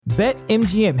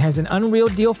BetMGM has an unreal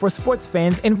deal for sports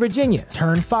fans in Virginia.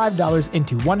 Turn $5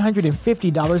 into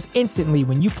 $150 instantly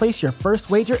when you place your first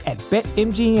wager at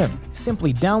BetMGM.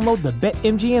 Simply download the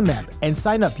BetMGM app and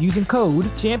sign up using code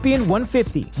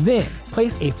Champion150. Then,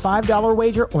 place a $5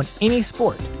 wager on any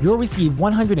sport. You'll receive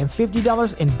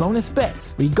 $150 in bonus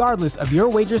bets, regardless of your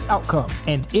wager's outcome.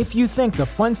 And if you think the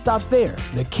fun stops there,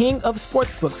 the King of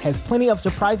Sportsbooks has plenty of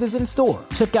surprises in store.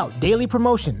 Check out daily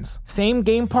promotions,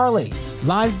 same-game parlays,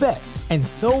 live bets, and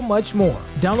so much more.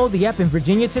 Download the app in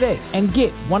Virginia today and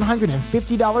get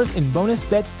 $150 in bonus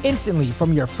bets instantly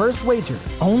from your first wager.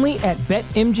 Only at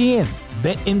BetMGM.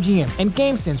 BetMGM and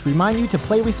GameSense remind you to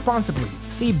play responsibly.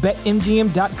 See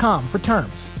BetMGM.com for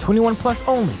terms. 21 plus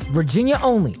only. Virginia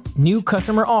only. New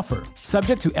customer offer.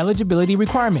 Subject to eligibility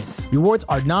requirements. Rewards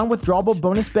are non-withdrawable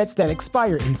bonus bets that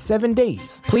expire in 7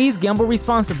 days. Please gamble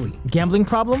responsibly. Gambling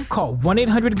problem? Call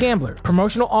 1-800-GAMBLER.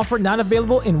 Promotional offer not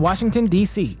available in Washington,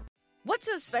 D.C. What's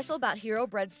so special about Hero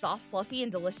Bread's soft, fluffy,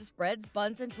 and delicious breads,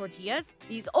 buns, and tortillas?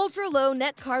 These ultra-low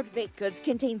net-carb baked goods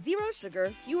contain 0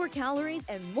 sugar, fewer calories,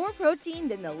 and more protein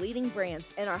than the leading brands,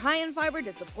 and are high in fiber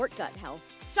to support gut health.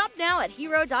 Shop now at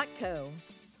hero.co.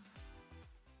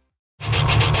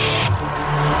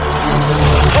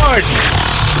 Pardon.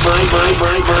 My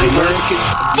American.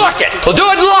 Fuck it! We'll do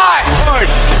it live! Pardon.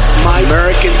 My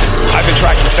American. I've been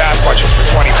tracking Sasquatches for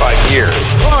 25 years.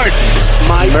 Pardon.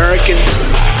 My American.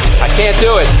 I can't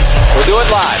do it. We'll do it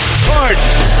live. Pardon.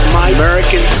 My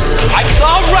American.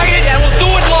 I'll write it and we'll do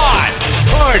it live.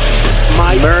 Pardon.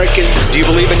 My American. Do you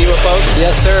believe in UFOs?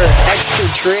 Yes, sir.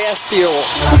 Extraterrestrial.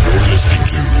 You're listening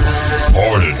to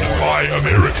Pardon My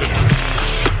American.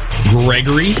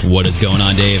 Gregory. What is going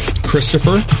on, Dave?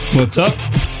 Christopher. What's up?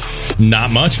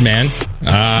 Not much, man.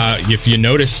 If you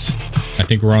noticed, I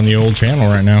think we're on the old channel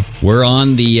right now. We're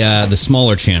on the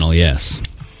smaller channel, yes.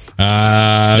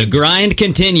 The grind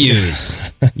continues.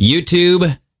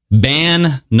 YouTube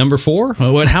ban number 4.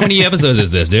 How many episodes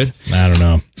is this, dude? I don't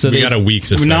know. So we got a week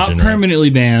suspension. We're not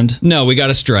permanently banned. No, we got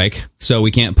a strike, so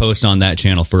we can't post on that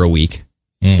channel for a week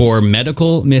for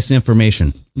medical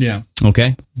misinformation. Yeah.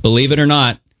 Okay. Believe it or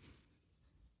not,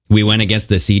 we went against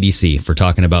the CDC for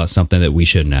talking about something that we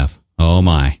shouldn't have. Oh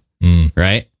my.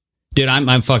 Right? Dude,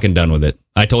 I'm fucking done with it.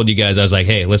 I told you guys, I was like,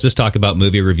 hey, let's just talk about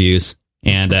movie reviews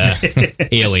and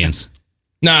aliens.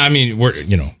 Nah, I mean,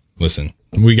 listen,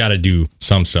 we got to do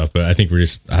some stuff, but I think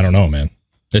I don't know, man.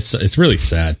 It's really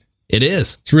sad. It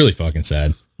is. It's really fucking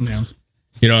sad. Yeah.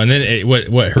 And then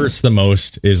what hurts the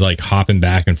most is like hopping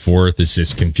back and forth. It's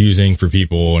just confusing for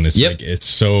people. And it's like, it's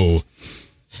so...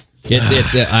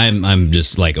 I'm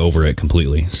just like over it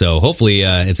completely. So hopefully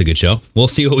it's a good show. We'll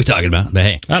see what we're talking about. But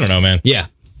hey, I don't know, man. Yeah.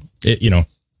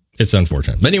 It's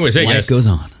unfortunate. But anyways, hey, life guys. Goes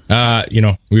on.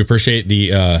 We appreciate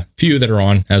the few that are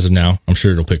on as of now. I'm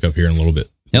sure it'll pick up here in a little bit.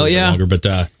 Hell yeah. Longer. But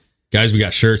guys, we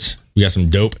got shirts. We got some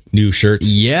dope new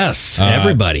shirts. Yes,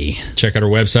 everybody. Check out our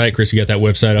website. Chris, you got that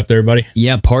website up there, buddy?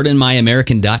 Yeah,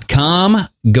 pardonmyamerican.com.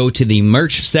 Go to the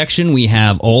merch section. We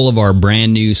have all of our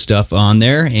brand new stuff on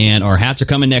there, and our hats are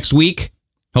coming next week.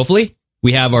 Hopefully.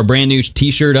 We have our brand new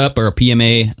t-shirt up, our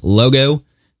PMA logo,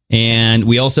 and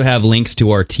we also have links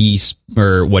to our Teespring?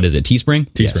 Teespring.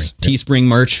 Yes. Teespring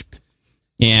merch.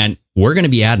 And we're going to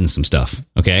be adding some stuff,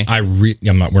 okay? We're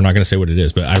not going to say what it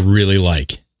is, but I really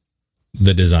like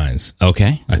the designs.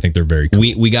 Okay. I think they're very cool.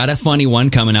 We got a funny one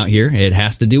coming out here. It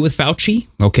has to do with Fauci.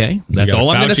 Okay. That's all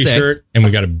I'm going to say. Shirt, and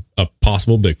we got a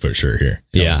possible Bigfoot shirt here.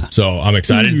 Yeah. So I'm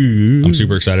excited. I'm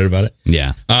super excited about it.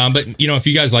 Yeah. But if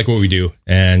you guys like what we do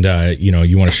and,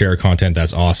 you want to share our content,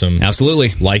 that's awesome. Absolutely.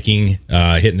 Liking,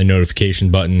 hitting the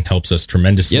notification button helps us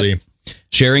tremendously. Yep.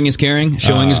 Sharing is caring.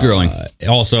 Showing is growing.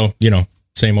 Also,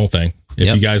 same old thing.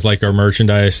 If you guys like our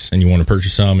merchandise and you want to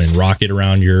purchase some and rock it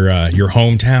around your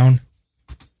hometown,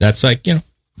 that's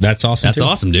that's awesome. That's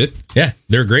awesome, dude. Yeah,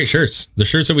 they're great shirts. The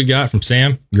shirts that we got from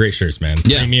Sam, great shirts, man.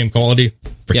 Yeah. Premium quality,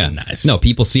 freaking nice. No,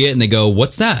 people see it and they go,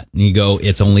 "What's that?" And you go,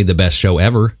 "It's only the best show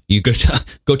ever." You go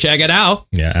check it out.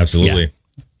 Yeah, absolutely.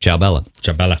 Yeah. Ciao Bella.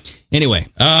 Ciao Bella. Anyway,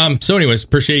 so anyways,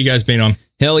 appreciate you guys being on.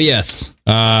 Hell yes.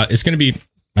 It's going to be,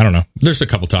 I don't know. There's a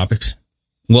couple topics.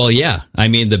 Well, yeah. I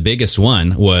mean, the biggest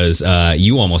one was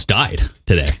you almost died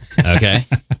today. Okay.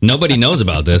 Nobody knows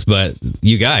about this, but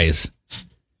you guys.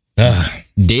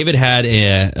 David had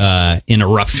an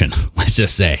eruption, let's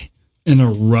just say. An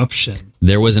eruption.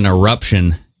 There was an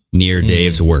eruption near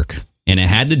Dave's work, and it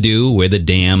had to do with a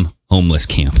damn homeless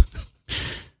camp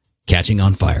catching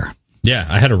on fire. Yeah,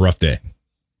 I had a rough day.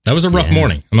 That was a rough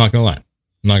morning. I'm not going to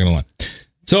lie.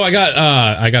 So we got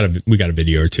a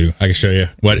video or two. I can show you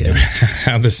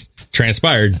how this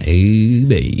transpired. Hey,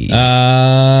 baby.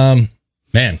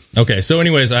 Man. Okay. So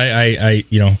anyways, I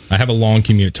have a long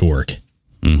commute to work.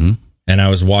 Mm-hmm. And I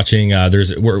was watching, I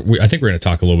think we're going to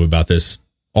talk a little bit about this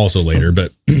also later,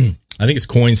 but I think it's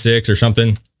Coin 6 or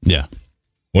something. Yeah.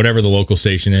 Whatever the local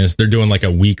station is. They're doing like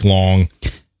a week-long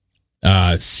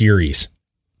series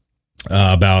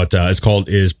about, it's called,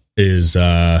 I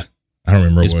don't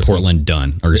remember what it's Portland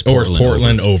done? Or is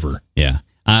Portland over? Yeah.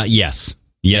 Yes.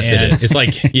 Yes, and it is.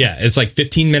 It's like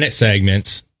 15-minute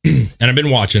segments. And I've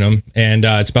been watching them. And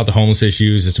it's about the homeless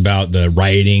issues. It's about the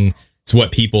rioting. It's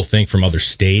what people think from other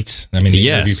states. I mean, they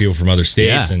interview people from other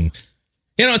states. Yeah. And,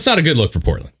 it's not a good look for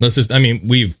Portland.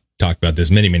 We've talked about this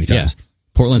many, many times. Yeah.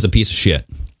 Portland's a piece of shit.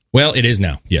 Well, it is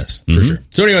now. Yes, for sure.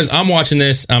 So anyways, I'm watching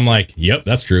this. I'm like, yep,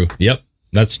 that's true. Yep.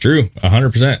 That's true.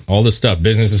 100%. All this stuff.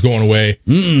 Business is going away.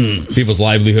 People's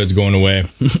livelihoods going away.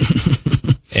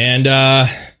 And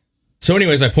so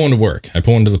anyways, I pull into work. I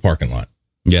pull into the parking lot.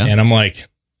 Yeah. And I'm like,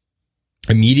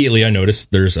 immediately I notice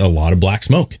there's a lot of black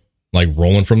smoke, like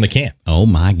rolling from the camp. Oh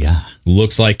my God.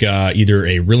 Looks like either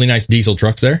a really nice diesel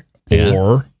truck's there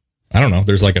or, I don't know,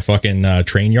 there's like a fucking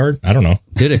train yard. I don't know.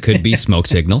 Dude, it could be smoke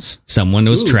signals. Someone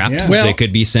was trapped. Yeah. Well, they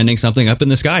could be sending something up in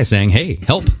the sky saying, hey,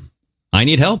 help. I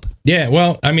need help. Yeah,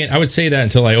 well, I mean, I would say that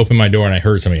until I opened my door and I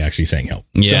heard somebody actually saying help.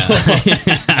 Yeah.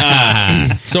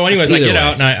 So anyways, I get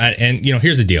out and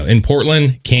here's the deal. In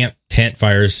Portland, camp tent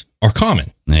fires are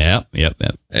common. Yep.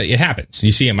 It happens.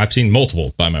 You see them. I've seen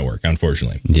multiple by my work,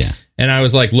 unfortunately. Yeah. And I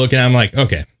was like looking, I'm like,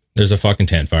 okay, there's a fucking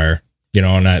tent fire,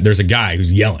 and there's a guy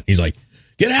who's yelling. He's like,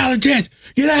 get out of the tent,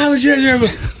 get out of the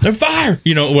tent, they're fire,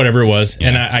 whatever it was. Yeah.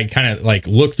 And I kind of like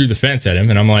look through the fence at him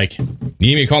and I'm like, you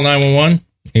need me to call 911?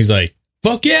 He's like,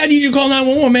 fuck yeah, I need you to call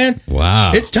 911, man.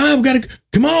 Wow. It's time.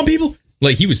 Come on, people.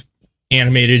 Like, he was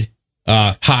animated,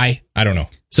 high. I don't know.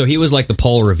 So he was like the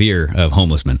Paul Revere of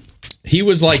homeless men. He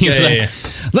was like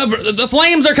the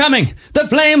flames are coming. The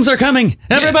flames are coming.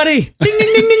 Everybody. Ding, ding,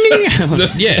 ding, ding, ding.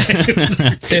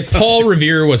 If Paul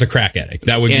Revere was a crack addict,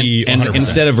 that would be 100%. And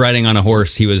instead of riding on a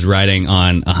horse, he was riding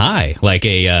on a high, like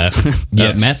a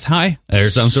meth high or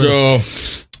some sort of.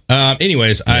 So,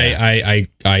 anyways, I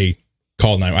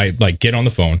called 9. I like get on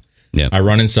the phone. Yeah. I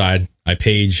run inside. I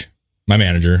page my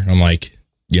manager. I'm like,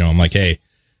 hey,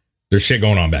 there's shit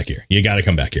going on back here. You got to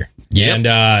come back here. Yeah.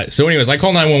 And so anyways, I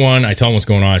call 911. I tell them what's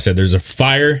going on. I said, there's a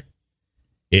fire.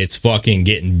 It's fucking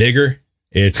getting bigger.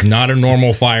 It's not a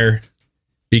normal fire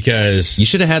because you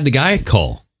should have had the guy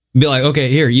call. Be like, okay,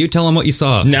 here, you tell him what you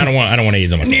saw. No, I don't want to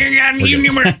use them.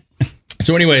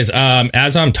 So anyways,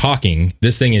 as I'm talking,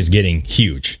 this thing is getting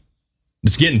huge.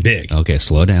 It's getting big. Okay,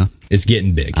 slow down. It's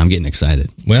getting big. I'm getting excited.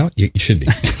 Well, you should be.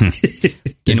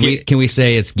 Can we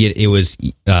say it was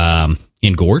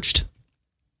engorged?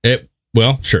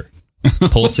 Well, sure.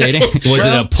 Pulsating? Was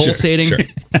it a pulsating? Sure.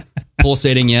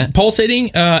 Pulsating yet?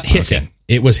 Pulsating, hissing. Okay.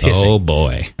 It was hissing. Oh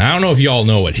boy! I don't know if you all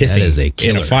know what hissing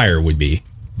in a fire would be,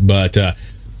 but I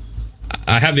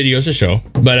have videos to show.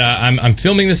 But I'm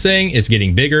filming this thing. It's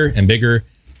getting bigger and bigger,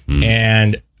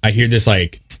 and I hear this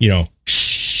like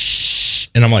shh,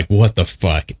 and I'm like, what the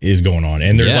fuck is going on?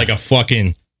 And there's like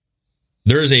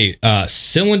there's a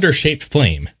cylinder shaped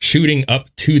flame shooting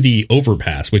up to the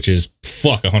overpass, which is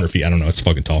 100 feet. I don't know. It's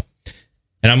fucking tall.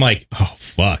 And I'm like, oh,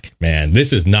 fuck, man.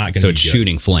 This is not going to be good. So it's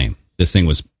shooting flame. This thing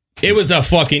was... It was a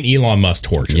fucking Elon Musk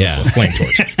torch. Yeah. A flame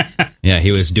torch. Yeah,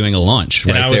 he was doing a launch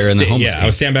there in the homeless I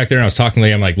was standing back there and I was talking to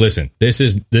him. I'm like, listen, this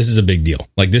is a big deal.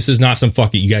 Like, this is not some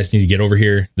fucking... You guys need to get over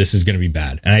here. This is going to be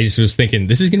bad. And I just was thinking,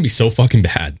 this is going to be so fucking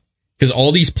bad. Because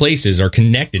all these places are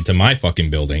connected to my fucking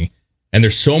building. And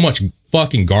there's so much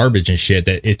fucking garbage and shit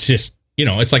that it's just...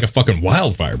 it's like a fucking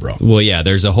wildfire, bro. Well, yeah,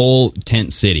 there's a whole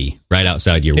tent city right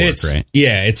outside your work, right?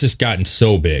 Yeah, it's just gotten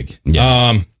so big.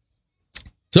 Yeah.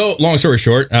 So, long story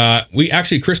short,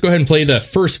 Chris, go ahead and play the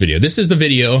first video. This is the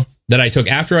video that I took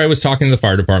after I was talking to the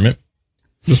fire department.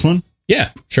 This one?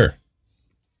 Yeah, sure.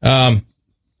 I'm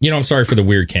sorry for the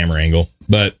weird camera angle,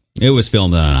 but... It was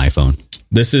filmed on an iPhone.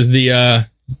 This is the...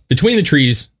 between the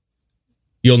trees,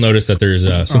 you'll notice that there's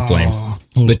some flames.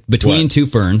 But between two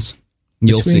ferns...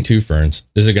 You'll see two ferns.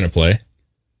 Is it going to play?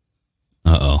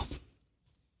 Uh-oh.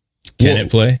 Can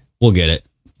it play? We'll get it.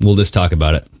 We'll just talk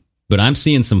about it. But I'm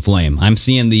seeing some flame. I'm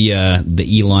seeing the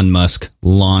Elon Musk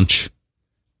launch,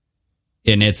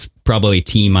 and it's probably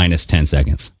T-minus 10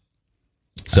 seconds.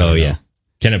 So, yeah.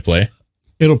 Can it play?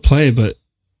 It'll play, but...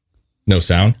 No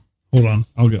sound? Hold on.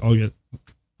 I'll get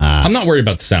I'm not worried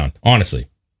about the sound, honestly.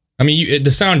 I mean, the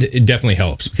sound, it definitely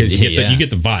helps because you get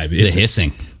the vibe. The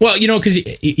hissing. Well, because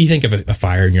you think of a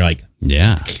fire and you're like,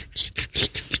 yeah,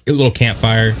 a little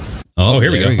campfire. Oh,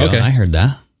 here we go. Okay, I heard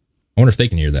that. I wonder if they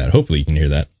can hear that. Hopefully, you can hear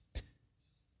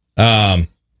that.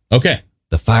 Okay,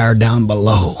 the fire down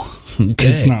below.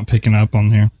 It's not picking up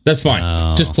on here. That's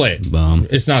fine. Just play it. Boom.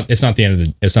 It's not the end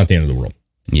of the world.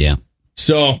 Yeah.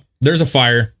 So there's a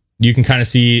fire. You can kind of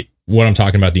see what I'm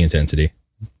talking about, the intensity.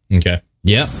 Okay.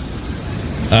 Yep.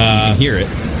 You can hear it.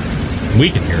 We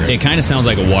can hear it. It kind of sounds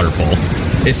like a waterfall.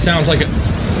 It sounds like like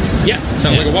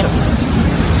a waterfall.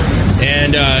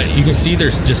 And you can see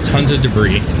there's just tons of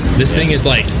debris. This thing is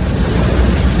like,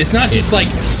 it's not just like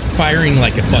firing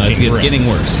like a fucking it's getting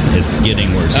worse. It's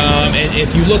getting worse. And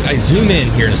if you look, I zoom in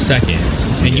here in a second,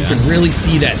 and you can really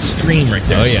see that stream right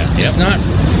there. Oh, yeah. It's not,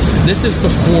 this is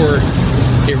before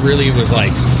it really was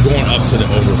like going up to the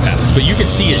overpass, but you can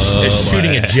see it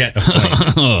shooting a jet of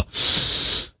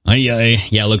flames.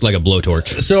 Yeah, it looked like a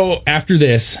blowtorch. So after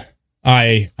this,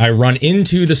 I run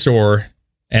into the store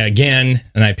again,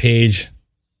 and I page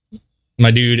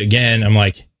my dude again. I'm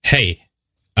like, hey,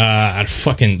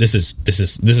 this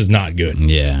is not good.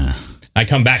 Yeah. I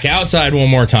come back outside one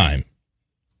more time.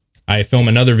 I film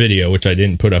another video, which I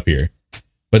didn't put up here,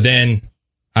 but then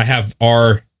I have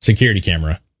our security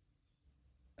camera,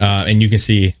 and you can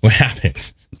see what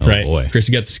happens. Right, boy. Chris,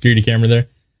 you got the security camera there?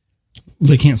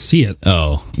 They can't see it.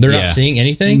 Oh, they're not seeing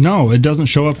anything. No, it doesn't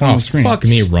show up on the screen. Fuck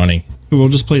me running. We'll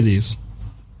just play these.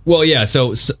 Well, yeah.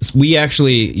 So we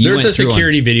actually there's a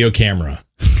security video camera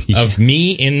of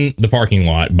me in the parking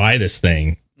lot by this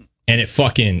thing, and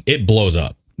it blows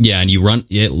up. Yeah, and you run.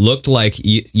 It looked like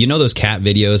you know those cat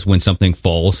videos when something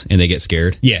falls and they get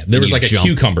scared. Yeah, there was like a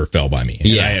cucumber fell by me.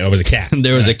 Yeah, I was a cat.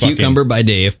 There was a cucumber by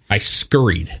Dave. I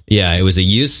scurried. Yeah, it was a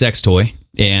used sex toy,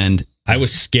 and I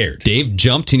was scared. Dave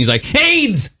jumped and he's like,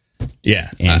 AIDS! Yeah.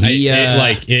 And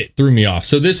it threw me off.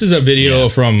 So this is a video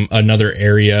from another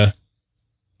area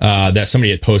that somebody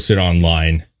had posted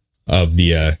online of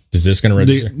the, is this going to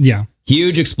register? Yeah.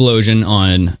 Huge explosion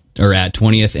at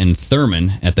 20th and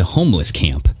Thurman at the homeless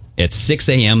camp at 6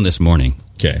 a.m. this morning.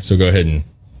 Okay. So go ahead and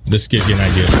this gives you an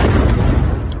idea.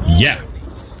 Yeah.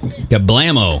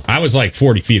 Kablamo. I was like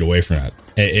 40 feet away from that.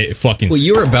 It fucking. Well,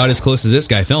 you were about as close as this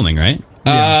guy filming, right?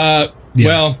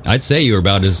 Well, I'd say you were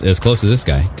about as close as this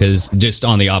guy because just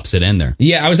on the opposite end there.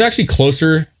 Yeah, I was actually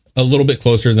a little bit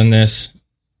closer than this.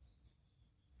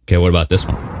 Okay, what about this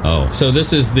one? Oh, so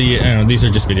this is these are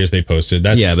just videos they posted.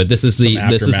 That's but this is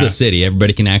the city.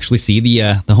 Everybody can actually see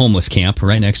the homeless camp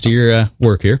right next to your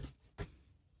work here.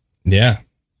 Yeah,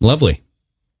 lovely.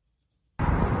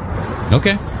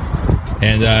 Okay,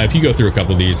 and if you go through a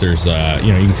couple of these, there's you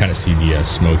can kind of see the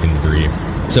smoke and debris.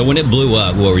 So when it blew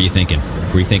up, what were you thinking?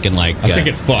 Were you thinking like... I was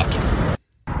thinking, fuck.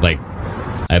 Like,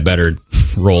 I better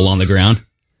roll on the ground?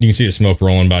 You can see the smoke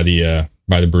rolling by the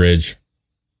bridge.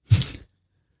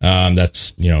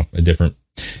 That's, a different...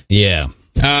 Yeah.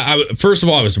 First of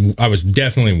all, I was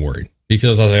definitely worried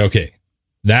because I was like, okay,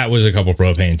 that was a couple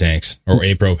propane tanks or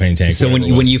a propane tank. So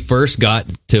when you first got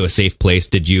to a safe place,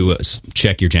 did you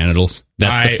check your genitals?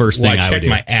 That's the first thing I would do. I checked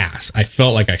my ass. I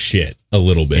felt like I shit a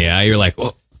little bit. Yeah, you're like,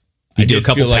 oh. You do a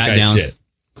couple pat downs.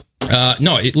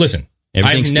 Listen,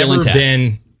 everything's I've still never intact.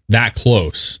 been that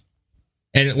close.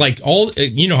 And like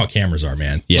you know how cameras are,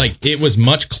 man. Yeah. Like it was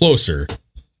much closer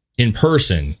in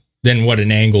person than what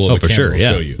an angle of a camera will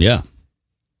show you. Yeah.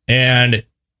 And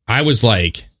I was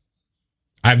like,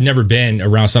 I've never been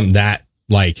around something that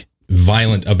like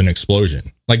violent of an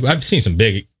explosion. Like I've seen some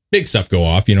big stuff go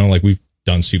off, like we've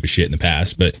done stupid shit in the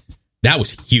past, but that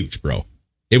was huge, bro.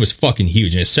 It was fucking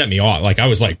huge, and it set me off. Like, I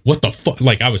was like, what the fuck?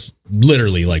 Like, I was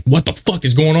literally like, what the fuck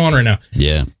is going on right now?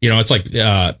 Yeah. It's like,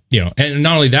 and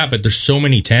not only that, but there's so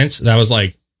many tents that I was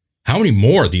like, how many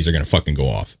more of these are going to fucking go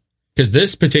off? Because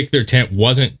this particular tent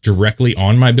wasn't directly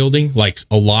on my building like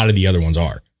a lot of the other ones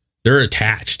are. They're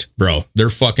attached, bro. They're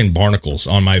fucking barnacles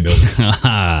on my building.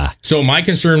 So my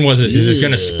concern was, is this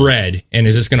going to spread, and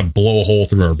is this going to blow a hole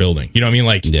through our building? You know what I mean?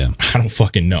 Like, I don't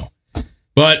fucking know.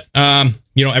 But,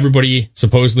 everybody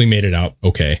supposedly made it out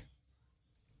okay,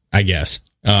 I guess.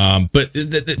 But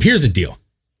here's the deal.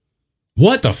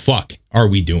 What the fuck are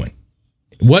we doing?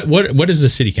 What is the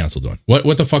city council doing?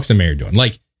 What the fuck's the mayor doing?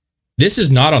 Like, this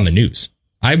is not on the news.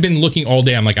 I've been looking all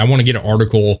day. I'm like, I want to get an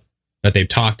article that they've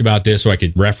talked about this so I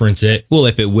could reference it. Well,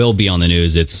 if it will be on the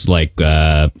news, it's like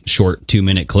a short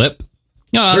 2-minute clip.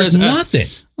 No, there's nothing.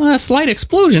 A slight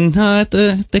explosion at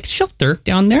the shelter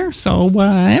down there, so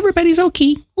everybody's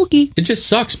okay. It just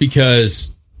sucks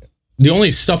because the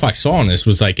only stuff I saw on this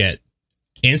was like at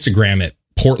Instagram at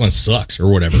Portland Sucks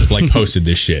or whatever, like posted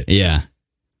this shit. Yeah,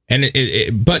 and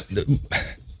but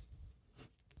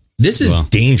this is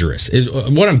dangerous. Is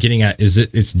what I'm getting at? Is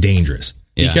it's dangerous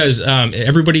because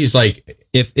everybody's like,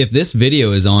 if this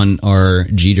video is on our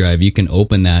G Drive, you can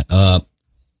open that up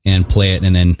and play it,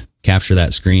 and then capture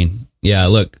that screen. Yeah,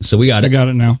 look. So we got it. I got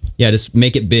it now. Yeah, just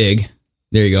make it big.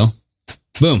 There you go.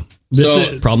 Boom.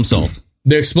 Problem solved.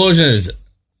 The explosion is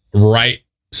right.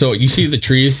 So you see the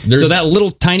trees. So that little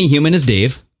tiny human is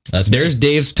Dave. There's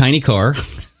Dave's tiny car.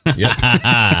 Yep.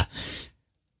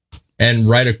 And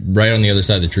right on the other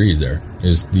side of the trees there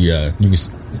is the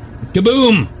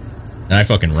kaboom. And I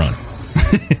fucking run.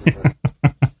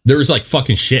 There was like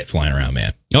fucking shit flying around,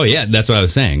 man. Oh yeah, that's what I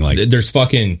was saying. Like there's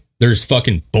fucking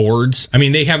boards. I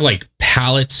mean, they have like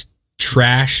pallets,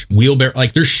 trash, wheelbarrow,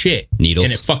 like there's shit. Needles.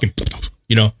 And it fucking,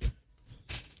 you know.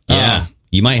 Yeah.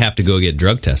 You might have to go get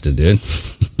drug tested, dude.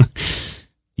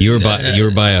 You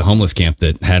were by a homeless camp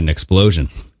that had an explosion.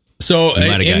 So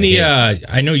in the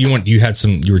I know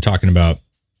you were talking about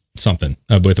something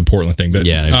with the Portland thing, but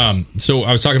so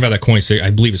I was talking about that Coin 6.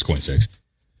 I believe it's Coin 6.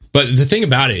 But the thing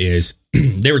about it is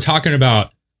they were talking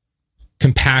about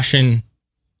compassion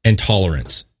and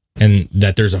tolerance, and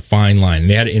that there's a fine line. And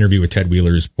they had an interview with Ted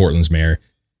Wheeler, Portland's mayor,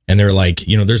 and they're like,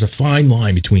 there's a fine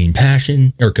line between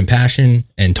compassion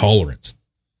and tolerance.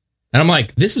 And I'm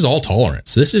like, this is all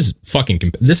tolerance. This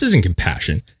isn't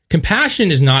compassion.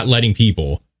 Compassion is not letting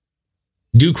people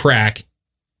do crack.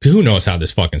 Who knows how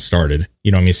this fucking started?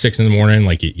 6 a.m,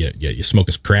 like you smoke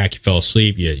a crack, you fell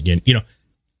asleep, you know.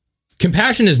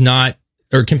 Compassion is not,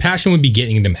 or compassion would be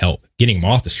getting them help, getting them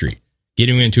off the street,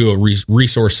 getting them into a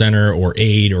resource center or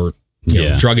aid or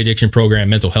drug addiction program,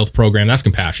 mental health program. That's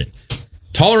compassion.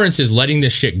 Tolerance is letting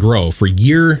this shit grow for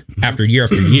year after year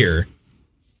after year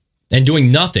and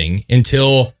doing nothing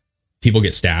until people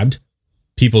get stabbed.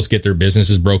 People get their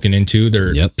businesses broken into.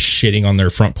 They're shitting on their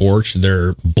front porch.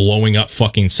 They're blowing up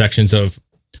fucking sections of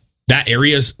that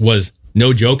areas was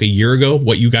no joke. A year ago,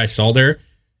 what you guys saw there,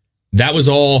 that was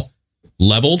all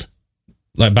leveled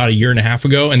like about a year and a half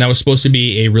ago. And that was supposed to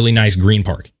be a really nice green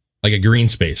park, like a green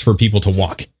space for people to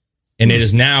walk. And it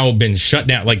has now been shut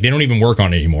down. Like they don't even work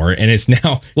on it anymore. And it's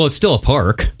now, well, it's still a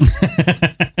park.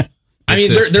 I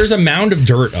mean, there's a mound of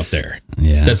dirt up there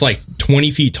that's like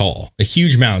 20 feet tall, a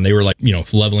huge mound. They were like,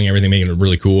 leveling everything, making it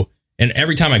really cool. And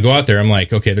every time I go out there, I'm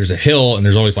like, okay, there's a hill and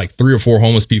there's always like 3 or 4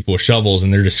 homeless people with shovels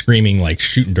and they're just screaming, like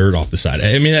shooting dirt off the side.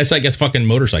 I mean, that's like a fucking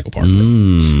motorcycle park.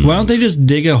 Why don't they just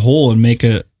dig a hole and make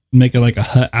it like a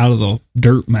hut out of the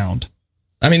dirt mound?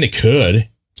 I mean, they could.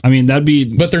 I mean, that'd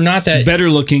be, but they're not that better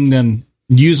looking than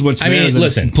use what's there. I mean,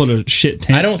 listen, put a shit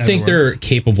tent. I don't think they're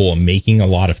capable of making a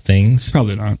lot of things.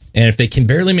 Probably not. And if they can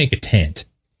barely make a tent,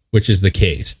 which is the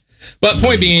case. But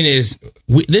point being is,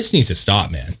 this needs to stop,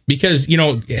 man. Because,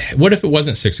 what if it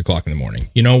wasn't 6 o'clock in the morning?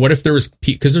 What if there was,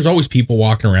 because there's always people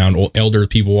walking around, elder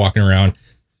people walking around.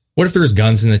 What if there's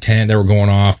guns in the tent that were going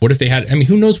off? What if they had,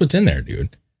 who knows what's in there,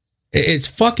 dude? It's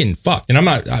fucking fucked. And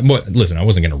listen, I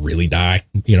wasn't going to really die,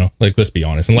 like, let's be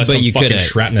honest. Unless some fucking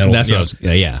shrapnel. That's what I was,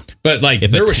 yeah. But like,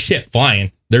 if there was shit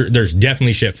flying, there's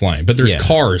definitely shit flying. But there's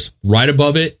cars right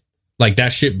above it. Like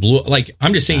that shit blew. Like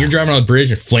I'm just saying, you're driving on a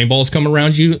bridge and flame balls come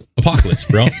around you. Apocalypse,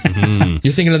 bro.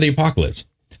 You're thinking of the apocalypse.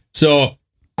 So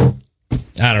I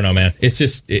don't know, man. It's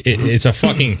just it's a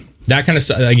fucking that kind of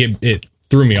stuff. Like it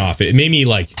threw me off. It made me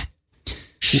like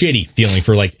shitty feeling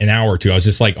for like an hour or two. I was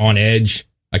just like on edge.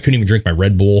 I couldn't even drink my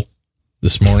Red Bull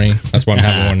this morning. That's why I'm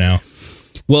having one now.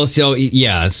 Well, so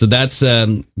that's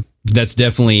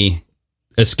definitely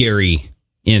a scary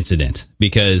incident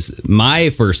because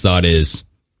my first thought is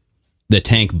the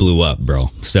tank blew up, bro.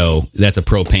 So that's a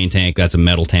propane tank. That's a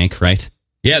metal tank, right?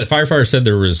 Yeah, the firefighter said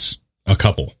there was a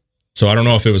couple. So I don't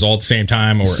know if it was all at the same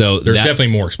time or there's definitely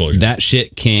more explosions. That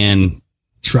shit can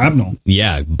shrapnel.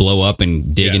 Yeah, blow up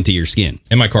and dig into your skin.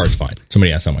 And my car's fine.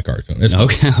 Somebody asked how my car's going. It's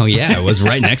okay. Oh yeah, it was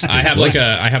right next to I have like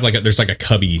there's like a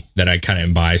cubby that I kind of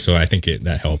am by, so I think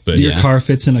that helped. But your car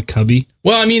fits in a cubby.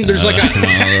 Well, I mean, there's like oh,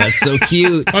 that's so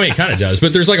cute. I mean, it kind of does,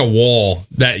 but there's like a wall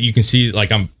that you can see.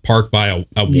 Like I'm parked by a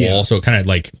wall, so it kind of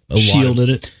like shielded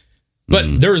it.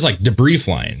 But there was like debris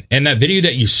flying, and that video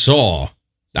that you saw,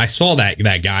 I saw that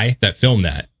guy that filmed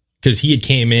that because he had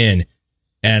came in.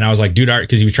 And I was like, dude,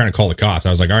 because he was trying to call the cops.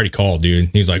 I was like, I already called, dude.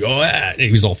 He's like,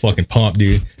 he was all fucking pumped,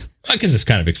 dude. Because it's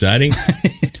kind of exciting.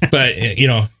 But,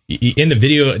 in the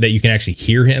video that you can actually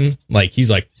hear him, like, he's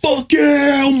like, fuck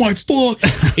yeah, oh my fuck.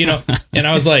 And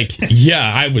I was like, yeah,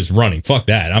 I was running. Fuck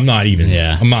that. I'm not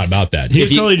about that. He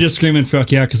was probably just screaming,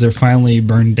 fuck yeah, because they're finally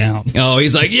burned down. Oh,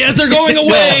 he's like, yes, they're going away.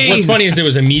 Well, what's funny is it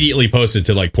was immediately posted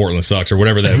to like Portland Sucks or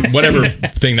whatever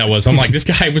thing that was. I'm like, this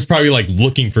guy was probably like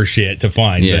looking for shit to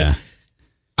find. Yeah.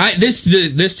 But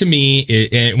this to me,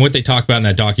 and what they talk about in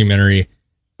that documentary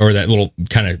or that little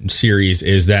kind of series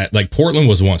is that like Portland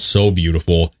was once so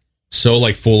beautiful, so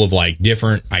like full of like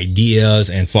different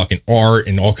ideas and fucking art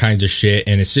and all kinds of shit.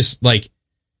 And it's just like,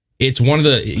 it's one of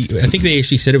I think they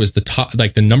actually said it was the top,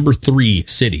 like the number 3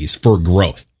 cities for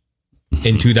growth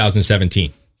in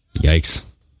 2017. Yikes.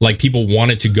 Like people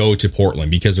wanted to go to Portland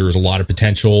because there was a lot of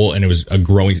potential and it was a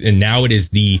growing, and now it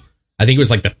is I think it was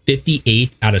like the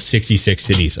 58th out of 66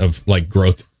 cities of like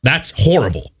growth. That's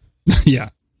horrible. Yeah.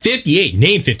 58,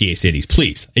 name 58 cities,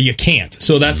 please. You can't.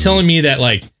 So that's telling me that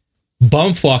like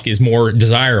bumfuck is more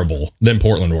desirable than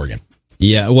Portland, Oregon.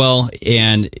 Yeah, well,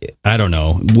 and I don't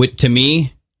know. To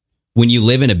me, when you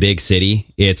live in a big city,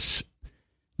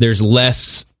 there's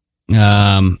less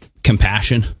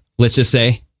compassion, let's just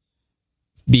say.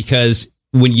 Because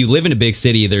when you live in a big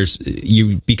city,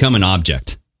 you become an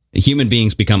object. Human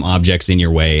beings become objects in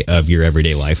your way of your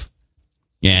everyday life.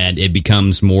 And it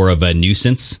becomes more of a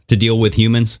nuisance to deal with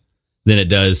humans than it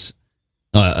does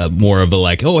more of a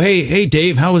like, oh, hey,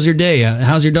 Dave, how was your day?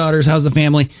 How's your daughters? How's the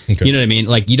family? Okay. You know what I mean?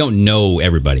 Like, you don't know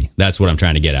everybody. That's what I'm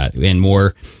trying to get at. And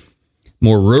more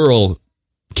rural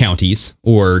counties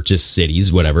or just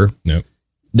cities, whatever. Yep.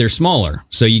 They're smaller,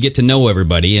 so you get to know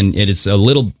everybody, and it is a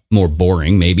little more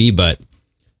boring, maybe, but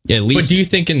at least. But do you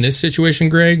think in this situation,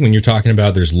 Greg, when you're talking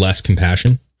about there's less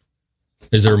compassion,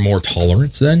 is there more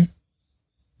tolerance then?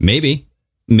 Maybe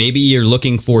you're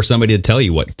looking for somebody to tell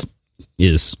you what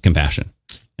is compassion,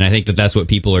 and I think that's what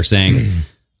people are saying.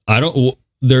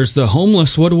 There's the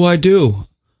homeless. What do I do?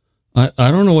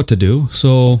 I don't know what to do.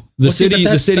 So the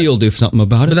city will do something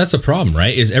about it. But that's the problem,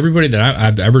 right? Is everybody that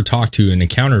I've ever talked to and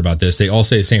encountered about this, they all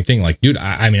say the same thing. Like, dude,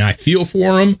 I feel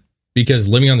for them because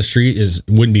living on the street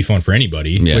wouldn't be fun for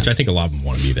anybody, which I think a lot of them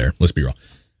want to be there. Let's be real.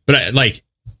 But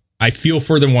I feel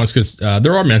for them once because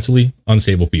there are mentally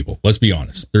unstable people. Let's be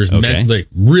honest. There's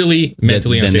really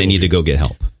mentally unstable. Then they need people. to go get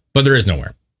help. But there is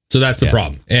nowhere. So that's the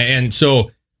problem. And so,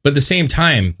 but at the same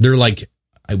time, they're like,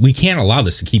 we can't allow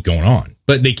this to keep going on.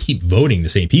 But they keep voting the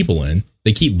same people in.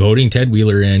 They keep voting Ted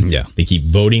Wheeler in. Yeah. They keep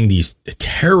voting these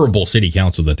terrible city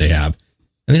council that they have,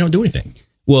 and they don't do anything.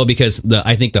 Well, because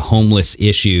I think the homeless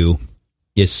issue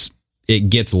it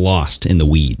gets lost in the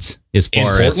weeds as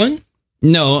far in Portland?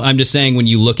 No, I'm just saying when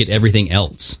you look at everything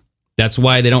else. That's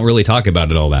why they don't really talk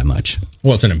about it all that much.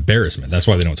 Well, it's an embarrassment. That's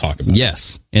why they don't talk about it.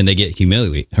 Yes, and they get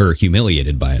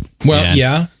humiliated by it. Well,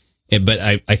 yeah. But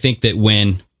I think that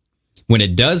when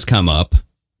it does come up,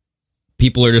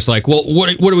 people are just like, well, what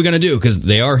are we going to do? Because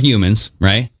they are humans,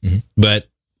 right? Mm-hmm. But,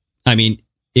 I mean,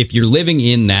 if you're living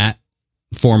in that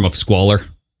form of squalor,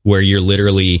 where you're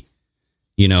literally,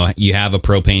 you have a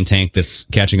propane tank that's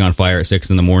catching on fire at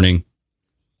 6 a.m,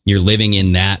 you're living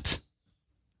in that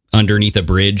underneath a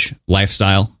bridge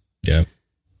lifestyle. Yeah.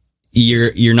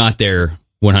 You're not there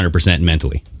 100%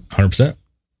 mentally. 100%.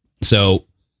 So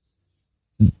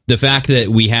the fact that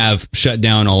we have shut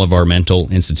down all of our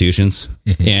mental institutions,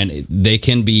 mm-hmm. and they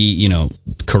can be,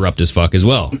 corrupt as fuck as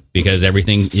well, because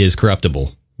everything is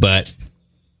corruptible. But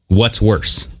what's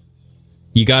worse?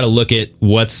 You got to look at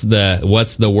what's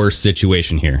the worst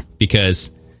situation here,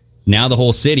 because now the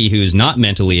whole city who's not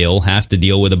mentally ill has to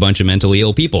deal with a bunch of mentally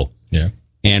ill people. Yeah.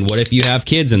 And what if you have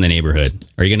kids in the neighborhood?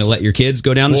 Are you going to let your kids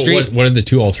go down the street? What are the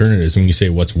two alternatives when you say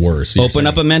what's worse? Open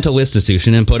up a mental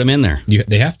institution and put them in there.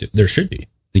 They have to. There should be.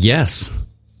 Yes.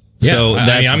 Yeah, so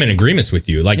I'm in agreement with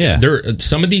you. Like, there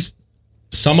some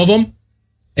of them,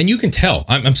 and you can tell.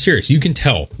 I'm serious. You can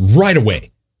tell right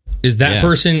away. Is that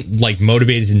person like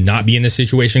motivated to not be in this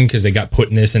situation because they got put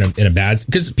in this in a bad?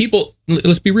 Because people,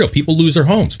 let's be real, people lose their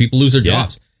homes, people lose their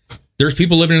jobs. There's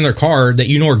people living in their car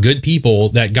that are good people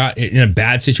that got in a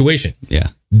bad situation. Yeah,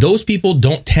 those people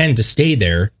don't tend to stay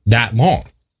there that long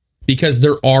because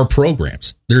there are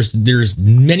programs. There's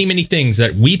many things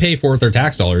that we pay for with our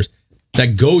tax dollars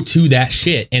that go to that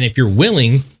shit, and if you're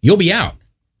willing, you'll be out.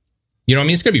 You know what I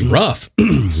mean? It's going to be rough.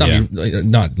 It's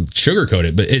not sugarcoat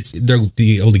it, but they'll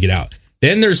be able to get out.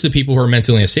 Then there's the people who are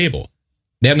mentally unstable.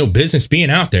 They have no business being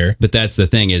out there. But that's the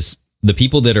thing is the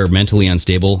people that are mentally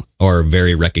unstable are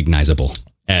very recognizable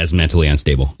as mentally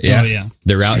unstable. Yeah. Oh, yeah.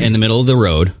 They're out in the middle of the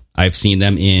road. I've seen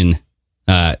them in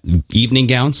evening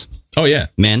gowns. Oh, yeah.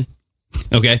 Men.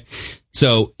 Okay.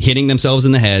 So hitting themselves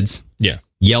in the heads. Yeah.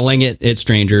 Yelling at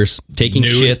strangers. Taking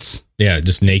shits. Yeah.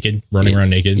 Just naked. Running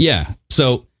around naked. Yeah.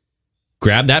 So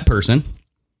grab that person,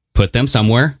 put them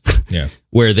somewhere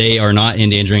where they are not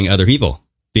endangering other people,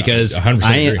 because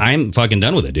I'm fucking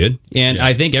done with it, dude. And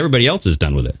I think everybody else is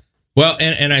done with it. Well,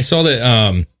 and I saw that,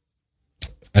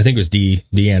 I think it was D.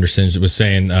 Anderson was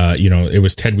saying, it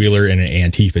was Ted Wheeler and an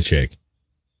Antifa chick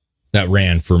that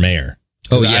ran for mayor.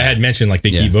 Oh, yeah. I had mentioned like they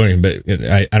keep voting, but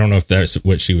I don't know if that's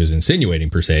what she was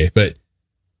insinuating per se, but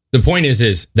the point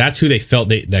is that's who they felt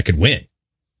that could win.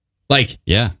 Like,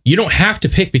 you don't have to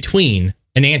pick between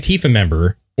an Antifa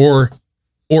member or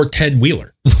Ted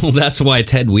Wheeler. Well, that's why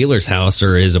Ted Wheeler's house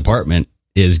or his apartment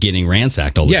is getting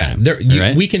ransacked all the time.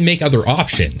 Right? We can make other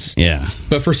options. Yeah.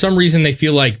 But for some reason, they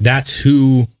feel like that's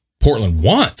who Portland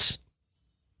wants,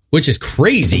 which is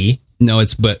crazy. No,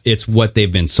 it's what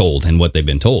they've been sold and what they've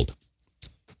been told.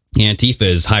 Antifa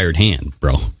is hired hand,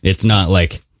 bro. It's not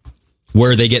like,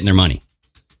 where are they getting their money?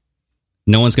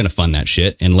 No one's going to fund that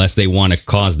shit unless they want to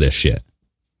cause this shit.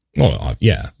 Well,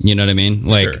 yeah. You know what I mean?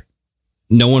 Like, sure.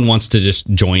 No one wants to just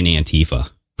join Antifa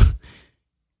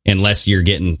unless you're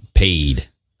getting paid.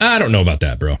 I don't know about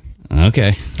that, bro.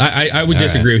 Okay. I would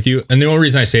disagree with you. And the only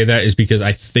reason I say that is because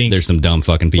I think there's some dumb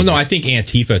fucking people. Well, no, I think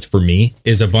Antifa, for me,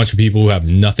 is a bunch of people who have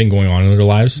nothing going on in their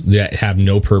lives, that have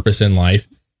no purpose in life.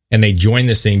 And they join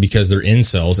this thing because they're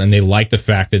incels and they like the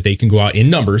fact that they can go out in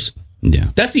numbers. Yeah.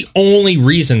 That's the only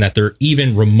reason that they're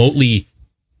even remotely.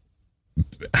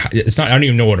 It's not, I don't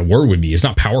even know what a word would be. It's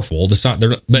not powerful. It's not,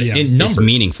 but in numbers. It's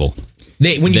meaningful.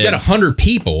 When you got 100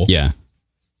 people. Yeah.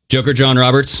 Joker John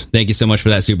Roberts, thank you so much for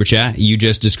that super chat. You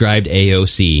just described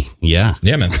AOC. Yeah.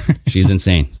 Yeah, man. She's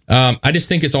insane. I just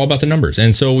think it's all about the numbers.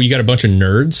 And so you got a bunch of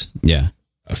nerds. Yeah.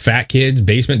 Fat kids,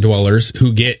 basement dwellers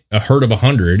who get a herd of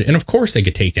 100. And of course they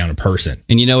could take down a person.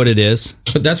 And you know what it is?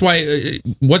 But that's why,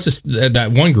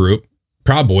 that one group,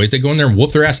 Proud Boys, they go in there and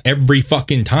whoop their ass every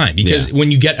fucking time. Because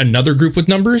when you get another group with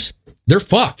numbers, they're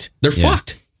fucked. They're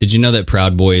fucked. Did you know that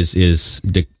Proud Boys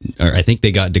I think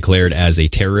they got declared as a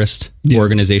terrorist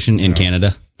organization in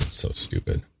Canada? So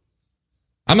stupid.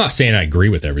 I'm not saying I agree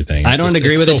with everything. I don't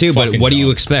agree with it too, but what do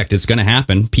you expect? It's going to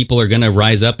happen. People are going to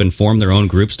rise up and form their own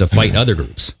groups to fight other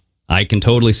groups. I can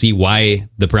totally see why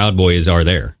the Proud Boys are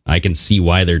there. I can see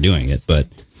why they're doing it, but...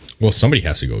 Well, somebody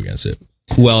has to go against it.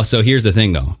 Well, so here's the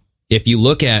thing, though. If you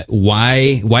look at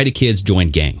why do kids join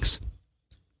gangs?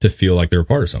 To feel like they're a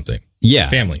part of something. Yeah.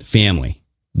 Family.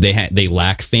 They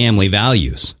lack family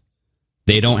values.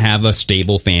 They don't have a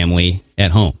stable family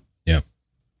at home. Yeah.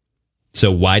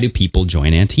 So why do people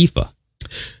join Antifa?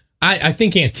 I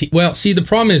think well, see, the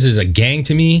problem is a gang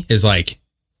to me is like,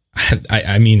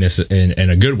 I mean this in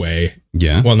a good way.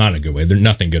 Yeah. Well, not in a good way. There's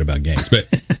nothing good about gangs, but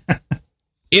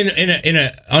in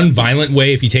a unviolent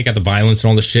way, if you take out the violence and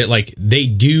all the shit, like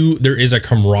there is a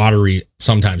camaraderie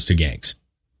sometimes to gangs.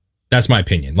 That's my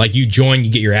opinion. Like you join, you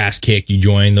get your ass kicked, you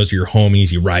join, those are your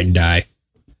homies, you ride and die.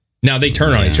 Now they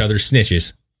turn on each other,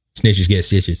 snitches. Snitches get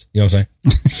stitches. You know what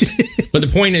I'm saying? But the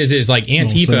point is like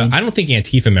Antifa, I don't think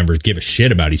Antifa members give a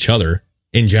shit about each other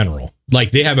in general.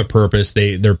 Like they have a purpose.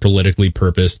 They're politically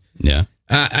purposed. Yeah.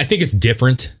 I think it's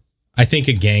different. I think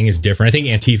a gang is different. I think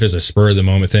Antifa is a spur of the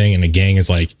moment thing, and a gang is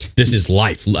like, this is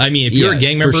life. I mean, if you're a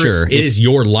gang member, sure. It is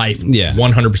your life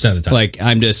 100% of the time. Like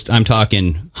I'm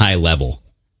talking high level.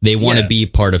 They want to be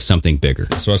part of something bigger.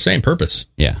 So I was saying purpose.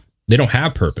 Yeah. They don't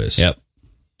have purpose. Yep.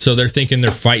 So they're thinking they're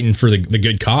fighting for the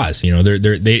good cause. You know,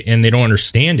 they don't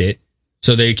understand it.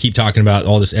 So they keep talking about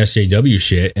all this SJW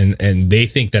shit and they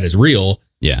think that is real.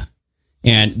 Yeah.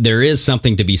 And there is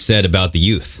something to be said about the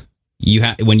youth.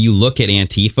 When you look at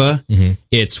Antifa,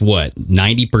 it's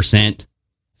 90%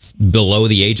 below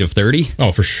the age of 30.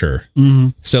 Oh, for sure. Mm-hmm.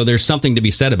 So there's something to be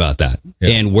said about that. Yeah.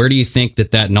 And where do you think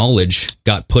that knowledge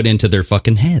got put into their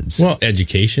fucking heads? Well,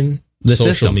 education, the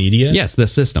social system. media. Yes, the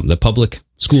system, the public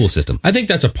school system. I think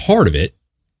that's a part of it.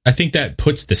 I think that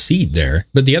puts the seed there.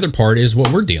 But the other part is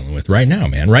what we're dealing with right now,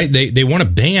 man, right? They want to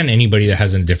ban anybody that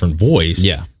has a different voice.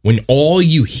 Yeah. When all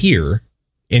you hear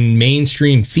in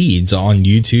mainstream feeds on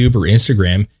YouTube or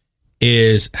Instagram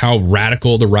is how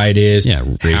radical the right is, how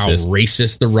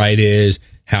racist the right is,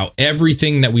 how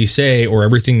everything that we say or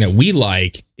everything that we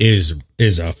like is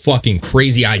a fucking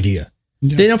crazy idea.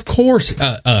 Yeah. Then of course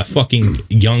a fucking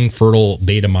young fertile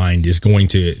beta mind is going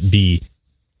to be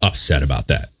upset about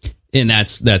that. And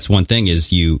that's one thing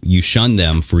is you shun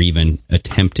them for even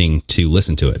attempting to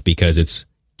listen to it because it's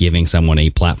giving someone a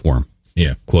platform.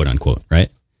 Yeah. Quote unquote. Right.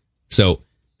 So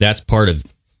that's part of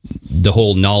the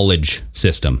whole knowledge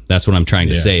system. That's what I'm trying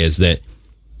to say is that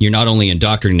you're not only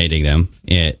indoctrinating them,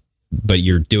 but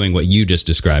you're doing what you just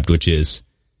described, which is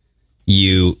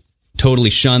you totally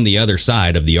shun the other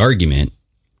side of the argument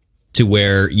to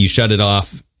where you shut it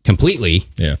off completely.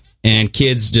 Yeah. And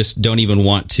kids just don't even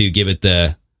want to give it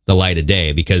the light of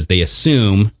day because they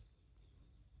assume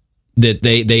that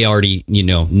they already,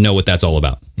 know what that's all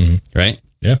about. Mm-hmm. Right?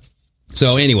 Yeah.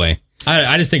 So anyway,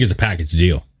 I just think it's a package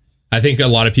deal. I think a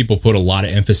lot of people put a lot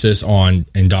of emphasis on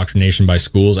indoctrination by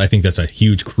schools. I think that's a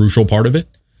huge, crucial part of it.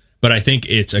 But I think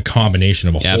it's a combination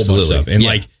of a whole bunch of stuff. And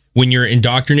like when you're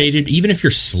indoctrinated, even if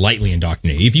you're slightly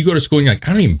indoctrinated, if you go to school and you're like,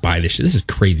 I don't even buy this shit. This is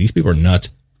crazy. These people are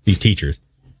nuts. These teachers.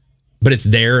 But it's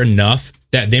there enough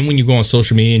that then when you go on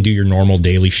social media and do your normal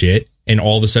daily shit and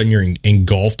all of a sudden you're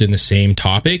engulfed in the same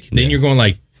topic, then you're going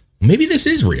like, maybe this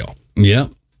is real.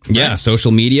 Yep. Yeah,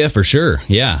 social media for sure.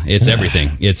 Yeah, it's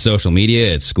everything. It's social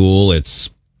media, it's school,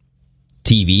 it's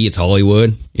TV, it's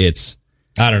Hollywood. It's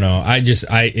I don't know.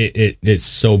 It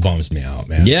so bums me out,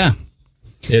 man. Yeah.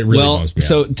 It really bums me out.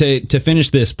 So to finish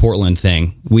this Portland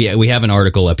thing, we have an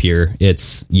article up here.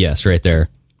 It's right there.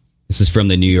 This is from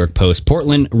the New York Post.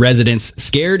 Portland residents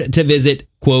scared to visit,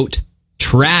 quote,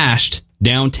 trashed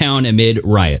downtown amid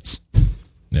riots.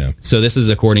 Yeah. So this is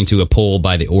according to a poll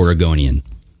by the Oregonian.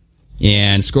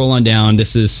 And scroll on down.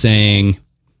 This is saying,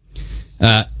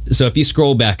 so if you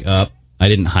scroll back up, I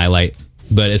didn't highlight,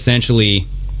 but essentially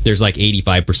there's like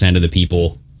 85% of the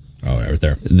people right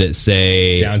there that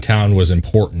say downtown was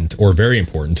important or very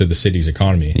important to the city's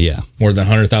economy. Yeah. More than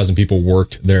 100,000 people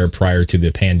worked there prior to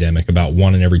the pandemic, about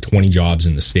 1 in every 20 jobs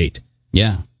in the state.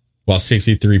 Yeah. While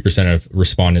 63% of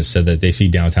respondents said that they see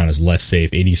downtown as less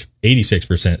safe,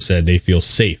 86% said they feel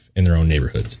safe in their own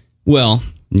neighborhoods. Well,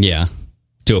 yeah,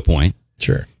 to a point.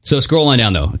 Sure. So scroll on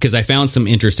down, though, because I found some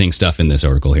interesting stuff in this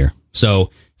article here.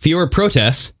 So fewer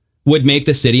protests would make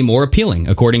the city more appealing,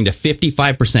 according to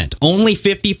 55%. Only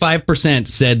 55%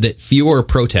 said that fewer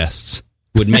protests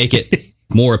would make it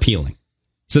more appealing.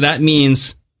 So that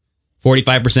means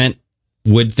 45%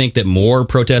 would think that more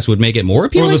protests would make it more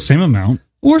appealing? Or the same amount.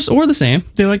 Or the same.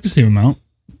 They like the same amount.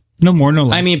 No more, no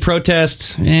less. I mean,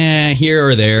 protests, here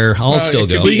or there. I'll still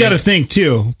go. But you got to think,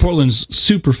 too, Portland's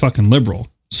super fucking liberal.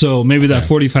 So maybe that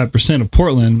 45% of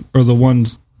Portland are the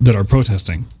ones that are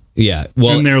protesting. Yeah.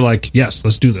 Well, and they're like, yes,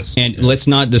 let's do this. And let's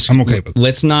not I'm okay with it.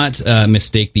 Let's not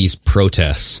mistake these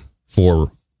protests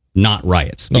for not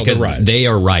riots, because they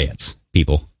are riots,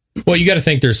 people. Well, you got to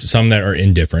think there's some that are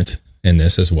indifferent in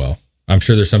this as well. I'm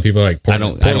sure there's some people like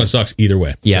Portland sucks either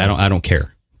way. Yeah, so. I don't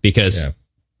care, because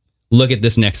look at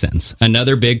this next sentence.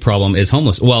 Another big problem is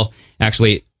homeless. Well,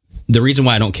 actually, the reason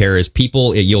why I don't care is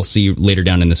people, you'll see later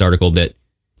down in this article that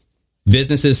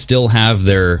businesses still have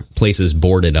their places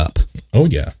boarded up. Oh,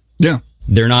 yeah. Yeah.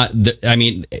 They're not, I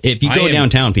mean, if you go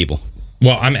downtown, people.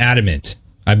 Well, I'm adamant.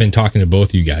 I've been talking to both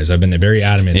of you guys. I've been very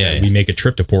adamant that we make a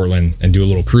trip to Portland and do a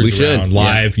little cruise around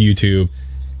live YouTube,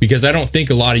 because I don't think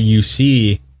a lot of you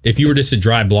see, if you were just to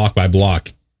drive block by block,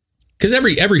 because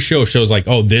every show shows like,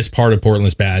 oh, this part of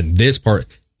Portland's bad, this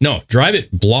part. No, drive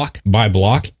it block by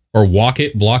block or walk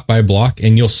it block by block,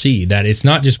 and you'll see that it's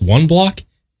not just one block.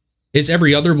 It's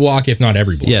every other block, if not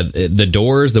every block. Yeah, the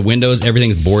doors, the windows,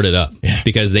 everything's boarded up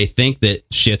because they think that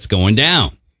shit's going down.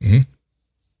 Mm-hmm.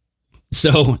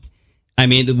 So, I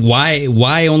mean,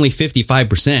 why only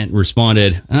 55%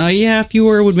 responded,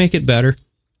 fewer would make it better?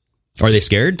 Are they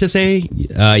scared to say,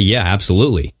 yeah,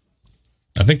 absolutely?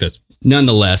 I think that's...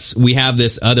 Nonetheless, we have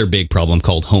this other big problem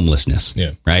called homelessness.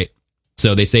 Yeah. Right?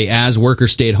 So they say as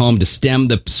workers stayed home to stem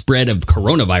the spread of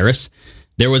coronavirus,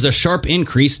 there was a sharp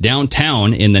increase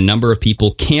downtown in the number of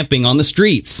people camping on the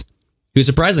streets, who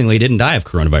surprisingly didn't die of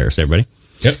coronavirus, everybody.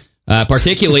 Yep.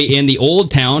 Particularly in the old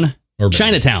town, or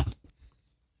Chinatown,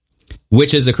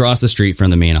 which is across the street from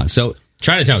the main. So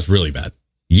Chinatown's really bad.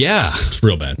 Yeah. It's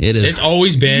real bad. It is. It's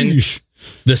always been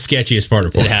the sketchiest part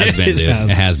of Portland. It has been, dude. It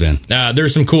has been.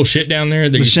 There's some cool shit down there.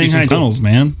 The Shanghai tunnels,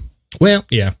 man. Well,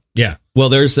 yeah. Well,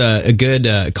 there's a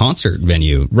good concert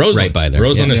venue right by there.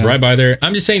 Roseland is right by there.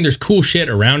 I'm just saying there's cool shit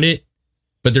around it,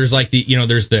 but there's like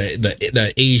there's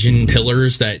the Asian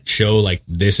pillars that show like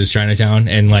this is Chinatown,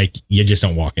 and like you just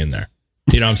don't walk in there.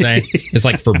 You know what I'm saying? It's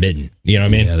like forbidden. You know what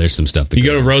I mean? Yeah, there's some stuff. You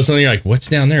go to Roseland, you're like, what's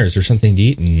down there? Is there something to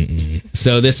eat? Mm-mm.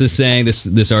 So this is saying,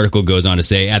 this article goes on to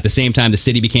say, at the same time, the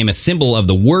city became a symbol of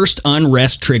the worst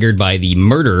unrest triggered by the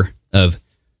murder of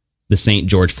the St.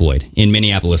 George Floyd in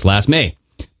Minneapolis last May.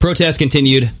 Protests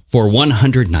continued for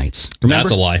 100 nights. Remember?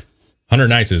 That's a lie. 100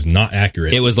 nights is not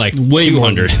accurate. It was like way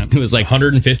 200. It was like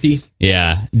 150.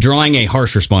 Yeah, drawing a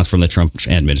harsh response from the Trump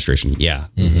administration. Yeah,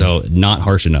 So not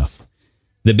harsh enough.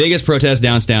 The biggest protest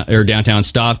downtown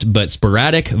stopped, but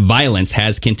sporadic violence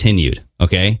has continued.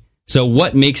 Okay, so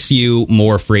what makes you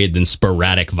more afraid than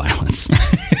sporadic violence?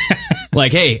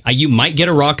 Like, hey, you might get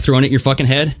a rock thrown at your fucking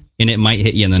head, and it might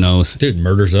hit you in the nose. Dude,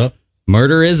 murder's up.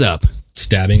 Murder is up.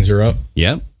 Stabbings are up.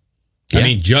 Yep. I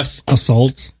mean, just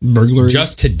assaults, burglaries.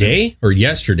 Just today or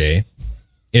yesterday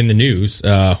in the news,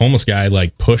 a homeless guy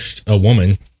like pushed a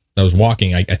woman that was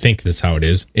walking. I think that's how it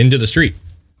is, into the street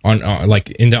on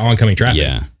like into oncoming traffic.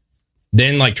 Yeah.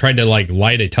 Then like tried to like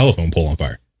light a telephone pole on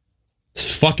fire.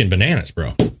 It's fucking bananas,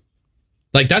 bro.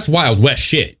 Like that's Wild West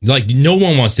shit. Like no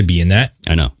one wants to be in that.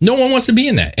 I know. No one wants to be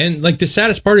in that. And like the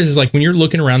saddest part is like when you're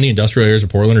looking around the industrial areas of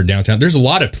Portland or downtown, there's a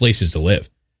lot of places to live.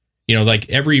 You know, like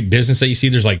every business that you see,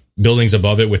 there's like buildings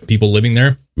above it with people living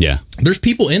there. Yeah. There's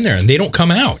people in there and they don't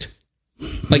come out.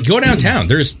 Like, go downtown.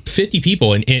 There's 50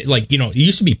 people, and like, it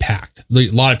used to be packed. A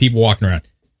lot of people walking around.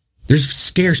 There's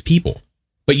scarce people,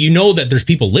 but you know that there's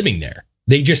people living there.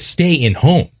 They just stay in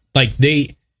home. Like,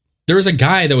 there was a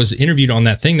guy that was interviewed on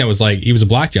that thing that was like, he was a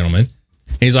black gentleman.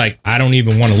 And he's like, I don't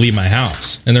even want to leave my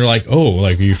house. And they're like, oh,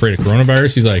 like, are you afraid of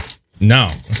coronavirus? He's like,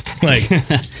 no, like,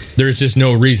 there's just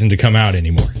no reason to come out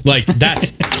anymore. Like,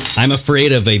 that's. I'm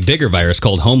afraid of a bigger virus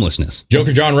called homelessness.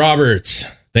 Joker John Roberts,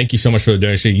 thank you so much for the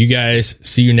donation. You guys,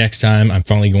 see you next time. I'm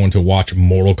finally going to watch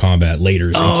Mortal Kombat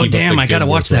later. So oh, damn, I got to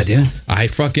watch that, dude. I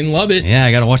fucking love it. Yeah,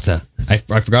 I got to watch that. I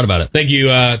forgot about it. Thank you,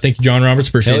 John Roberts.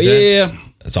 Appreciate that. Yeah.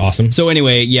 That's awesome. So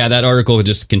anyway, yeah, that article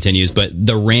just continues, but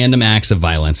the random acts of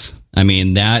violence, I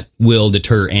mean, that will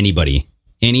deter anybody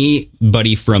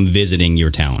from visiting your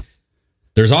town.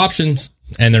 There's options,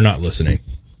 and they're not listening.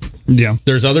 Yeah.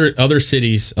 There's other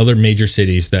cities, other major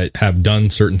cities that have done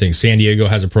certain things. San Diego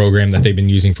has a program that they've been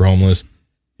using for homeless.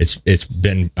 It's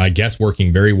been, I guess,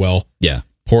 working very well. Yeah.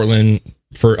 Portland,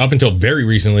 for up until very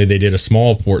recently, they did a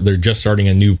small port. They're just starting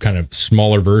a new kind of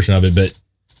smaller version of it, but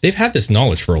they've had this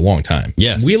knowledge for a long time.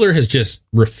 Yes. Wheeler has just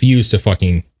refused to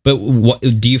fucking. But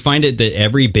do you find it that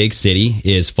every big city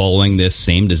is following this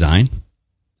same design?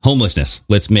 Homelessness.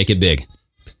 Let's make it big.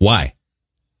 Why?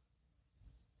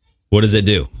 What does it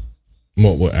do?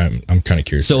 Well, I'm kind of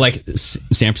curious. So, like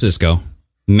San Francisco,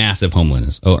 massive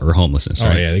homelessness.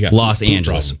 Right? Oh, yeah, they got Los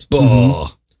Angeles.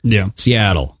 Yeah.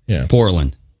 Seattle. Yeah.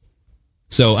 Portland.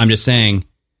 So, I'm just saying,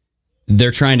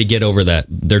 they're trying to get over that.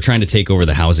 They're trying to take over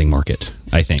the housing market,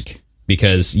 I think.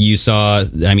 Because you saw,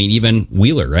 I mean, even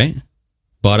Wheeler, right?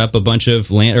 Bought up a bunch of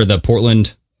land, or the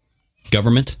Portland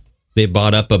government. They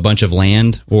bought up a bunch of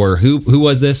land. Or who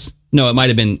was this? No, it might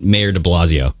have been Mayor de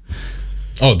Blasio.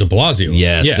 Oh, de Blasio.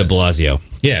 Yes, de Blasio.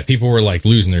 Yeah, people were like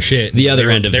losing their shit. The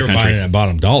other end of the country. They were buying it at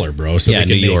bottom dollar, bro. So yeah, they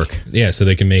can New York. Yeah, so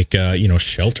they can make,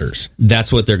 shelters.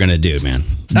 That's what they're going to do, man.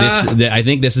 I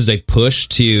think this is a push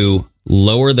to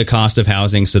lower the cost of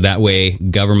housing so that way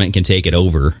government can take it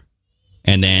over.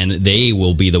 And then they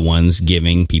will be the ones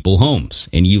giving people homes.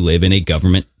 And you live in a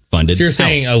government-funded house. So you're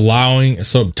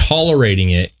saying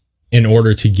tolerating it in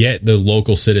order to get the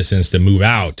local citizens to move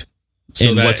out.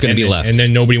 And what's going to be left? And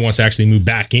then nobody wants to actually move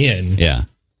back in. Yeah.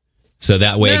 So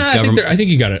that way, government. I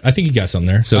think you got it. I think you got something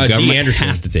there. So government D. Anderson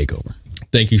has to take over.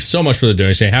 Thank you so much for the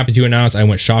donation. Happy to announce I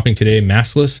went shopping today,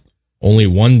 maskless. Only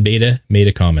one beta made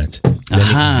a comment.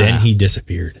 Then he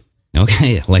disappeared.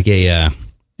 Okay, like a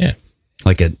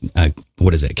like a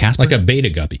what is it? Casper? Like a beta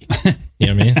guppy. You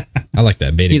know what I mean? I like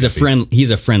that beta. He's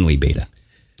a friendly beta.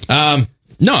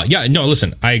 No,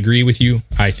 listen, I agree with you.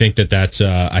 I think that's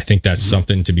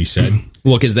something to be said.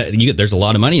 Well, because there's a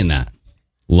lot of money in that.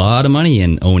 A lot of money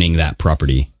in owning that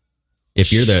property.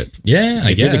 If you're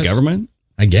you're the government,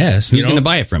 I guess. Who's going to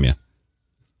buy it from you?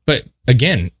 But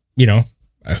again,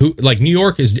 who, like, New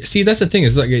York is, see, that's the thing,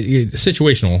 is like it's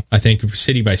situational, I think,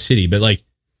 city by city. But like,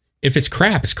 if it's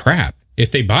crap, it's crap.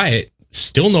 If they buy it,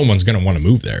 still no one's going to want to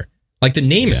move there. Like, the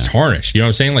name is tarnished. You know what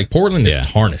I'm saying? Like, Portland is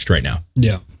tarnished right now.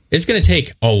 Yeah. It's going to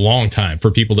take a long time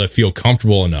for people to feel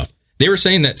comfortable enough. They were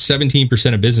saying that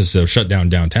 17% of businesses have shut down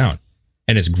downtown,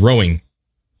 and it's growing.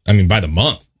 I mean, by the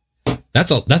month. That's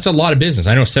a lot of business.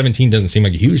 I know 17 doesn't seem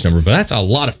like a huge number, but that's a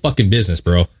lot of fucking business,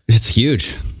 bro. It's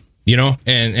huge.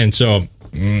 And so,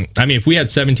 I mean, if we had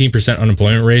 17%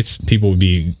 unemployment rates, people would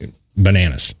be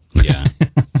bananas. Yeah.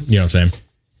 You know what I'm saying?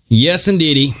 Yes,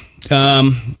 indeedy.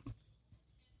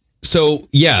 So,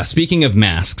 yeah, speaking of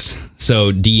masks,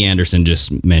 so Dee Anderson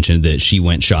just mentioned that she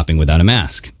went shopping without a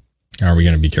mask. Are we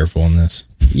going to be careful on this?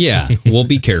 Yeah, we'll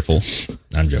be careful.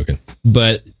 I'm joking.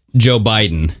 But Joe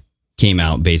Biden came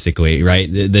out, basically, right?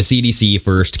 The CDC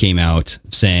first came out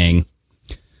saying,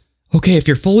 okay, if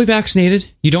you're fully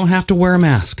vaccinated, you don't have to wear a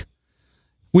mask.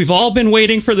 We've all been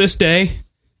waiting for this day,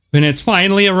 and it's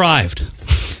finally arrived.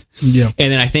 Yeah.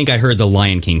 And then I think I heard the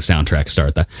Lion King soundtrack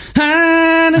start.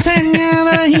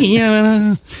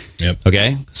 Yep.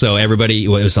 Okay, so everybody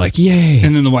was like, yay.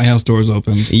 And then the White House doors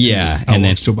opened. Yeah, and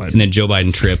then Joe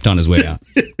Biden tripped on his way out.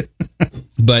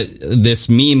 But this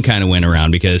meme kind of went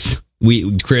around because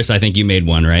Chris, I think you made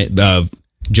one, right? Of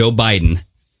Joe Biden,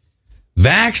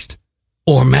 vaxxed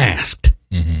or masked.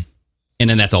 Mm-hmm. And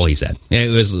then that's all he said. It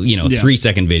was,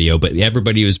 3-second video, but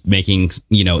everybody was making,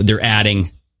 they're adding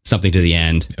something to the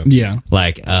end. Yeah.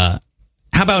 Like, how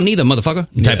about neither, motherfucker?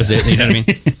 Type of shit, you know what I mean?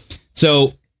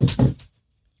 So,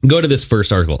 go to this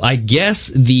first article. I guess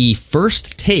the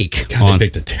first take God, they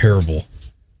picked a terrible...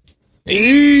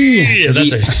 Yeah,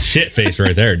 that's a shit face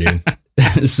right there, dude.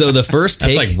 So the first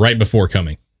take... That's like right before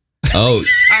coming. Oh.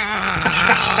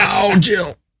 Ow,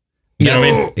 Jill. You know what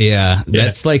I mean? Yeah,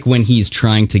 that's like when he's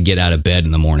trying to get out of bed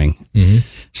in the morning.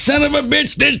 Son of a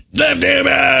bitch, that left him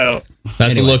out.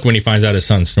 That's the look when he finds out his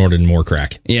son snorted more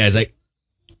crack. Yeah, he's like,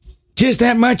 just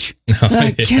that much?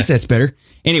 I guess that's better.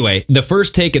 Anyway, the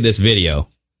first take of this video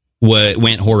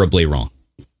went horribly wrong.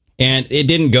 And it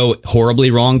didn't go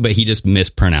horribly wrong, but he just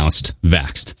mispronounced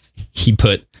vaxxed. He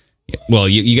put, well,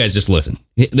 you guys just listen.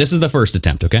 This is the first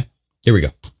attempt, okay? Here we go.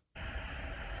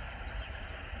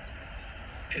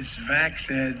 It's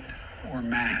vaxxed or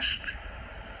masked.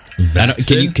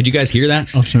 Could you guys hear that?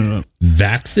 I'll turn it up.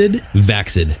 Vaxxed?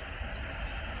 Vaxxed.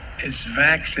 It's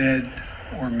vaxxed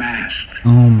or masked.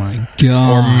 Oh my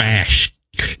god. Or mash.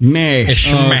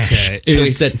 Mash. Okay. So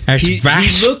he said, he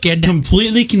looked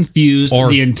completely confused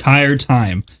the entire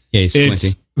time. Yeah, he's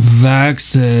it's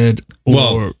vaxxed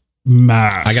or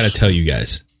masked. I got to tell you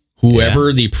guys,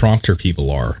 whoever the prompter people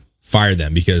are, fire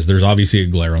them, because there's obviously a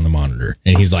glare on the monitor.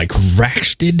 And he's like,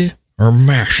 vaxxed or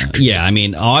mashed? Yeah, I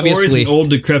mean, obviously. Or he's an old,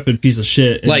 decrepit piece of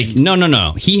shit. Like,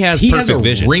 no. He has perfect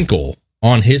vision. Wrinkle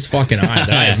on his fucking eye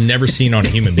that I have never seen on a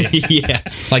human being. Yeah.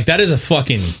 Like, that is a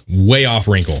fucking way off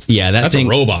wrinkle. Yeah, that's a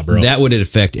robot, bro. That would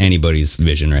affect anybody's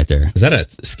vision right there. Is that a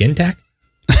skin tack?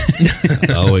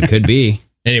 Oh, it could be.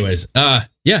 Anyways,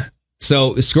 yeah.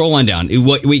 So scroll on down.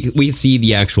 We see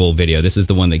the actual video. This is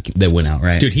the one that went out,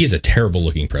 right? Dude, he's a terrible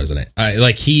looking president.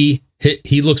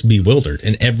 He looks bewildered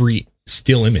in every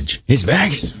still image. He's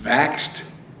vaxxed. It's vaxxed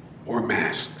or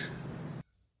masked.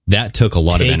 That took a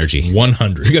lot of energy.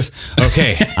 100. He goes,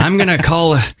 okay, I'm going to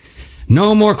call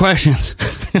no more questions.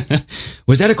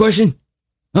 Was that a question?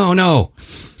 Oh, no.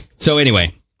 So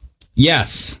anyway,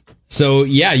 yes. So,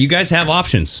 yeah, you guys have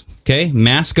options, okay?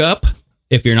 Mask up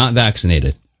if you're not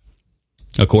vaccinated,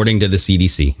 according to the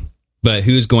CDC. But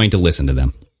who's going to listen to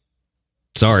them?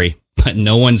 Sorry, but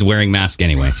no one's wearing masks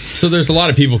anyway. So there's a lot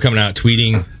of people coming out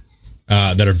tweeting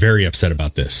that are very upset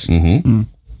about this. Mm-hmm.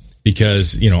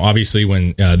 Because, obviously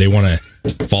when they want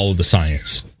to follow the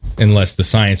science, unless the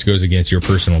science goes against your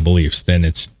personal beliefs, then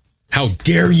it's, how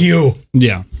dare you?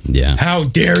 Yeah. Yeah. How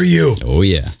dare you? Oh,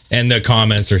 yeah. And the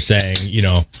comments are saying,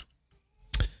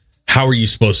 how are you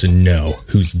supposed to know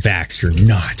who's vaxxed or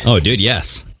not? Oh, dude,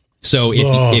 yes. So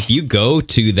if you go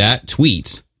to that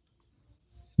tweet,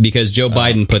 because Joe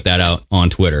Biden put that out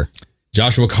on Twitter.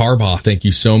 Joshua Carbaugh, thank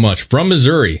you so much. From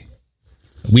Missouri,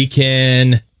 we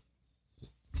can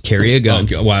carry a gun.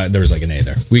 Well, there was like an A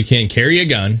there. We can carry a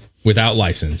gun without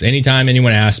license. Anytime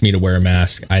anyone asks me to wear a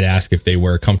mask, I'd ask if they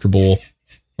wear comfortable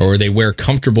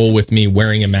with me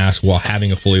wearing a mask while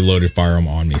having a fully loaded firearm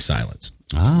on me. Silence.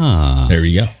 Ah. There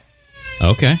we go.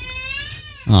 Okay.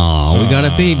 Oh, we got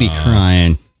a baby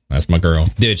crying. That's my girl.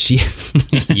 Dude,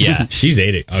 yeah. She's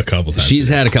ate it a couple times. She's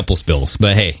had a couple spills,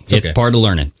 but hey, it's part of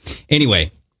learning.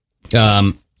 Anyway,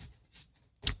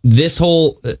 this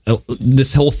whole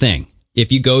thing,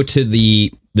 if you go to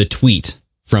the tweet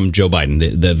from Joe Biden,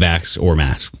 the vax or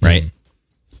mask, right?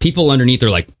 Mm-hmm. People underneath are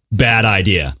like, bad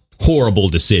idea, horrible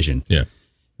decision. Yeah.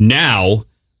 Now,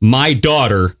 my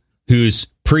daughter, who's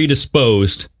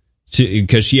predisposed to,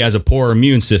 because she has a poor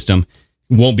immune system,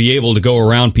 won't be able to go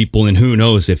around people, and who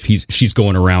knows if she's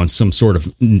going around some sort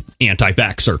of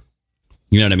anti-vaxxer.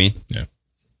 You know what I mean? Yeah.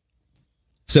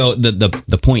 So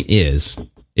the point is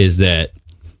that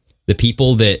the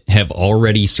people that have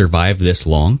already survived this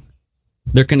long,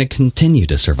 they're going to continue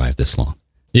to survive this long.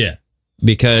 Yeah.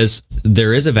 Because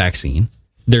there is a vaccine.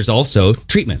 There's also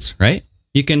treatments, right?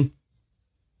 You can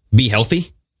be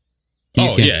healthy.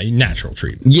 Natural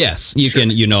treatment. Yes, you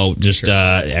can, just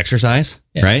exercise,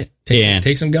 right?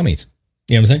 Take some gummies.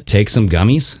 You know what I'm saying? Take some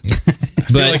gummies. I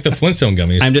feel like the Flintstone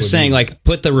gummies. I'm just saying,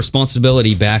 put the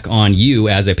responsibility back on you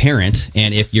as a parent.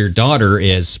 And if your daughter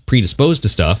is predisposed to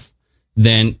stuff,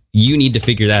 then you need to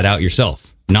figure that out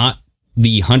yourself, not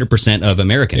the 100% of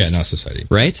Americans. Yeah, not society.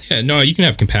 Right? Yeah, no, you can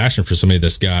have compassion for somebody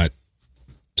that's got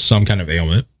some kind of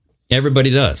ailment.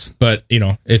 Everybody does. But,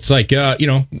 it's like, yeah,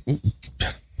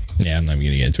 I'm not even going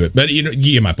to get into it. But, you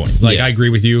get my point. I agree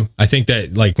with you. I think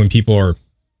that, when people are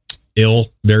ill,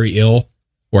 very ill,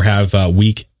 or have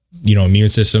weak, immune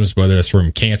systems, whether it's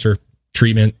from cancer,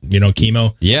 treatment,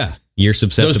 chemo. Yeah, you're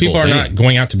susceptible. Those people are not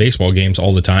going out to baseball games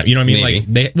all the time. You know what I mean?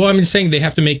 Maybe. I'm saying they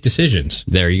have to make decisions.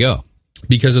 There you go.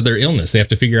 Because of their illness. They have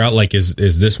to figure out,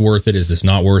 is this worth it? Is this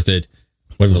not worth it?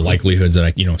 What are the likelihoods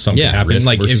that, something happens?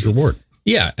 Risk versus reward.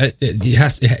 Yeah,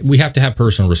 we have to have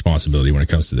personal responsibility when it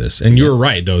comes to this. And you're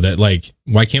right, though, that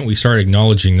why can't we start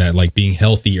acknowledging that being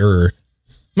healthier?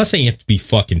 I'm not saying you have to be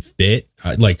fucking fit,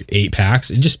 8 packs.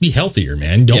 Just be healthier,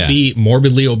 man. Don't be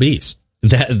morbidly obese.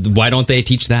 Why don't they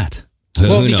teach that?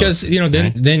 Well, because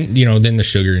then the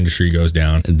sugar industry goes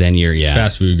down. Then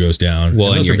fast food goes down. Well,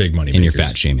 and those are big money. And you're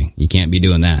fat shaming. You can't be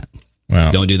doing that.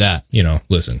 Well, don't do that.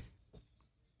 Listen,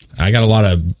 I got a lot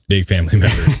of big family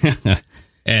members,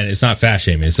 and it's not fat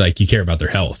shaming. It's like you care about their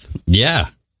health. Yeah.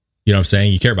 You know what I'm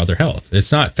saying? You care about their health.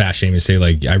 It's not fat shaming to say,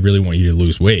 like, I really want you to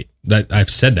lose weight. That I've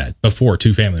said that before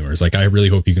to family members. Like, I really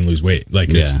hope you can lose weight. Like,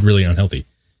 it's really unhealthy.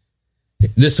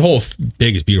 This whole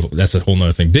big is beautiful. That's a whole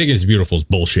nother thing. Big is beautiful is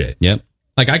bullshit. Yep.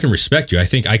 Like, I can respect you. I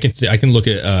think I can look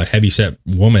at a heavy set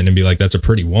woman and be like, that's a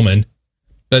pretty woman.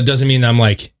 That doesn't mean that I'm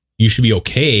like, you should be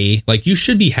okay. Like, you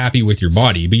should be happy with your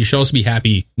body, but you should also be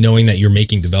happy knowing that you're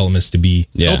making developments to be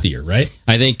healthier, right?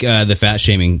 I think the fat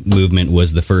shaming movement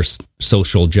was the first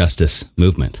social justice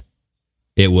movement.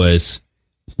 It was,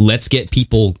 let's get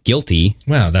people guilty.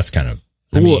 Well, that's kind of...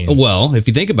 well, if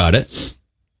you think about it.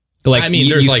 Like,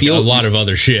 there's a lot of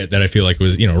other shit that I feel like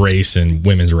was, race and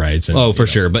women's rights. And, for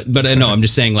sure. But I know, I'm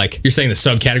just saying, like... You're saying the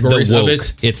subcategories of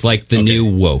it? It's like the new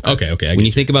woke. Okay. When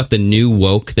you think about the new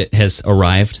woke that has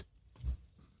arrived,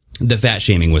 the fat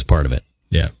shaming was part of it.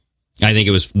 Yeah. I think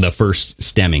it was the first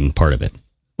stemming part of it.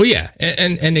 Well, yeah.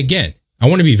 And again, I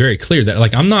want to be very clear that,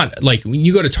 like, I'm not, like, when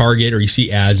you go to Target or you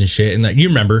see ads and shit, and, like, you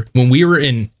remember when we were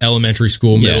in elementary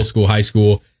school, middle school, high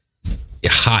school,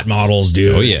 hot models,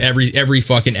 dude. Oh, yeah. Every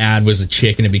fucking ad was a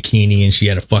chick in a bikini and she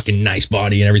had a fucking nice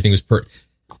body and everything was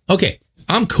okay,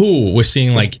 I'm cool with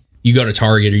seeing, like, you go to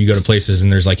Target or you go to places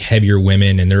and there's, like, heavier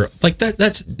women and they're like,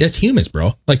 that's humans,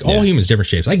 bro. Like, all humans, different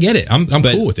shapes. I get it. I'm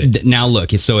cool with it. Now look,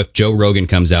 so if Joe Rogan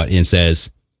comes out and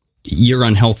says, you're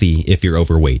unhealthy if you're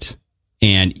overweight,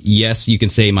 and yes, you can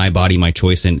say my body, my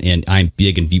choice, and I'm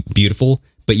big and beautiful,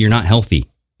 but you're not healthy.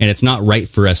 And it's not right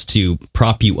for us to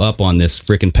prop you up on this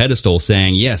freaking pedestal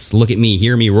saying, yes, look at me,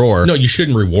 hear me roar. No, you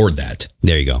shouldn't reward that.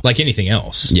 There you go. Like anything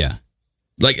else. Yeah.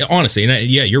 Like, honestly, and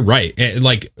you're right.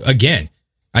 Like, again,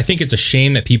 I think it's a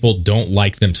shame that people don't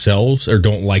like themselves or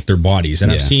don't like their bodies.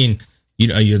 And I've seen,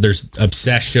 there's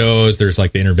obsessed shows, there's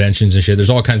like the interventions and shit. There's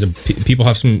all kinds of people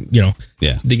have some,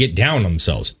 they get down on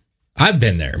themselves. I've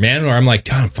been there, man, where I'm like,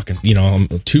 God, I'm fucking,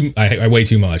 I weigh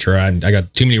too much, or I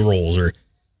got too many rolls, or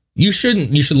you should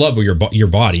love your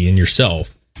body and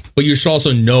yourself, but you should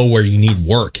also know where you need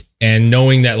work, and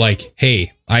knowing that, like,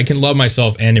 hey, I can love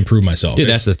myself and improve myself. Dude,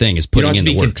 that's the thing, is putting in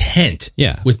the work. You don't have to be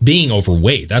content with being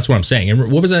overweight. That's what I'm saying.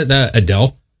 And what was that,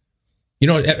 Adele?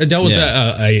 Adele was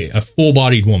a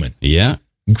full-bodied woman. Yeah.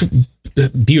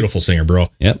 Beautiful singer, bro.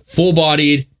 Yep.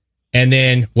 Full-bodied. And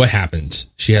then what happens?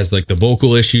 She has, like, the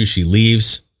vocal issues. She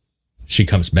leaves. She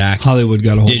comes back. Hollywood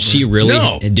got a hold of her. Did she really?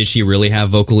 No. Did she really have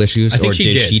vocal issues? I think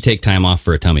she did. She take time off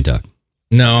for a tummy tuck?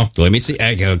 No. Let me see.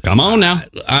 Come on now.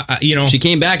 She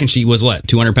came back and she was what,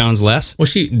 200 pounds less? Well,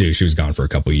 she was gone for a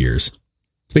couple of years.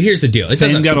 But here's the deal.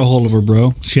 Fame got a hold of her,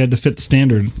 bro. She had to fit the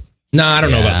standard. No, I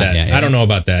don't know about that. I don't know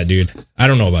about that, dude. I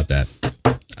don't know about that.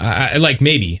 I like,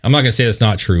 maybe. I'm not going to say that's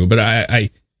not true, but I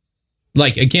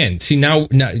like, again, see, now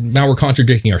we're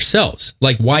contradicting ourselves.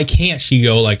 Like, why can't she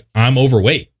go, like, I'm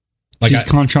overweight? Like, she's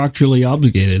contractually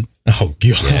obligated. Oh,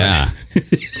 God. Yeah.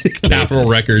 Capitol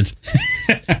Records.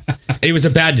 It was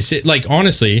a bad decision. Like,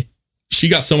 honestly, she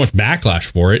got so much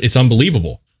backlash for it. It's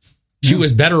unbelievable. She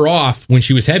was better off when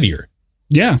she was heavier.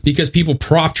 Yeah. Because people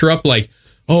propped her up like,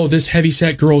 oh, this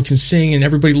heavyset girl can sing and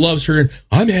everybody loves her. And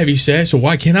I'm heavyset, so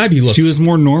why can't I be looked? She was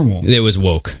more normal. It was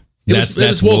woke.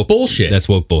 That's woke bullshit. That's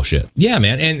woke bullshit. Yeah,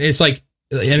 man. And it's like,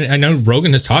 and I know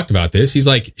Rogan has talked about this. He's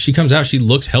like, she comes out, she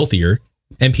looks healthier.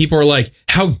 And people are like,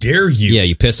 how dare you? Yeah,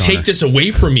 you piss on her. Take this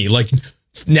away from me. Like,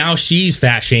 now she's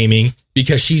fat shaming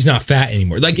because she's not fat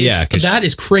anymore. Like, that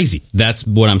is crazy. That's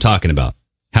what I'm talking about.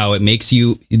 How it makes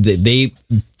you, they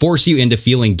force you into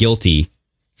feeling guilty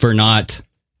for not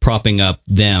propping up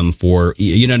them for,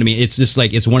 you know what I mean? It's just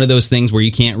like, it's one of those things where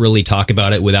you can't really talk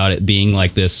about it without it being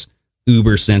like this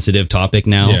uber sensitive topic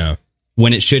now. Yeah.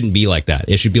 When it shouldn't be like that.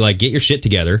 It should be like, get your shit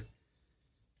together.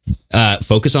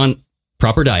 Focus on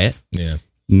proper diet. Yeah.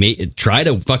 Try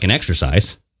to fucking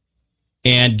exercise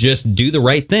and just do the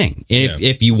right thing.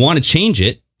 If you want to change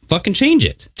it, fucking change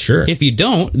it. Sure. If you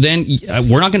don't, then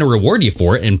we're not going to reward you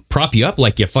for it and prop you up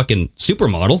like you fucking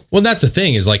supermodel. Well, that's the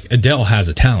thing is, like, Adele has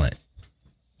a talent.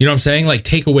 You know what I'm saying? Like,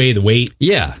 take away the weight.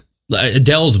 Yeah.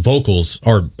 Adele's vocals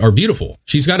are beautiful.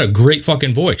 She's got a great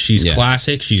fucking voice. She's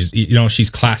classic. She's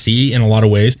classy in a lot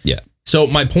of ways. Yeah. So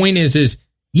my point is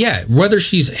whether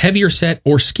she's heavier set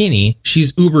or skinny,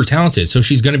 she's uber talented. So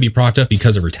she's going to be propped up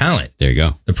because of her talent. There you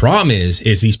go. The problem is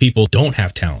these people don't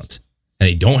have talent and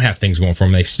they don't have things going for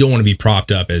them. They still want to be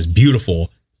propped up as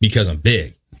beautiful because I'm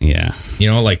big. Yeah.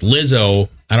 Like Lizzo,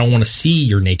 I don't want to see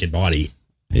your naked body.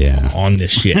 Yeah. On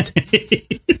this shit.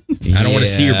 I don't want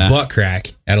to see your butt crack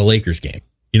at a Lakers game.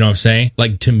 You know what I'm saying?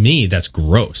 Like, to me, that's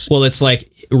gross. Well, it's like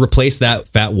replace that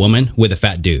fat woman with a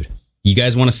fat dude. You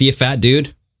guys want to see a fat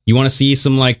dude? You want to see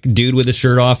some like dude with his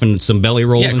shirt off and some belly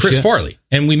rolls? Yeah, and Chris shit? Farley.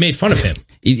 And we made fun of him.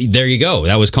 There you go.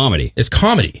 That was comedy. It's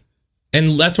comedy. And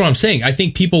that's what I'm saying. I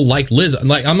think people like Liz.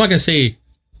 Like, I'm not going to say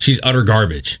she's utter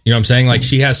garbage. You know what I'm saying? Like,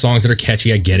 she has songs that are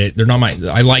catchy. I get it. They're not my,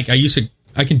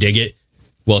 I can dig it.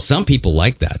 Well, some people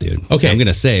like that, dude. Okay. I'm going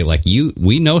to say, like,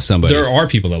 we know somebody. There are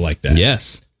people that like that.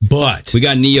 Yes. But we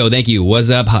got Neo. Thank you. What's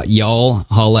up, y'all?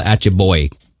 Holla at your boy.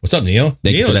 What's up, Neo?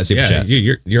 Thank you for that super chat.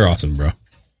 You're awesome, bro.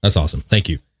 That's awesome. Thank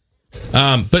you.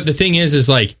 But the thing is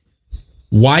like,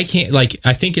 why can't, like,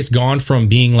 I think it's gone from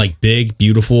being like big,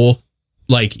 beautiful.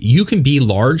 Like, you can be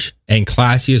large and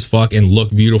classy as fuck and look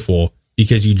beautiful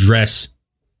because you dress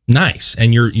nice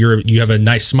and you have a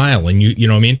nice smile and you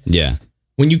know what I mean? Yeah.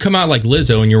 When you come out like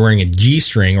Lizzo and you're wearing a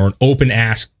G-string or an open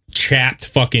ass chapped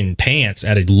fucking pants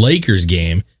at a Lakers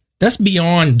game, that's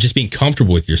beyond just being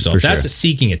comfortable with yourself. That's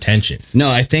seeking attention. No,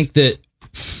 I think that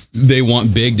they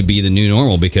want big to be the new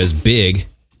normal because big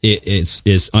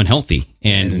is unhealthy.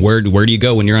 And where do you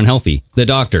go when you're unhealthy? The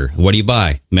doctor. What do you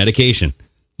buy? Medication.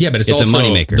 Yeah, but it's also a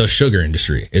moneymaker. The sugar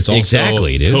industry. It's also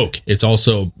exactly, dude. Coke. It's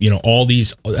also, all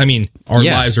these, I mean, our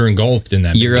lives are engulfed in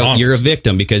that. You're a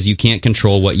victim because you can't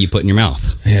control what you put in your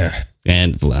mouth. Yeah.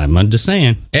 And I'm just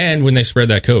saying. And when they spread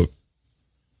that Coke,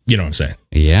 you know what I'm saying?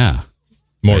 Yeah.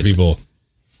 More people.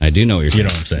 I do know what you're saying. You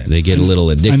know what I'm saying? They get a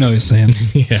little addicted. I know what you're saying.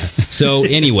 Yeah. So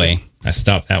anyway. I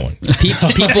stopped that one.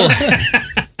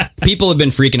 People have been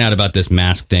freaking out about this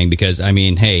mask thing because, I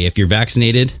mean, hey, if you're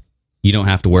vaccinated, you don't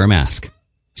have to wear a mask.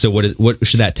 So what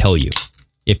should that tell you?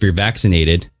 If you're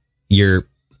vaccinated, I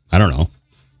don't know.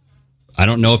 I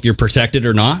don't know if you're protected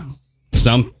or not.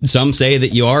 Some say that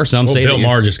you are. Some say Bill that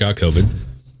Maher just got COVID.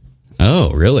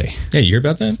 Oh, really? Yeah, you hear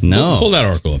about that? No. Pull that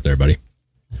article up there, buddy.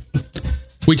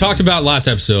 We talked about last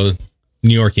episode,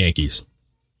 New York Yankees.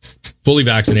 Fully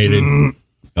vaccinated.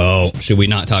 Oh, should we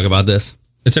not talk about this?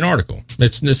 It's an article.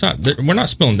 It's not. We're not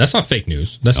spilling. That's not fake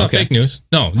news. That's not fake news.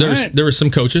 No, there were some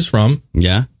coaches from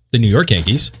the New York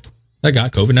Yankees that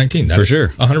got COVID-19. That for is sure,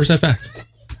 100% fact.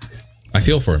 I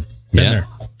feel for him. Been there.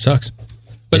 Sucks,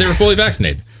 but they were fully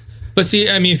vaccinated. But see,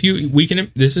 I mean,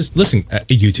 listen,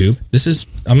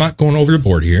 YouTube. I'm not going over the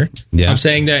board here. Yeah. I'm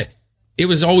saying that it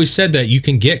was always said that you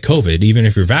can get COVID even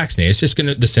if you're vaccinated. It's just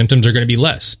the symptoms are going to be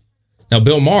less. Now,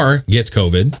 Bill Maher gets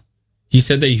COVID. He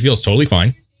said that he feels totally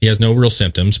fine. He has no real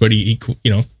symptoms, but he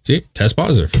test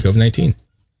positive for COVID-19.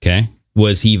 Okay.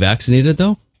 Was he vaccinated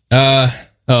though?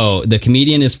 The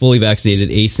comedian is fully vaccinated,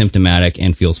 asymptomatic,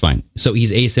 and feels fine. So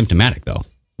he's asymptomatic though.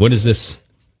 What is this?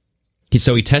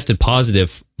 So he tested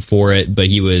positive for it, but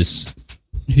he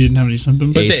didn't have any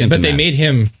symptoms. But they made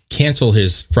him cancel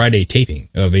his Friday taping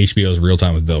of HBO's Real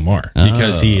Time with Bill Maher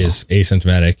because he is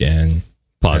asymptomatic and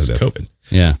positive has COVID.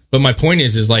 Yeah. But my point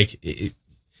is like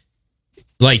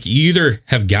you either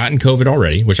have gotten COVID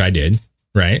already, which I did,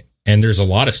 right? And there's a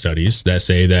lot of studies that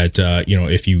say that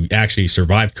if you actually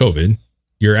survive COVID,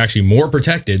 you're actually more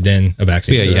protected than a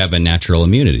vaccine. Yeah, you have a natural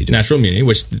immunity. Natural immunity,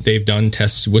 which they've done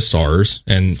tests with SARS.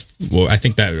 And I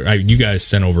think that you guys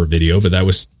sent over a video, but that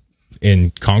was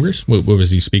in Congress. What was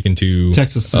he speaking to?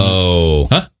 Texas Senate. Oh.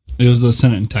 Huh? It was the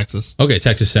Senate in Texas. Okay,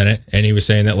 Texas Senate. And he was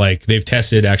saying that like they've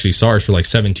tested actually SARS for like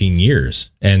 17 years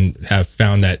and have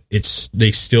found that they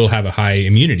still have a high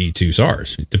immunity to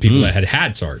SARS, the people that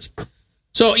had SARS.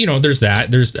 So, there's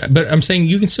that. But I'm saying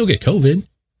you can still get COVID.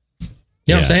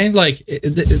 You know what I'm saying? Like,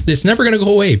 it's never going to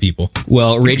go away, people.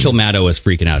 Well, Rachel Maddow is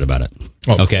freaking out about it.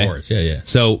 Oh, okay. Of course. Yeah.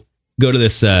 So go to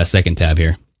this second tab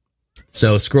here.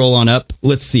 So scroll on up.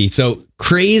 Let's see. So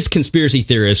crazed conspiracy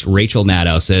theorist Rachel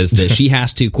Maddow says that she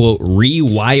has to, quote,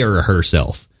 rewire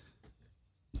herself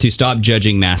to stop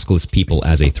judging maskless people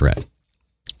as a threat.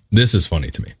 This is funny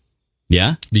to me.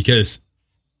 Yeah? Because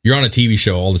you're on a TV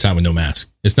show all the time with no mask.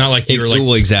 It's not like you're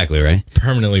well, exactly, right?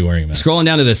 Permanently wearing a mask. Scrolling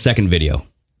down to the second video.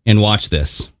 And watch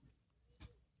this.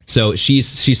 So she's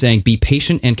saying, be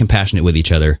patient and compassionate with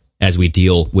each other as we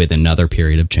deal with another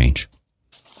period of change.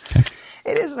 Okay.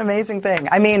 It is an amazing thing.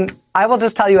 I mean, I will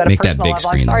just tell you at a personal level,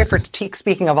 I'm sorry for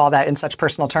speaking of all that in such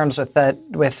personal terms with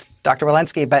Dr.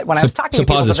 Walensky, but when I was talking to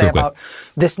people today about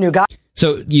this new guy.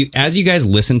 So as you guys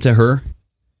listen to her,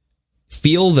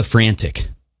 feel the frantic,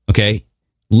 okay?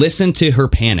 Listen to her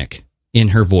panic in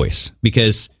her voice,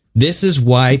 because this is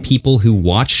why people who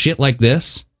watch shit like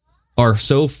this are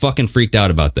so fucking freaked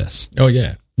out about this. Oh,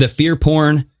 yeah. The fear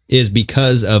porn is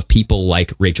because of people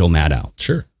like Rachel Maddow.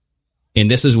 Sure. And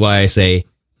this is why I say,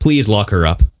 please lock her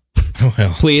up. Oh,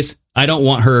 well. Please. I don't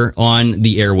want her on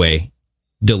the airway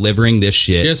delivering this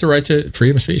shit. She has the right to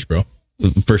freedom of speech, bro.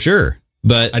 For sure.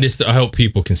 But I hope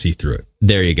people can see through it.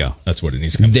 There you go. That's what it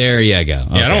needs to come. There you go.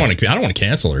 Okay. Yeah, I don't want to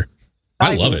cancel her.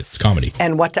 I love it. It's comedy.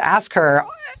 And what to ask her.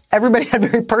 Everybody had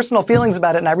very personal feelings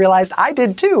about it, and I realized I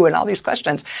did too, and all these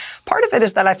questions. Part of it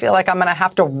is that I feel like I'm going to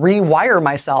have to rewire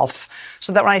myself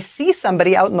so that when I see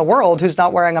somebody out in the world who's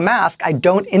not wearing a mask, I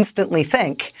don't instantly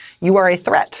think you are a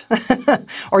threat,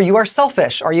 or you are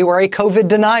selfish, or you are a COVID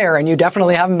denier, and you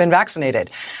definitely haven't been vaccinated.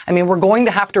 I mean, we're going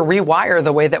to have to rewire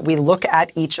the way that we look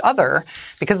at each other,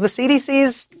 because the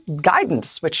CDC's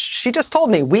guidance, which she just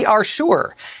told me, we are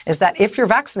sure, is that if you're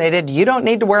vaccinated, you don't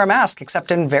need to wear a mask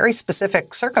except in very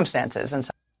specific circumstances. And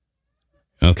so.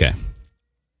 Okay.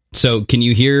 So can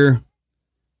you hear?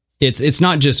 It's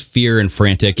not just fear and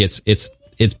frantic. It's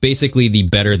basically the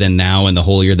better than now and the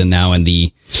holier than thou and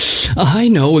the I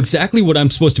know exactly what I'm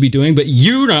supposed to be doing, but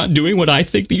you're not doing what I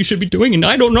think that you should be doing, and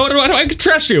I don't know how I can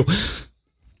trust you.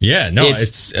 Yeah, no,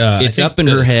 it's up in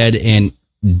her head, and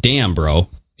damn, bro.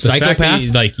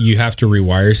 Psychopath? Like, you have to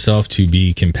rewire yourself to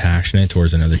be compassionate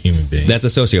towards another human being. That's a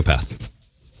sociopath.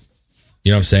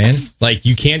 You know what I'm saying? Like,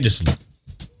 you can't just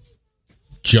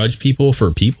judge people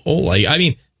for people. Like, I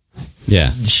mean,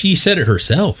 yeah, she said it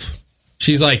herself.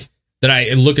 She's like, that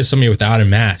I look at somebody without a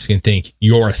mask and think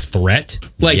you're a threat.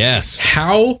 Like, yes.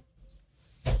 How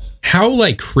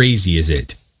like crazy is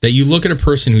it that you look at a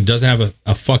person who doesn't have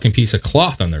a fucking piece of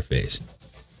cloth on their face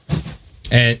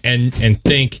and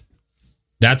think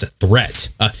that's a threat.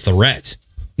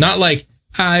 Not like,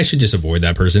 I should just avoid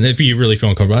that person. If you really feel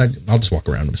uncomfortable, I'll just walk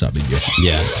around. It's not a big deal.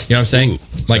 Yeah. You know what I'm saying?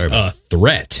 Like a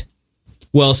threat.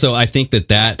 Well, so I think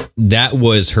that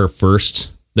was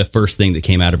the first thing that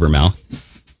came out of her mouth.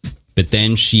 But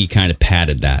then she kind of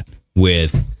padded that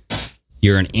with,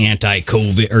 you're an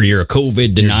anti-COVID, or you're a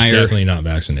COVID denier. You're definitely not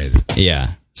vaccinated.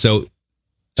 Yeah. So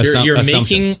you're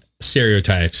making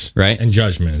stereotypes, right, and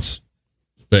judgments,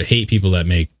 but hate people that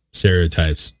make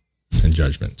stereotypes and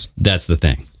judgments. That's the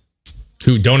thing.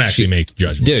 Who don't actually make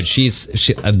judgments.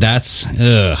 Dude, that's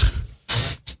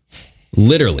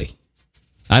literally.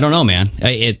 I don't know, man.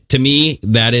 To me,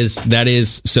 that is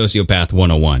sociopath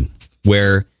 101,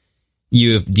 where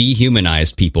you have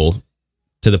dehumanized people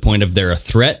to the point of they're a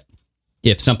threat.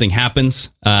 If something happens,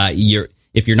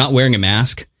 if you're not wearing a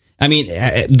mask, I mean,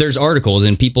 there's articles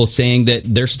and people saying that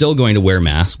they're still going to wear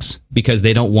masks because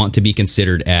they don't want to be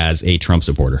considered as a Trump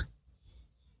supporter.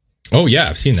 Oh yeah,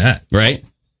 I've seen that. Right?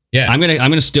 Yeah. I'm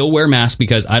gonna still wear masks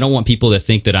because I don't want people to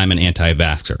think that I'm an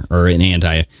anti-vaxxer or an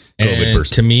anti-COVID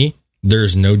person. To me,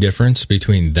 there's no difference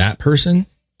between that person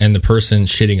and the person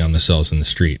shitting on themselves in the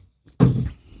street.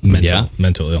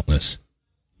 Mental illness.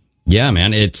 Yeah,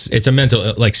 man. It's a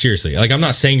mental, like, seriously. Like, I'm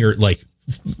not saying you're like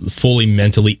fully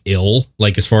mentally ill,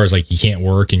 like as far as like you can't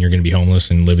work and you're going to be homeless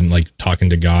and living like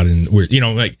talking to God and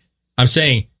like I'm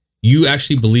saying you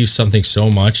actually believe something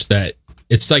so much that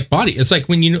it's like body. It's like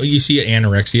when you see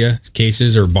anorexia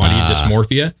cases or body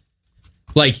dysmorphia,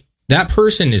 like that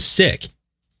person is sick.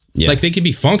 Yeah. Like they could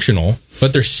be functional,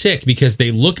 but they're sick because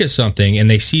they look at something and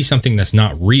they see something that's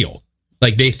not real.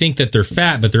 Like they think that they're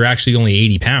fat, but they're actually only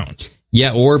 80 pounds.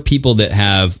 Yeah, or people that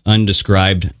have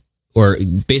undescribed or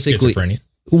basically schizophrenia.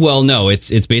 Well, no,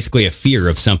 it's basically a fear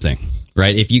of something,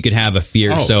 right? If you could have a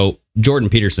fear. So Jordan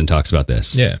Peterson talks about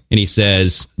this. Yeah. And he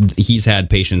says he's had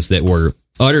patients that were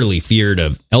utterly feared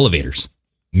of elevators.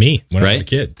 Me, when I was a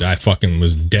kid, I fucking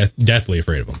was deathly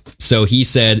afraid of them. So he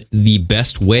said the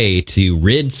best way to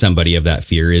rid somebody of that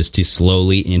fear is to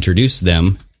slowly introduce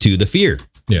them to the fear.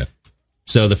 Yeah.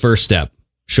 So the first step,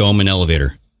 show them an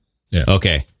elevator. Yeah.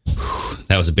 Okay.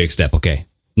 That was a big step. Okay.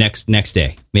 Next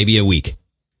day, maybe a week.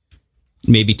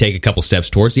 Maybe take a couple steps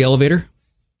towards the elevator.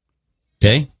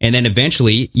 Okay. And then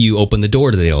eventually you open the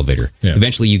door to the elevator. Yeah.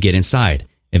 Eventually you get inside.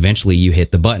 Eventually you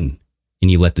hit the button and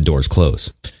you let the doors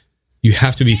close. You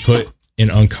have to be put in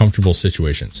uncomfortable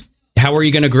situations. How are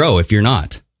you going to grow if you're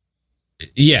not?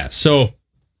 Yeah. So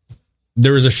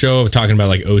there was a show talking about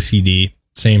like OCD,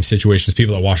 same situations,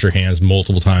 people that wash their hands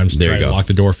multiple times, try to lock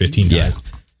the door 15 times. Yeah.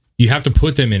 You have to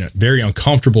put them in very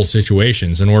uncomfortable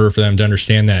situations in order for them to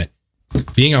understand that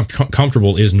being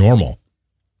uncomfortable is normal.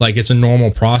 Like it's a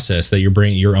normal process that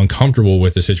you're uncomfortable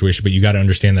with the situation, but you got to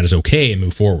understand that it's okay and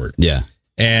move forward. Yeah.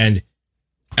 And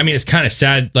I mean, it's kind of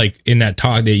sad, like in that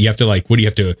talk that you have to like, what do you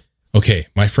have to, okay,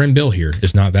 my friend Bill here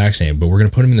is not vaccinated, but we're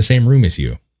going to put him in the same room as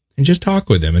you and just talk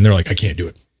with him. And they're like, I can't do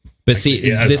it. But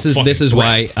see, this is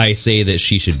why I say that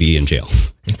she should be in jail,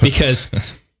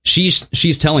 because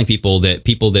she's telling people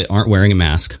that aren't wearing a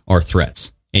mask are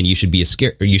threats, and you should be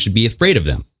scared, or you should be afraid of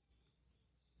them,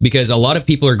 because a lot of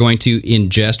people are going to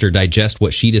ingest or digest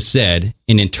what she just said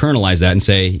and internalize that and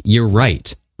say, "You're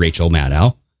right, Rachel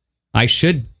Maddow. I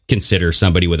should consider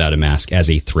somebody without a mask as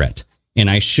a threat. And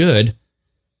I should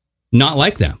not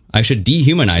like them. I should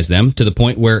dehumanize them to the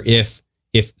point where if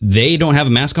they don't have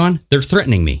a mask on, they're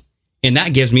threatening me. And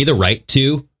that gives me the right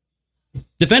to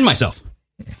defend myself.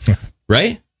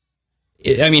 Right?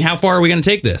 I mean, how far are we going to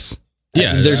take this?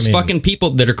 Yeah. There's fucking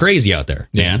people that are crazy out there,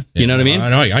 man. Yeah. You know what I mean? I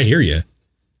know. I hear you.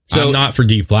 So, I'm not for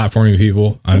deplatforming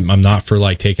people. I'm not for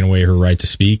like taking away her right to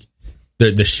speak.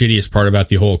 The shittiest part about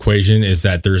the whole equation is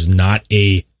that there's not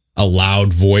a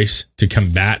loud voice to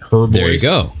combat her voice. There you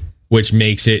go. Which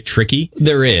makes it tricky.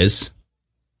 There is.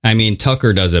 I mean,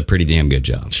 Tucker does a pretty damn good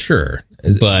job. Sure.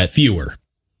 But fewer.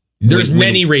 There's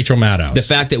many Rachel Maddows. The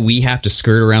fact that we have to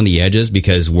skirt around the edges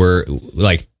because we're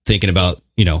like thinking about,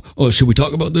 oh, should we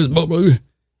talk about this?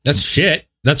 That's shit.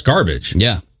 That's garbage.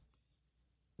 Yeah.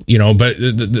 But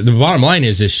the bottom line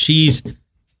is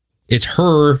it's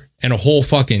her and a whole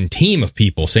fucking team of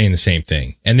people saying the same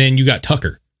thing. And then you got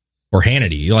Tucker or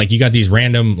Hannity. Like, you got these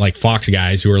random like Fox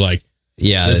guys who are like,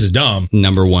 yeah, this is dumb.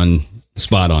 Number one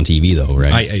spot on TV though,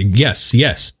 right?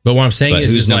 Yes. But what I'm saying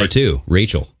is who's number like, 2?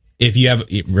 Rachel. If you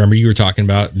remember you were talking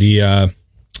about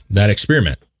that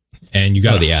experiment and you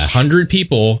got 100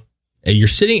 people and you're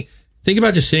think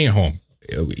about just sitting at home.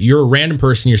 You're a random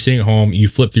person. You're sitting at home. You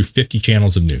flip through 50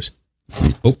 channels of news.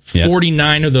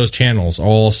 49 of those channels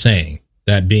all saying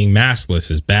that being maskless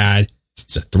is bad.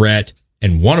 It's a threat.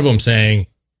 And one of them saying,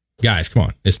 guys, come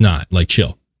on, it's not. Like,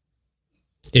 chill.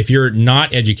 If you're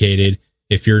not educated,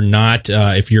 if you're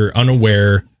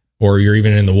unaware, or you're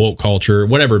even in the woke culture,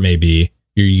 whatever it may be,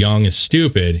 you're young and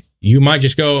stupid, you might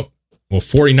just go, well,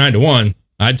 49-1.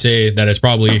 I'd say that it's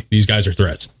probably these guys are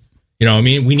threats. You know what I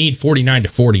mean? We need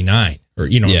 49-49 or,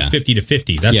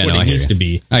 50-50. That's what it needs to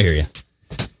be. I hear you.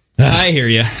 I hear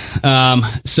you.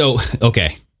 So,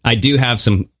 okay. I do have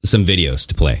some videos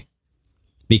to play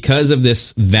because of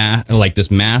this this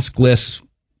maskless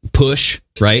push,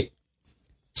 right?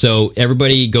 So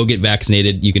everybody go get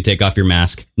vaccinated. You can take off your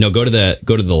mask. No, go to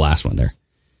the last one there.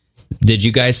 Did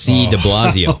you guys see de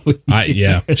Blasio?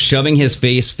 Yeah. Shoving his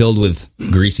face filled with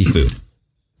greasy food.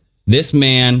 This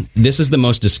is the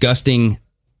most disgusting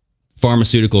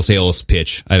pharmaceutical sales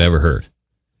pitch I've ever heard.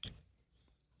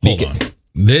 Hold on.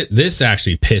 This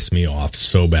actually pissed me off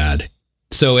so bad.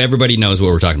 So everybody knows what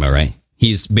we're talking about, right?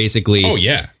 He's basically... Oh,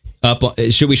 yeah.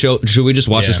 Should we just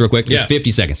watch this real quick? It's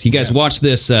 50 seconds. You guys watch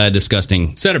this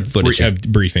disgusting set of footage.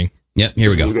 Briefing. Yep, here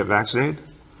we go. You get vaccinated?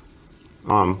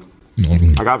 I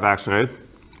got vaccinated.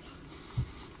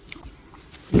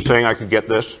 You're saying I could get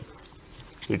these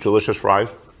delicious fries?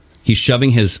 He's shoving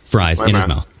his fries in his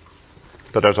mouth.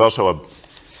 But there's also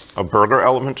a burger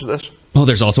element to this? Oh,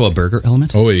 there's also a burger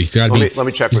element? Oh, he's got to be. Let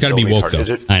me check. He's got to be woke, though. Is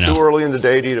it too early in the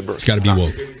day to eat a burger? It's got to be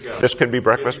woke. This could be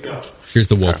breakfast? Here's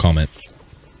the woke comment.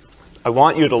 I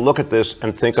want you to look at this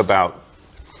and think about,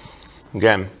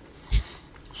 again,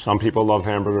 some people love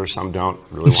hamburgers, some don't.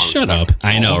 Really Shut up.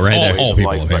 I know, right there. All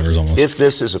people love hamburgers almost. If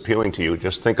this is appealing to you,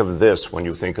 just think of this when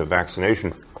you think of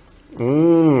vaccination.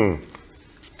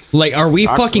 Like, are we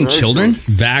fucking children?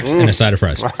 Vax and a side of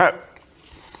fries.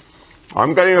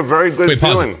 I'm getting a very good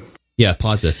feeling. Yeah,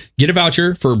 pause this. Get a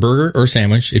voucher for a burger or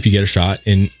sandwich if you get a shot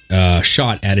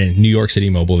at a New York City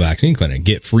mobile vaccine clinic.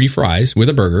 Get free fries with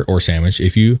a burger or sandwich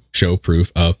if you show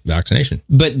proof of vaccination.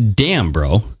 But damn,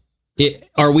 bro.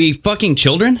 Are we fucking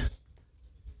children?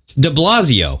 De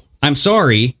Blasio, I'm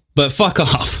sorry, but fuck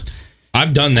off.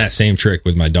 I've done that same trick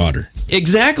with my daughter.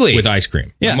 Exactly. With ice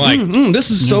cream. Yeah. I'm like,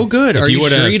 this is so good. Are you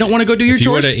sure you don't want to go do your chores? If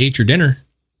you would have ate your dinner,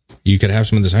 you could have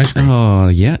some of this ice cream. Oh,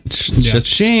 yeah. It's such a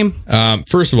shame.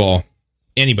 First of all,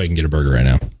 anybody can get a burger right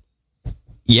now.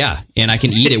 Yeah, and I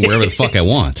can eat it wherever the fuck I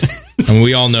want. I mean,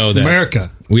 we all know that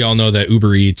America. We all know that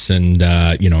Uber Eats and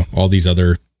all these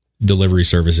other delivery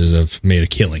services have made a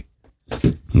killing.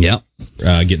 Yep.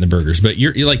 Getting the burgers. But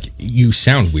you're like, you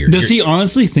sound weird. Does he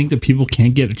honestly think that people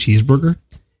can't get a cheeseburger?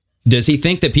 Does he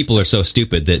think that people are so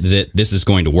stupid that this is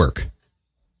going to work?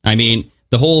 I mean,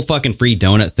 the whole fucking free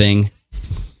donut thing,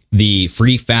 the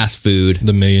free fast food,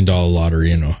 the $1 million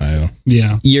lottery in Ohio.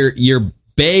 Yeah. You're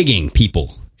begging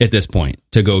people at this point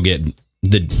to go get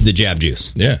the jab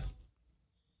juice. Yeah.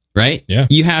 Right? Yeah.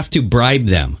 You have to bribe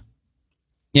them.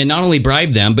 And not only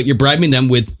bribe them, but you're bribing them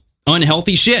with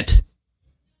unhealthy shit.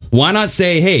 Why not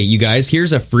say, hey, you guys,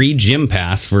 here's a free gym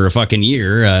pass for a fucking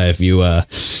year. If you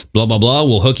blah, blah, blah,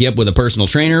 we'll hook you up with a personal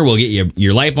trainer. We'll get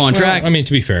your life on track. I mean,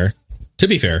 to be fair,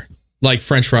 like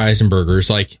French fries and burgers,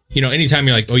 like, anytime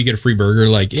you're like, oh, you get a free burger,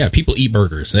 like, yeah, people eat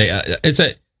burgers.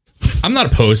 I'm not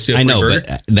opposed to a free burger.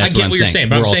 But that's what you're saying.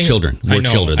 We're all children. We're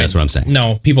children. That's what I'm saying.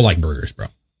 No, people like burgers, bro.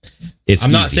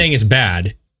 I'm not saying it's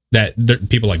bad that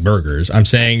people like burgers. I'm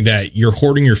saying that you're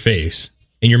hoarding your face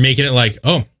and you're making it like,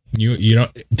 oh, You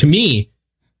don't. To me,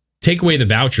 take away the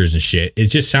vouchers and shit. It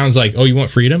just sounds like, oh, you want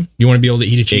freedom? You want to be able to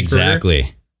eat a cheeseburger? Exactly.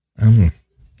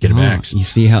 Get it back. You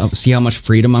see how much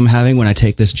freedom I'm having when I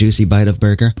take this juicy bite of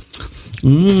burger?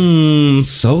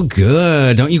 So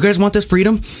good. Don't you guys want this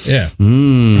freedom? Yeah.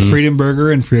 Freedom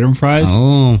burger and freedom fries.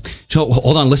 Oh, so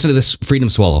hold on. Listen to this freedom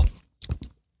swallow.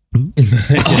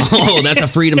 Oh, that's a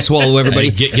freedom swallow,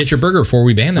 everybody. Get your burger before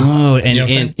we ban them. Oh,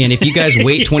 and if you guys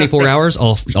wait 24 hours,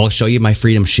 I'll show you my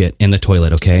freedom shit in the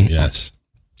toilet, okay? Yes.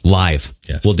 Live.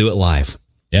 Yes. We'll do it live.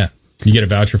 Yeah. You get a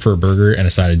voucher for a burger and a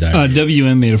side of diet.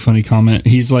 WM made a funny comment.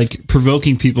 He's like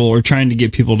provoking people or trying to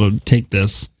get people to take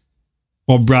this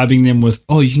while bribing them with,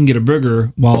 oh, you can get a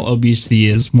burger, while obesity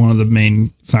is one of the main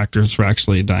factors for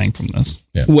actually dying from this.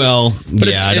 Yeah. Well, But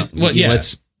yeah,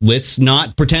 let's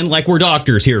not pretend like we're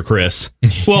doctors here, Chris.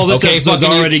 Well, this episode's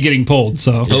already getting pulled,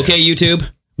 so. Okay, YouTube,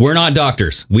 we're not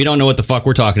doctors. We don't know what the fuck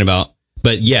we're talking about.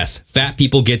 But yes, fat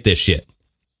people get this shit.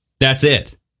 That's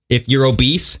it. If you're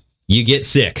obese, you get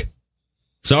sick.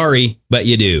 Sorry, but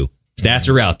you do. Stats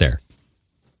are out there.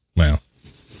 Well,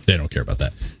 they don't care about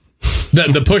that.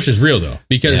 The push is real, though,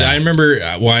 because I remember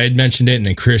I had mentioned it, and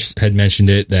then Chris had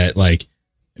mentioned it, that, like,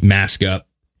 mask up.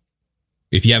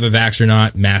 If you have a vax or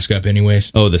not, mask up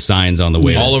anyways. Oh, the signs on the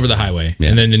way. All over the highway. Yeah.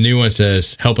 And then the new one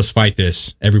says, help us fight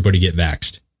this. Everybody get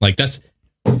vaxxed. Like,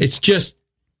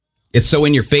 it's so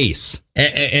in your face.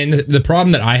 And the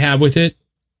problem that I have with it,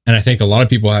 and I think a lot of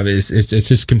people have, is it's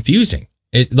just confusing.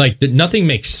 Nothing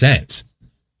makes sense,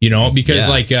 because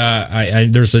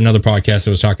there's another podcast that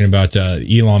was talking about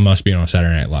Elon Musk being on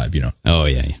Saturday Night Live, Oh,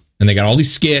 yeah. And they got all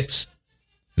these skits,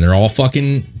 and they're all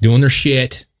fucking doing their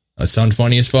shit. It sounds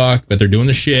funny as fuck, but they're doing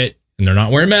the shit, and they're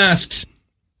not wearing masks.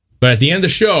 But at the end of the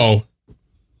show,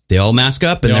 they all mask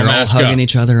up, and they're all hugging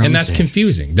each other. And that's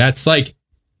confusing. That's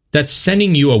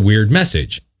sending you a weird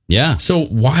message. Yeah. So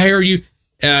why are you...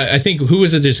 I think, who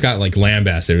was it that just got, like,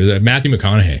 lambasted? It was Matthew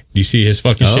McConaughey. Do you see his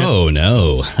fucking shit? Oh,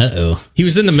 no. Uh-oh. He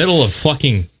was in the middle of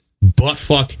fucking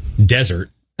butt-fuck desert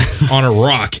on a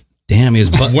rock. Damn, he was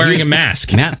wearing a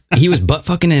mask. He was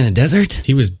butt-fucking in a desert?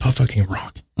 He was butt-fucking a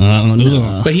rock.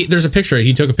 No. But there's a picture.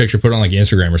 He took a picture, put it on, like,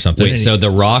 Instagram or something. Wait, so The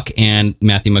Rock and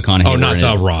Matthew McConaughey Oh, not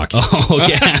The Rock. Oh,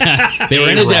 okay. They were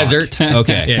in a desert.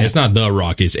 Okay. Yeah, it's not The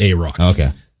Rock. It's A Rock.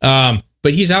 Okay. But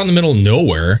he's out in the middle of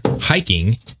nowhere,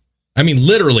 hiking. I mean,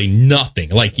 literally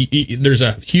nothing. Like, there's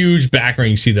a huge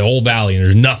background. You see the whole valley, and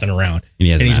there's nothing around.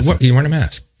 And he's wearing a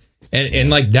mask. And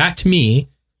like, that to me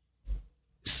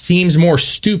seems more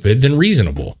stupid than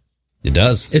reasonable. It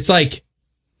does. It's like,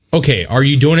 okay, are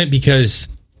you doing it because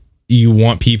you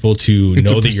want people to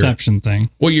know that you're... perception thing.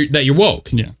 Well, that you're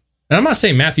woke. Yeah. And I'm not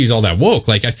saying Matthew's all that woke.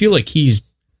 Like, I feel like he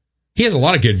has a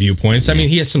lot of good viewpoints. I mean,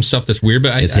 he has some stuff that's weird,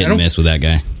 but it's hit and miss with that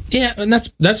guy. Yeah, and that's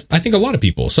I think a lot of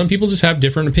people. Some people just have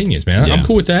different opinions, man. Yeah. I'm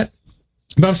cool with that.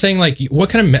 But I'm saying, like, what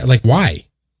kind of, like, why?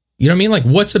 You know what I mean? Like,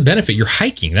 what's the benefit? You're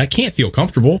hiking. That can't feel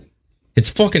comfortable. It's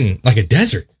fucking like a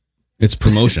desert. It's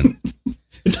promotion.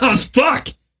 It's hot as fuck.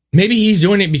 Maybe he's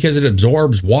doing it because it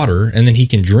absorbs water, and then he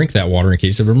can drink that water in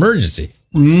case of emergency.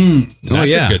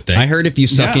 That's a good thing. I heard if you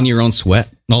suck in your own sweat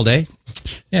all day,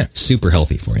 super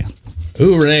healthy for you.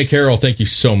 Ooh, Renee Carroll, thank you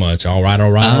so much. All right.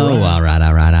 All right.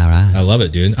 I love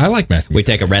it, dude. I like Matthew. We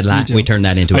take a red light, we turn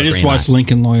that into a green light. I just watched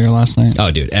Lincoln Lawyer last night. Oh,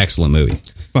 dude, excellent movie.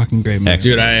 Fucking great movie.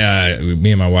 Dude,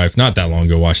 me and my wife, not that long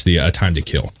ago, watched the A Time to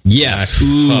Kill. Yes.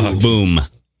 Boom.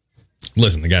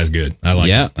 Listen, the guy's good. I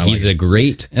like it. He's a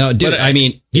great... dude, But I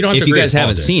mean, you don't have if to you agree guys with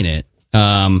haven't politics. seen it,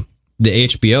 the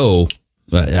HBO...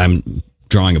 I'm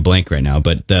drawing a blank right now,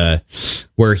 but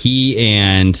where he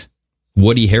and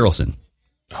Woody Harrelson...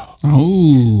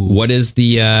 Oh, what is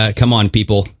the? Come on,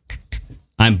 people!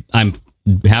 I'm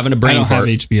having a brain I don't fart.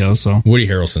 have HBO, so Woody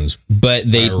Harrelson's, but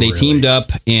they teamed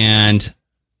up and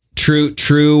true.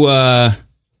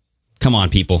 Come on,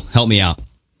 people, help me out.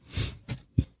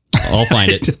 I'll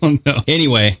find it. I don't know.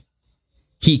 Anyway,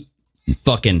 he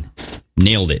fucking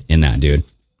nailed it in that, dude.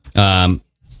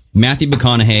 Matthew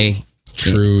McConaughey,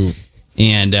 True,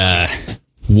 and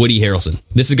Woody Harrelson.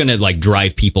 This is going to like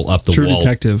drive people up the True wall.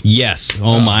 Detective. Yes.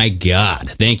 Oh my God.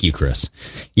 Thank you, Chris.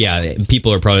 Yeah,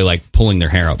 people are probably like pulling their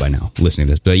hair out by now listening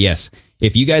to this. But yes,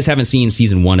 if you guys haven't seen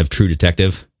season 1 of True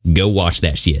Detective, go watch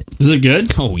that shit. Is it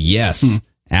good? Oh yes,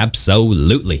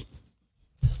 absolutely.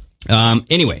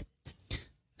 Anyway,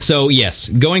 so yes,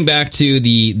 going back to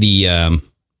the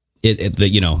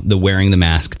wearing the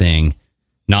mask thing,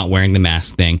 not wearing the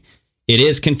mask thing, it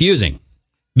is confusing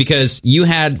because you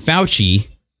had Fauci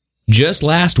just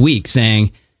last week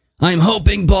saying, I'm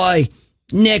hoping by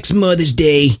next Mother's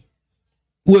Day,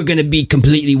 we're going to be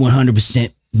completely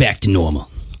 100% back to normal.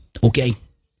 Okay?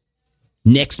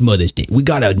 Next Mother's Day. We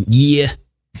got a year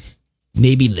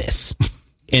maybe this.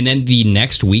 And then the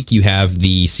next week, you have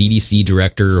the CDC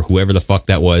director, or whoever the fuck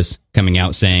that was, coming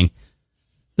out saying,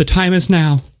 the time is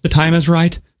now. The time is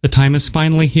right. The time is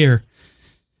finally here.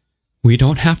 We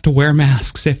don't have to wear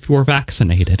masks if we're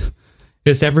vaccinated.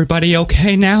 Is everybody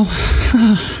okay now?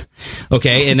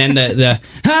 Okay, and then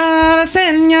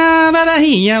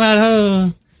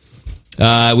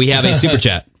we have a super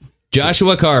chat.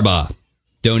 Joshua Carbaugh.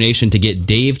 Donation to get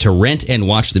Dave to rent and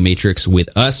watch The Matrix with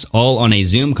us all on a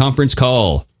Zoom conference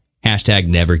call. Hashtag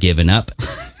never given up.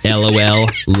 LOL.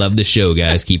 Love the show,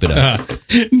 guys. Keep it up.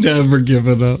 Never give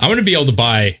it up. I'm going to be able to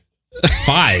buy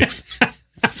 5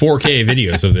 4K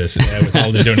videos of this with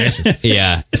all the donations.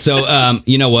 Yeah. So,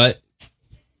 you know what?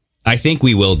 I think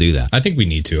we will do that. I think we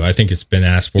need to. I think it's been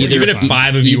asked for. Even if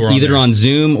 5 of you are either on on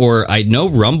Zoom or I know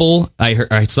Rumble.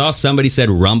 I saw somebody said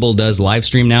Rumble does live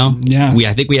stream now. Yeah.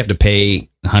 I think we have to pay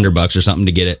 $100 or something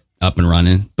to get it up and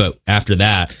running. But after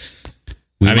that,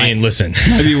 listen,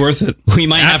 might be worth it. We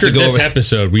might have to go this over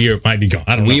episode. We might be going.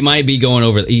 I don't know. We might be going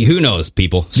over. Who knows,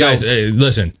 people? Guys,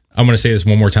 listen. I'm going to say this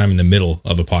one more time in the middle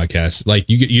of a podcast. Like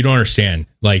you don't understand.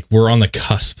 Like we're on the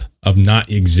cusp of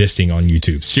not existing on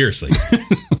YouTube. Seriously.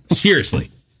 Seriously.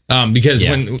 Because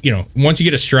when, once you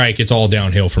get a strike, it's all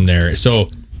downhill from there. So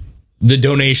the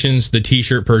donations, the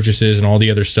t-shirt purchases and all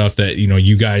the other stuff that,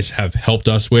 you guys have helped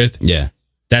us with. Yeah.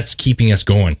 That's keeping us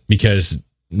going because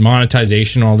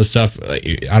monetization, all this stuff.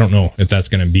 I don't know if that's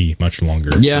going to be much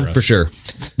longer. Yeah, for sure.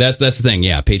 That's the thing.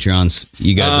 Yeah. Patreons,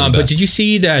 you guys are the best. But did you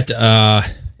see that,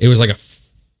 it was like a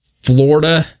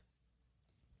Florida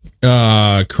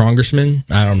congressman.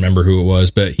 I don't remember who it was,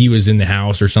 but he was in the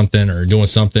house or something or doing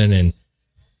something, and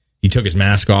he took his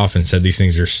mask off and said these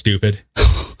things are stupid.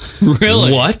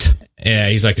 Really? What? Yeah,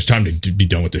 he's like, it's time to be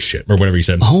done with this shit, or whatever he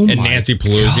said. Oh, and Nancy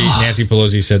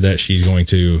Pelosi said that she's going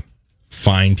to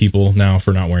fine people now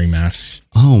for not wearing masks.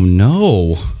 Oh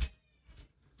no!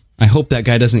 I hope that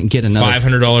guy doesn't get another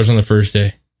 $500 on the first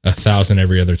day, $1,000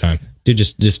 every other time. Dude,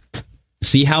 just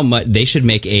see how much they should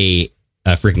make a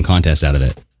freaking contest out of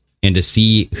it, and to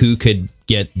see who could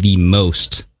get the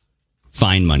most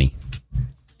fine money.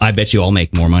 I bet you all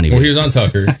make more money. Well, he was on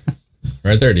Tucker,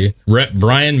 right there, dude. Rep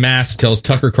Brian Mast tells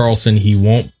Tucker Carlson he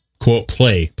won't quote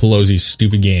play Pelosi's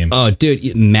stupid game. Oh,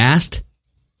 dude, Mast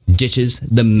ditches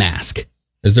the mask.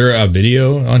 Is there a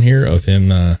video on here of him?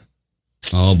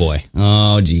 Oh boy.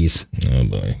 Oh geez. Oh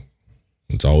boy.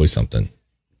 It's always something.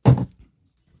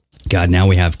 God, now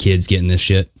we have kids getting this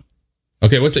shit.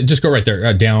 Okay, just go right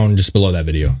there, down, just below that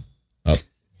video. Up,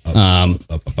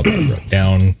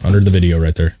 down, under the video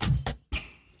right there.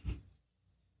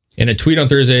 In a tweet on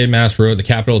Thursday, Mast wrote, the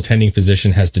Capitol attending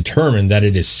physician has determined that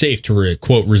it is safe to,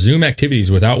 quote, resume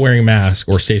activities without wearing a mask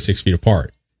or stay 6 feet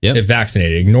apart if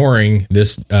vaccinated. Ignoring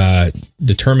this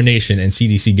determination and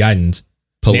CDC guidance,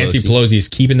 Nancy Pelosi is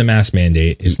keeping the mask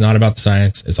mandate. It's not about the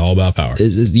science. It's all about power.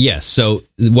 Yes. So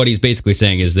what he's basically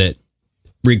saying is that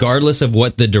regardless of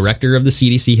what the director of the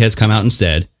CDC has come out and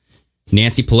said,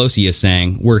 Nancy Pelosi is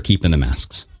saying we're keeping the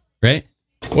masks, right?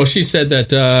 Well, she said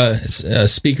that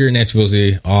Speaker Nancy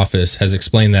Pelosi's office has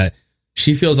explained that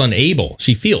she feels unable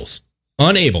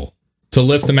to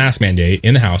lift the mask mandate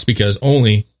in the House because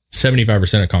only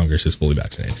 75% of Congress is fully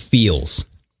vaccinated. Feels.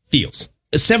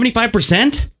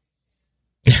 75%?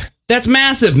 That's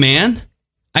massive, man.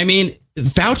 I mean,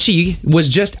 Fauci was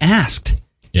just asked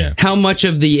how much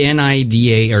of the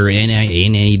NIDA or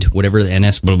NID, whatever the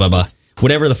NS, blah, blah, blah,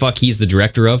 whatever the fuck he's the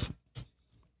director of.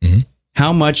 Mm-hmm.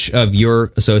 How much of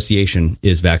your association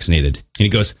is vaccinated? And he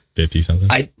goes, 50 something.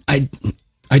 I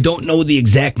don't know the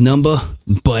exact number,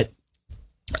 but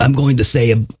I'm going to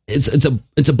say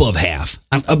it's above half.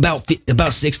 I'm about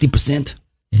 60%.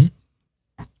 Mm-hmm.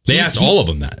 They asked all of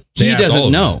them that. He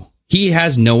doesn't know. He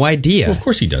has no idea. Well, of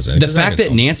course he doesn't. The fact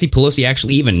that Nancy Pelosi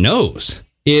actually even knows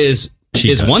is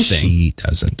one thing. She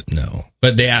doesn't know.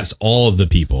 But they asked all of the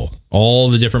people, all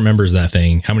the different members of that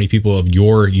thing, how many people of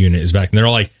your unit is back? And they're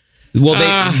all like,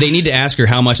 well, they need to ask her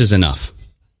how much is enough.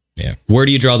 Yeah. Where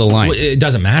do you draw the line? Well, it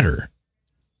doesn't matter.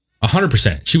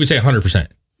 100%. She would say 100%.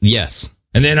 Yes.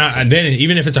 And then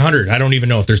even if it's 100, I don't even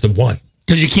know if there's the one.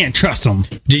 Because you can't trust them.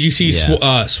 Did you see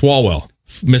Swalwell,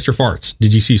 Mr. Farts?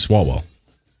 Did you see Swalwell?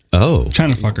 Oh.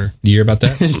 China fucker. You hear about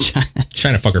that?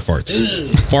 China fucker farts.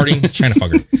 Farting, China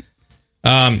fucker.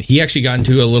 He actually got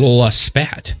into a little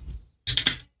spat.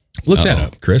 Look that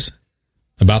up, Chris.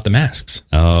 About the masks.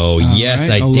 Oh, yes.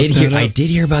 Right, I did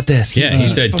hear about this. Yeah, he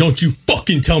said, don't you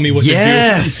fucking tell me what to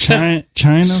do. China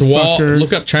fucker.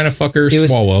 Look up China fucker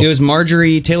Swalwell. It was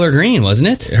Marjorie Taylor Greene, wasn't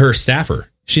it? Her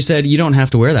staffer. She said, you don't have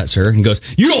to wear that, sir. And he goes,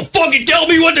 you don't fucking tell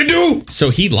me what to do.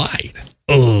 So he lied.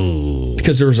 Oh.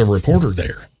 Because there was a reporter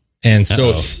there. And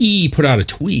so he put out a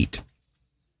tweet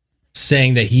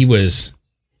saying that he was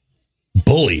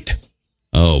bullied.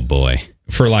 Oh, boy.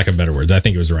 For lack of better words. I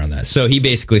think it was around that. So he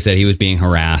basically said he was being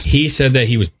harassed. He said that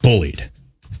he was bullied.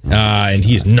 And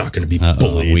he's not going to be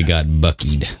bullied. We got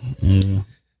buckied.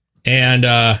 And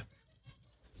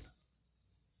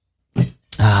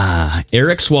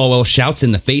Eric Swalwell shouts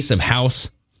in the face of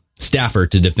House staffer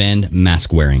to defend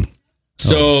mask wearing.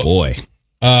 So, boy.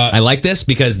 I like this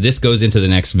because this goes into the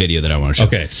next video that I want to show.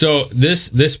 Okay, so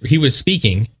this he was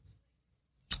speaking.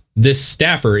 This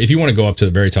staffer, if you want to go up to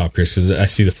the very top, Chris, because I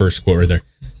see the first quote right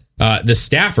there. The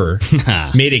staffer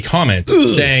made a comment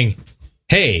saying,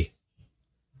 hey,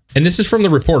 and this is from the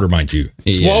reporter, mind you.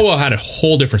 Swalwell had a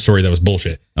whole different story that was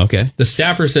bullshit. Okay. The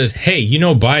staffer says, hey, you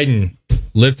know Biden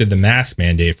lifted the mask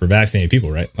mandate for vaccinated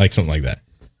people, right? Like something like that.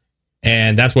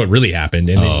 And that's what really happened.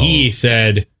 And then he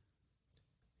said,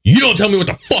 you don't tell me what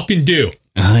to fucking do.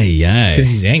 Because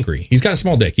he's angry. He's got a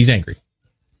small dick. He's angry.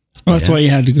 Well, that's why you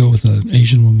had to go with an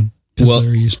Asian woman. Well,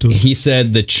 they're used to it. He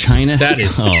said the China... That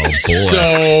is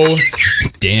so...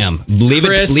 Damn. Leave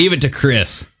it to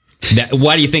Chris.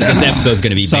 Why do you think this episode is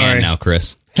going to be banned now,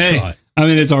 Chris? Hey, I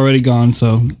mean, it's already gone,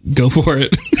 so go for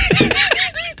it.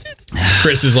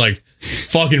 Chris is like,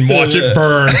 fucking watch it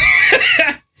burn.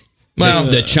 Well,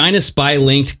 the China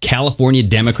spy-linked California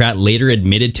Democrat later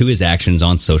admitted to his actions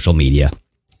on social media.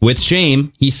 With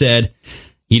shame, he said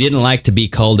he didn't like to be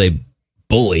called a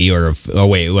bully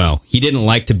he didn't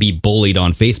like to be bullied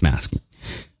on face masking.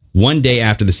 One day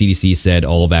after the CDC said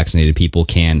all vaccinated people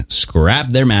can scrap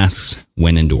their masks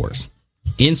when indoors.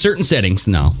 In certain settings,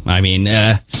 no. I mean,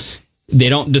 they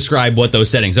don't describe what those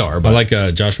settings are. But I like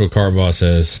Joshua Carbaugh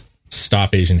says,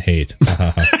 stop Asian hate.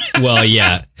 Well,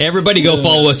 yeah. Everybody go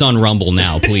follow us on Rumble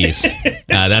now, please.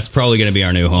 That's probably going to be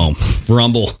our new home.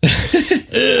 Rumble.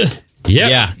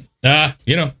 Yeah. No.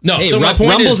 Hey, so my point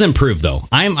Rumble's is, improved, though.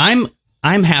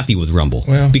 I'm happy with Rumble.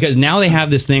 Well, because now they have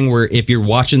this thing where if you're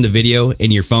watching the video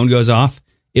and your phone goes off,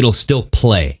 it'll still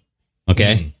play.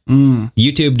 Okay?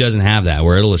 YouTube doesn't have that,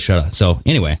 where it'll shut off. So,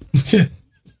 anyway.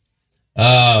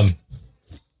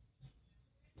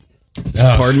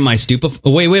 Pardon my stupid...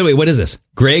 Wait. What is this?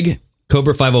 Greg,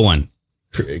 Cobra 501.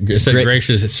 Greg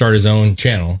should start his own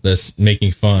channel that's making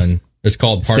fun. It's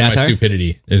called Pardon My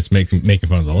Stupidity. It's making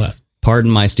fun of the left. Pardon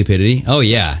My Stupidity? Oh,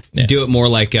 yeah. Do it more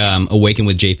like Awaken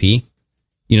with JP.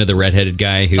 You know, the redheaded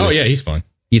guy who... Oh, yeah, he's fun.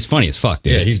 He's funny as fuck,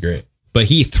 dude. Yeah, he's great. But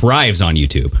he thrives on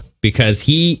YouTube because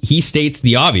he states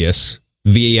the obvious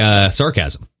via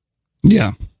sarcasm.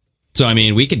 Yeah. So, I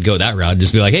mean, we could go that route.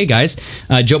 Just be like, hey, guys,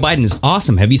 Joe Biden is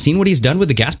awesome. Have you seen what he's done with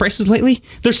the gas prices lately?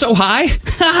 They're so high.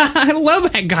 I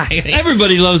love that guy.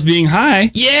 Everybody loves being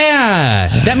high. Yeah.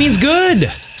 That means good.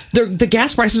 The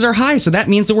gas prices are high, so that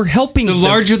means that we're helping. The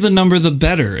larger the number, the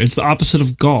better. It's the opposite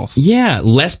of golf. Yeah,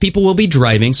 less people will be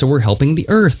driving, so we're helping the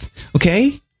earth.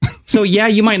 Okay? So, yeah,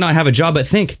 you might not have a job, but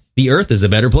think the earth is a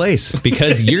better place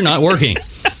because you're not working.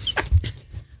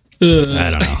 I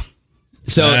don't know.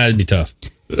 So that'd be tough.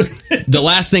 The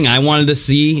last thing I wanted to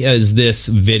see is this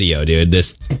video, dude.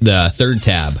 The third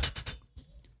tab.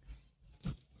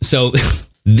 So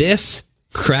this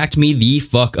cracked me the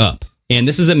fuck up. And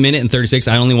this is 1 minute and 36.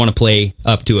 I only want to play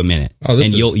up to a minute.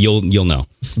 You'll know.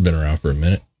 This has been around for a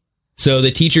minute. So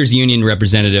the teachers union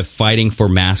representative fighting for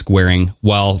mask wearing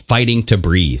while fighting to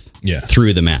breathe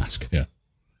through the mask. Yeah.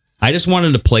 I just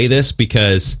wanted to play this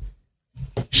because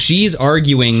she's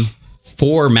arguing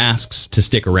for masks to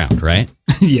stick around, right?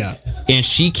 Yeah. And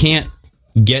she can't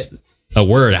get a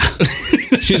word out.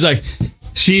 She's like,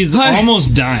 she's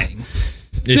almost dying.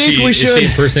 Is she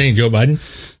impersonating Joe Biden?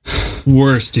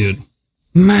 Worse, dude.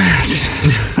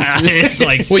 It's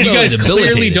like, well, you guys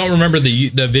clearly don't remember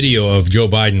the video of Joe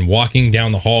Biden walking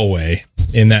down the hallway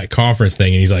in that conference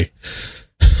thing, and he's like,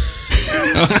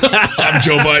 "I'm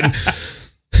Joe Biden.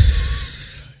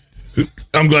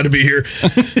 I'm glad to be here."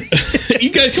 You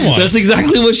guys, come on. That's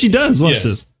exactly what she does. Watch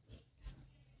this.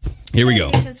 Here we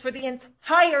go. For the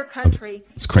entire country,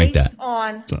 let's crank that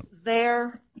on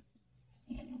their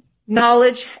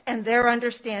knowledge and their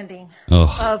understanding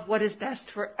of what is best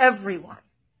for everyone.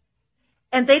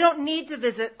 And they don't need to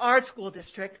visit our school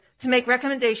district to make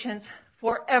recommendations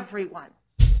for everyone.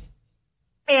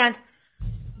 And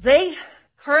they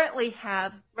currently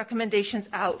have recommendations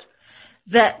out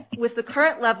that with the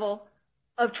current level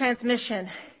of transmission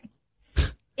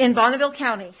in Bonneville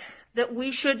County, that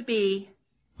we should be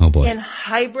in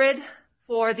hybrid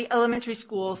for the elementary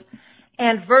schools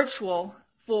and virtual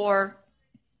for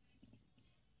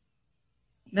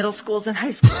middle schools and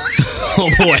high schools.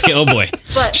 Oh boy.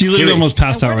 But she literally almost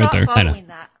passed out right there. I know.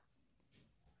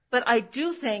 But I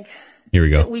do think Here we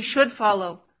go. that we should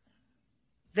follow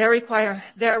their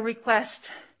request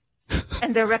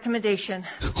and their recommendation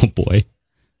Oh boy.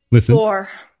 Listen. for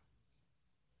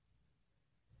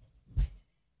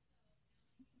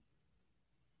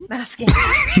masking.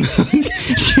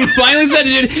 She finally said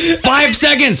it. 5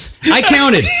 seconds. I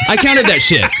counted that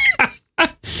shit.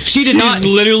 She did not. She's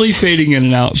literally fading in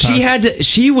and out.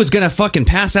 She was going to fucking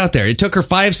pass out there. It took her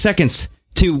 5 seconds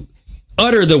to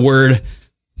utter the word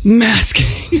masking.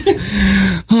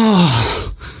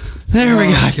 Oh, there we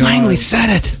go. I finally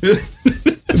said it.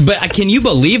 But can you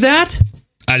believe that?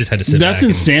 I just had to sit That's back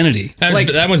insanity.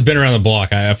 that one's been around the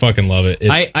block. I fucking love it.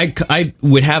 I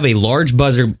would have a large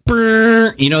buzzer.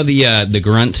 Brrr, you know the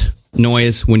grunt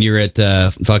noise when you're at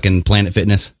fucking Planet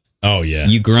Fitness? Oh, yeah.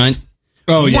 You grunt.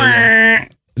 Oh, yeah.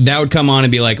 That would come on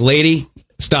and be like, lady,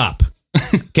 stop.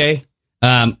 Okay?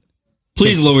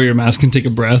 Please lower your mask and take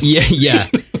a breath. Yeah.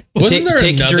 Wasn't there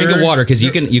take a another drink of water because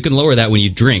you can lower that when you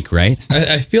drink, right?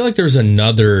 I feel like there was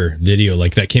another video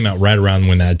like that came out right around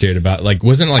when that did about like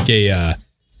wasn't it like a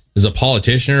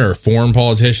politician or a foreign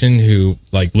politician who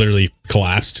like literally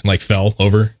collapsed, like fell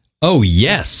over. Oh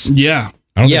yes, yeah,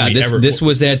 This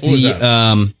was at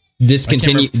the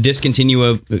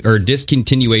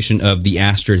discontinuation of the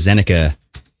AstraZeneca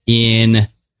in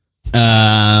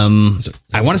I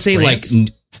want to say France? like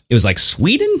it was like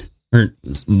Sweden or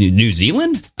New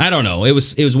Zealand. I don't know. It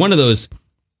was one of those.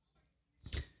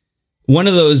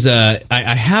 I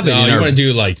have it. No, you want to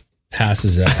do like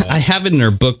passes out. I have it in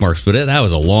her bookmarks, but that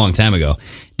was a long time ago.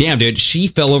 Damn, dude, she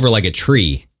fell over like a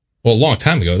tree. Well, a long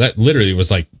time ago. That literally was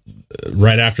like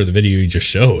right after the video you just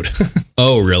showed.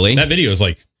 Oh, really? That video is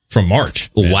like from March.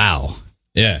 Man. Wow.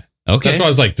 Yeah. Okay. That's why I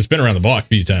was like, it's been around the block a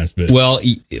few times. But well,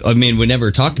 I mean, we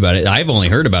never talked about it. I've only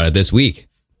heard about it this week,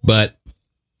 but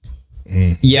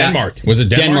yeah, Denmark. Was it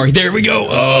Denmark? There we go.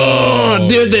 Oh,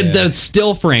 dude, the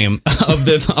still frame of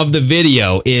the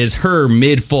video is her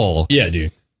mid fall. Yeah,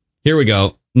 dude. Here we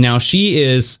go. Now she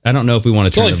is. I don't know if we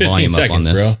want to turn the volume up on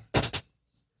this, bro.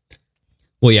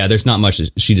 Well, yeah, there's not much.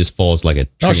 She just falls like a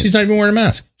tree. Oh, she's not even wearing a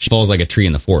mask. She falls like a tree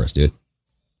in the forest, dude.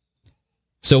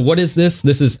 So what is this?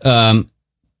 This is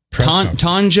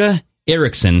Tanja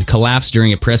Eriksson collapsed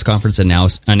during a press conference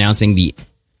announcing the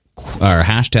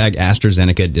hashtag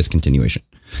AstraZeneca discontinuation.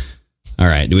 All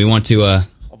right. Do we want to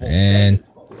and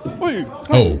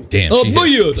oh damn.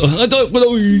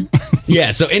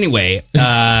 Yeah, so anyway,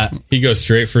 he goes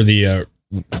straight for the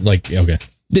okay.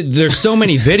 There's so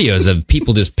many videos of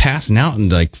people just passing out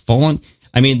and like falling.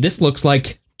 I mean, this looks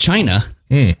like China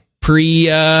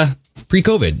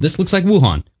pre-COVID. This looks like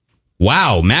Wuhan.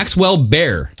 Wow, Maxwell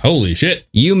Bear. Holy shit.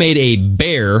 You made a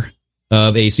bear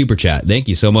of a super chat. Thank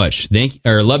you so much.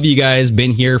 Love you guys.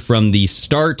 Been here from the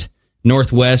start.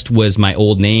 Northwest was my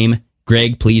old name.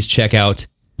 Greg, please check out.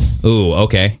 Ooh,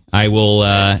 okay. I will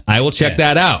check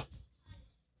that out.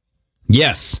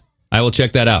 Yes, I will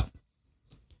check that out.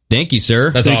 Thank you,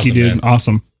 sir. That's Thank awesome, you, dude. man.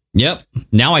 Awesome. Yep.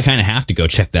 Now I kind of have to go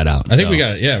check that out. I think we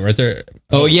got it. Yeah, right there.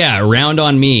 Oh, yeah. Round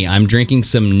on me. I'm drinking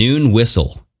some Noon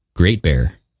Whistle. Great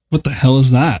Bear. What the hell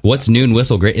is that? What's Noon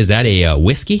Whistle? Great. Is that a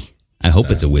whiskey? I hope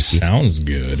it's a whiskey. Sounds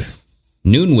good.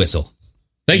 Noon Whistle.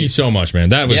 Thank you so much, man.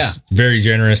 That was very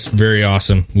generous, very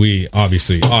awesome. We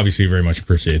obviously very much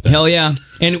appreciate that. Hell yeah.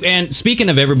 And speaking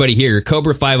of everybody here,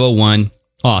 Cobra 501,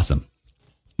 awesome.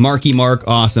 Marky Mark,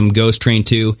 awesome. Ghost Train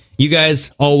 2. You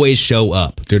guys always show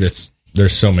up. Dude,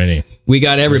 there's so many. We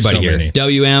got everybody so here. Many.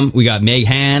 WM, we got Meg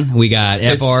Han, we got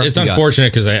FR. It's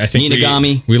unfortunate because I think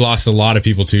Ninagami. We lost a lot of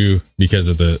people too because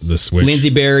of the switch. Lindsay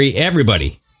Berry,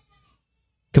 everybody.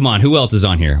 Come on, who else is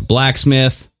on here?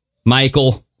 Blacksmith,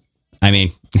 Michael. I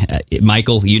mean,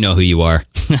 Michael, you know who you are.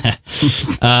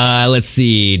 Let's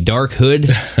see. Dark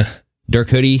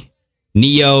Hoodie,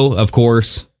 Neo, of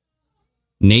course,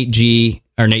 Nate J.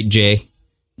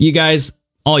 You guys,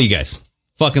 all you guys,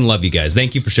 fucking love you guys.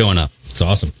 Thank you for showing up. It's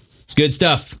awesome. It's good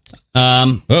stuff.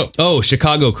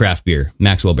 Chicago craft beer,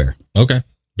 Maxwell Bear. Okay,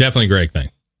 definitely Greg thing.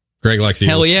 Greg likes the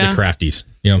crafties.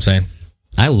 You know what I'm saying?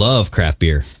 I love craft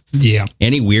beer. Yeah.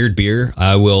 Any weird beer,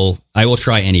 I will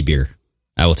try any beer.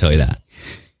 I will tell you that.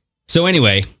 So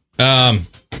anyway, yeah.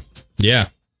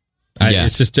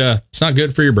 It's just it's not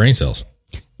good for your brain cells.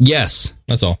 Yes,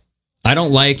 that's all. I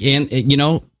don't like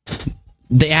the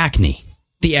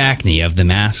acne of the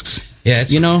masks. Yeah,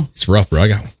 it's rough, bro. I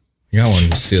got one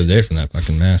just the other day from that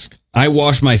fucking mask. I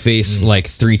wash my face like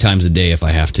 3 times a day if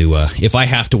I have to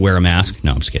wear a mask.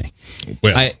 No, I'm just kidding.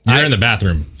 Well, you're in the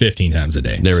bathroom 15 times a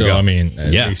day. There we go. I mean,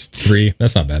 at least 3.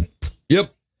 That's not bad.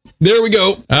 Yep. There we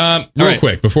go. Real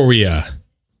quick before we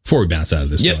bounce out of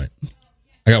this point,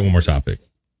 I got one more topic.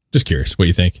 Just curious, what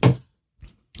you think?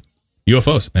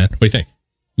 UFOs, man. What do you think?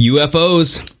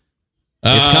 UFOs.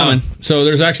 It's coming. So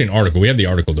there's actually an article. We have the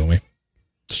article, don't we?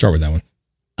 Start with that one.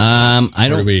 I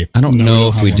don't know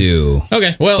if we do.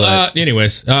 Okay. Well,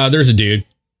 anyways, there's a dude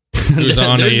who's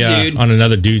on on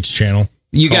another dude's channel.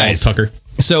 You guys, Tucker.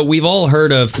 So we've all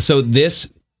heard of. So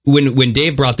this when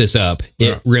Dave brought this up,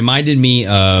 it reminded me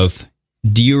of.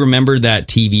 Do you remember that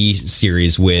TV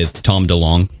series with Tom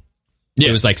DeLonge? Yeah.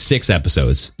 It was like 6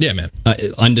 episodes. Yeah, man.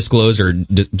 Undisclosed or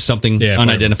something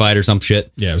unidentified or some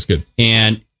shit. Yeah, it was good.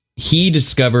 And he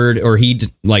discovered, or he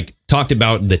talked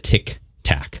about the Tic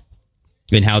Tac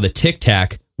and how the Tic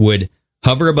Tac would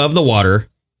hover above the water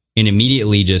and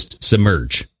immediately just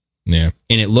submerge. Yeah.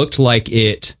 And it looked like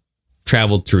it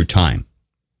traveled through time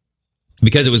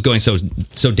because it was going so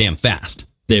damn fast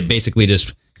that it basically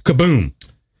just kaboom.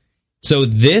 So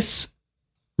this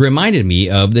reminded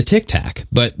me of the Tic Tac,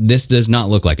 but this does not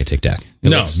look like a Tic Tac.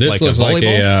 This looks like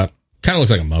a kind of looks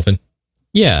like a muffin.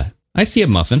 Yeah, I see a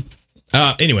muffin.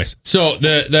 Anyways, so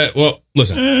well,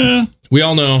 listen, we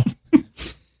all know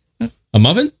a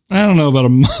muffin. I don't know about a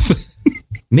muffin.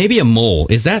 Maybe a mole.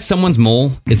 Is that someone's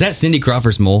mole? Is that Cindy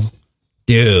Crawford's mole?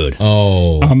 Dude.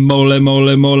 Oh. A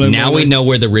mole. Now we know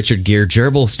where the Richard Gere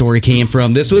gerbil story came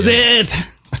from. This was it.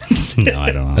 No,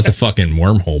 I don't know. That's a fucking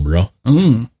wormhole, bro.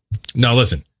 No,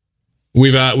 listen.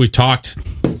 We've talked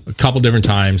a couple different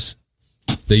times.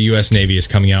 The U.S. Navy is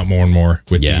coming out more and more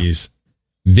with these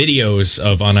videos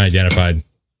of unidentified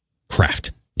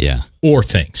craft. Yeah. Or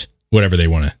things, whatever they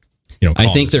want to,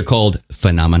 I think they're called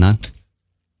phenomena.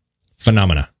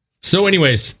 So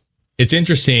anyways, it's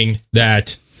interesting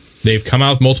that they've come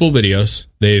out with multiple videos.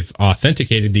 They've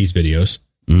authenticated these videos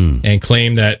and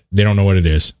claim that they don't know what it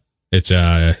is. It's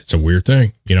a weird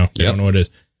thing. They don't know what it is.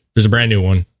 There's a brand new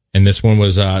one. And this one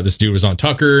was, this dude was on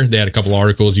Tucker. They had a couple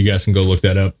articles. You guys can go look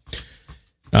that up.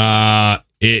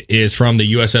 It is from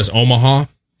the USS Omaha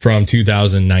from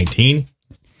 2019.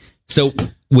 So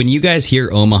when you guys hear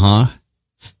Omaha,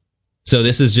 so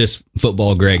this is just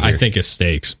football Greg here. I think it's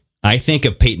Steaks. I think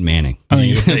of Peyton Manning. I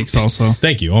think it's Steaks also.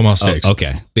 Thank you. Omaha Steaks. Oh,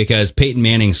 okay. Because Peyton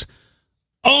Manning's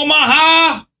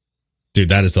Omaha. Dude,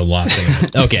 that is the last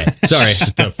thing. Okay. Sorry.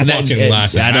 The fucking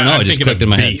last thing. I don't know. I just clicked in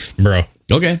my beef, head. Bro.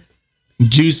 Okay.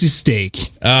 Juicy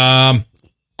steak.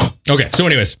 Okay. So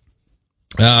anyways,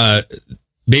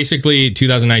 basically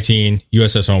 2019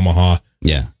 USS Omaha.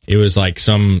 Yeah. It was like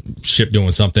some ship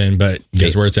doing something, but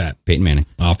guess where it's at? Peyton Manning.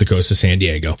 Off the coast of San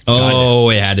Diego. Oh,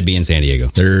 it had to be in San Diego.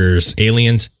 There's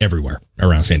aliens everywhere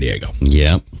around San Diego.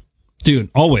 Yep. Dude,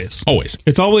 always.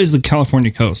 It's always the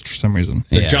California coast for some reason.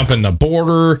 They're jumping the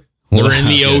border. They're in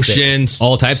the oceans.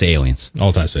 All types of aliens.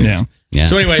 All types of aliens. Yeah.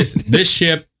 So anyways, this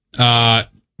ship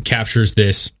captures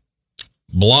this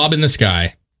blob in the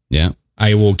sky. Yeah.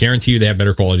 I will guarantee you they have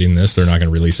better quality than this. They're not going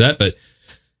to release that. But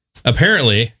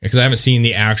apparently, because I haven't seen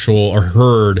the actual or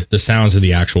heard the sounds of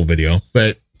the actual video,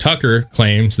 but Tucker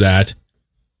claims that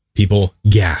people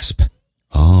gasp.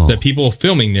 Oh. That people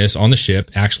filming this on the ship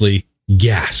actually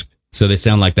gasp. So they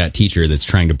sound like that teacher that's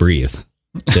trying to breathe.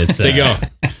 That's, they go.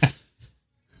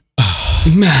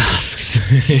 Masks.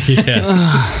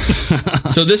 Yeah.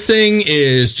 So this thing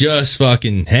is just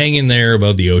fucking hanging there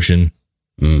above the ocean.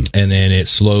 And then it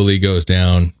slowly goes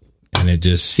down and it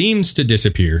just seems to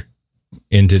disappear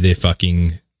into the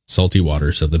fucking salty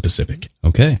waters of the Pacific.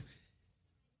 Okay.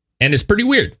 And it's pretty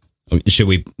weird. Should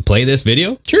we play this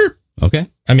video? Sure. Okay.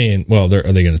 I mean, well, are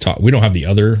they going to talk? We don't have the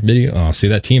other video. Oh, see,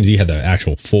 that TMZ had the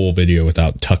actual full video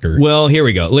without Tucker. Well, here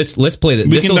we go. Let's play that.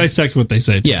 We can dissect what they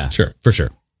say. Yeah, sure. For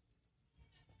sure.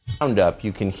 Up,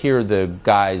 you can hear the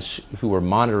guys who are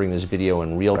monitoring this video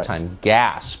in real time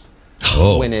gasp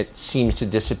when it seems to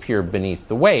disappear beneath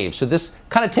the waves. So this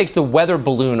kind of takes the weather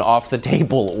balloon off the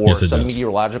table, or some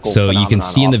meteorological phenomenon. So you can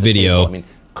see in the video, I mean,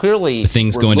 clearly the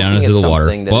thing's going down into the water.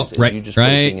 Well,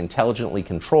 being intelligently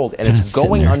controlled, and it's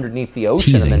going underneath the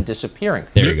ocean and then disappearing.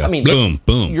 There you go. I mean, boom.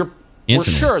 We're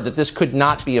sure that this could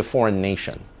not be a foreign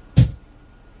nation.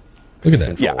 Look at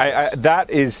that. Yeah, that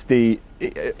is the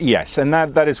yes, and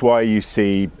that is why you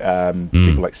see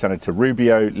people like Senator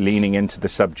Rubio leaning into the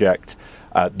subject.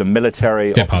 The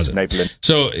military, naval.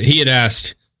 So he had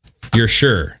asked, "You're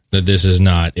sure that this is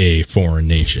not a foreign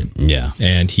nation?" Yeah,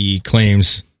 and he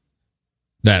claims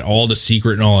that all the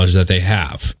secret knowledge that they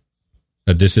have,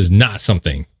 that this is not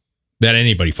something that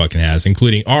anybody fucking has,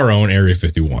 including our own Area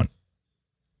 51,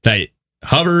 that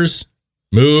hovers,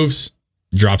 moves,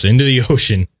 drops into the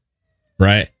ocean.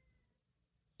 Right.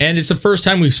 And it's the first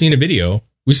time we've seen a video.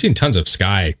 We've seen tons of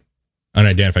sky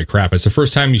unidentified crap. It's the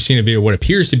first time you've seen a video of what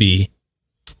appears to be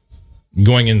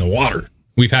going in the water.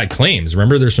 We've had claims.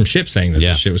 Remember, there's some ships saying that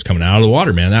this shit was coming out of the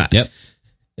water, man. Yep.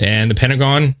 And the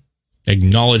Pentagon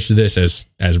acknowledged this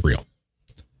as real.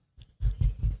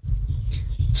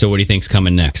 So what do you think's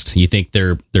coming next? You think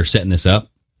they're setting this up?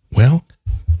 Well,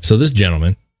 so this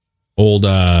gentleman,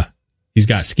 he's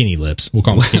got skinny lips. We'll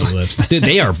call them skinny lips. Dude,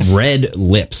 they are red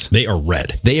lips. They are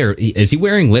red. Is he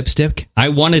wearing lipstick? I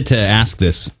wanted to ask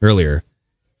this earlier.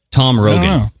 Tom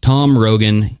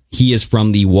Rogan. He is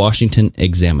from the Washington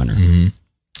Examiner.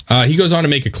 Mm-hmm. He goes on to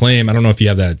make a claim. I don't know if you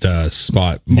have that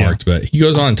spot marked, but he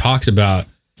goes on and talks about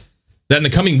that in the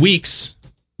coming weeks,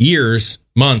 years,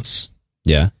 months.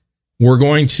 Yeah. We're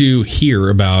going to hear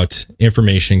about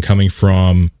information coming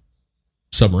from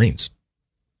submarines.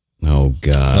 Oh,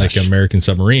 gosh. Like American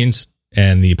submarines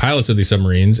and the pilots of these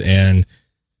submarines and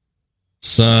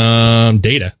some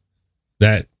data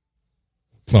that,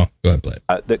 well, go ahead and play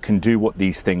it. That can do what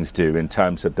these things do in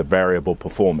terms of the variable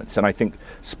performance. And I think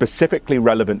specifically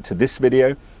relevant to this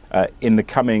video, in the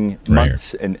coming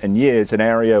months and years, an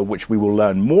area which we will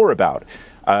learn more about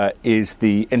is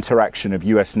the interaction of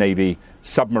U.S. Navy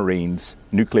submarines,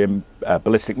 nuclear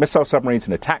ballistic missile submarines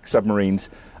and attack submarines,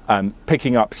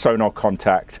 picking up sonar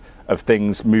contact of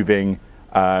things moving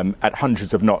at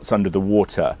hundreds of knots under the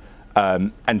water.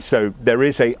 And so there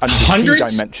is a undersea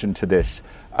dimension to this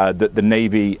that the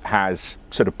Navy has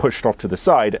sort of pushed off to the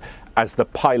side as the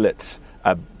pilots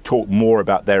talk more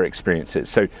about their experiences.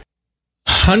 So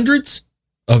hundreds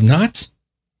of knots?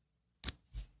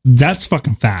 That's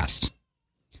fucking fast.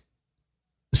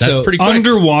 That's pretty quick.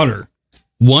 Underwater.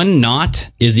 1 knot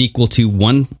is equal to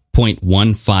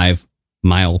 1.15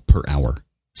 mile per hour.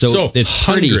 So it's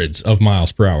hundreds of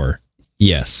miles per hour.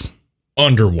 Yes.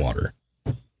 Underwater.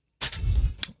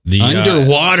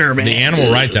 Underwater, man. The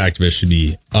animal rights activists should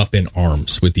be up in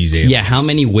arms with these aliens. Yeah, how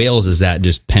many whales is that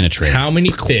just penetrate? How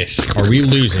many fish are we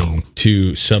losing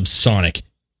to subsonic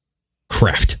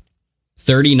craft?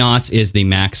 30 knots is the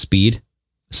max speed.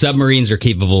 Submarines are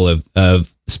capable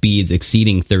of speeds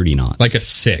exceeding 30 knots. Like a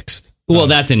sixth. Well,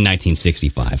 that's in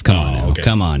 1965. Come on now. Okay.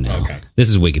 Come on now. Okay. This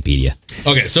is Wikipedia.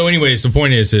 Okay, so anyways, the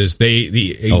point is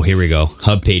oh, here we go.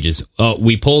 Hub pages. Oh,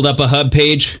 we pulled up a hub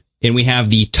page and we have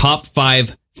the top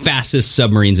 5 fastest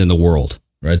submarines in the world.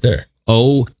 Right there.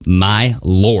 Oh my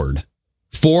Lord.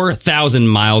 4,000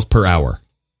 miles per hour.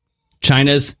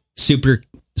 China's super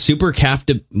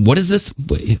what is this?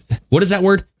 What is that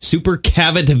word?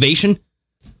 Supercavitation?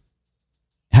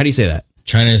 How do you say that?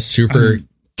 China's super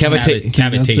cavitation.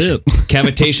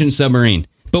 Cavitation submarine.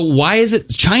 But why is it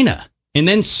China? And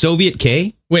then Soviet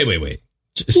K? Wait.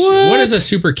 What is a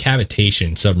super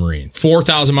cavitation submarine?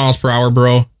 4,000 miles per hour,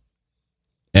 bro?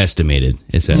 Estimated.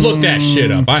 It says. Look that shit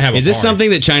up. Is this something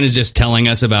that China's just telling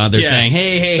us about? They're saying,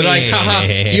 hey. They're like, haha,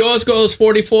 yours goes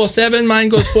 44.7, mine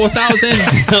goes 4,000.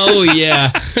 Oh,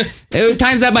 yeah.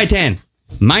 Times that by 10.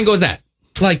 Mine goes that.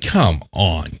 Like, come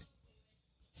on.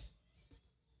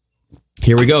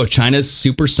 Here we go. China's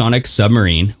supersonic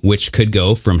submarine, which could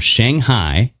go from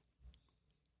Shanghai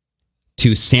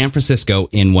to San Francisco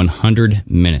in 100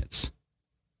 minutes.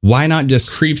 Why not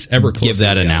just creeps ever closer? Give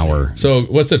that an hour. So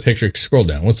what's the picture? Scroll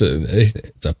down. It's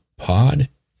a pod?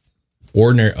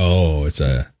 Ordinary. Oh, it's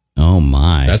a. Oh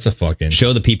my. That's a fucking.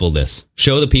 Show the people this.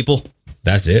 Show the people.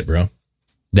 That's it, bro.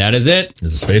 That is it.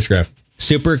 It's a spacecraft.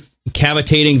 Super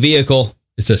cavitating vehicle.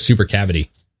 It's a super cavity.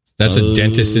 That's a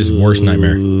dentist's worst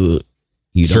nightmare.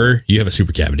 Sir, you have a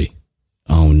super cavity.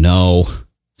 Oh no.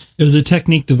 It was a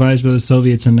technique devised by the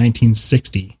Soviets in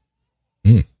 1960.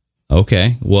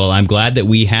 Okay. Well, I'm glad that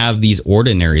we have these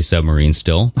ordinary submarines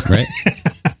still, right?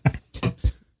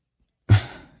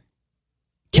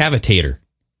 Cavitator.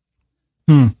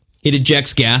 It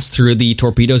ejects gas through the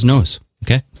torpedo's nose.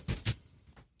 Okay.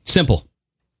 Simple.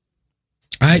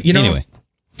 Anyway.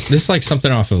 This is like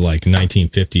something off of like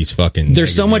 1950s fucking.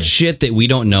 There's so much shit that we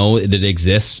don't know that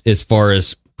exists as far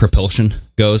as propulsion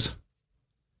goes.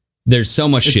 There's so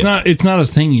much shit. It's not a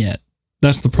thing yet.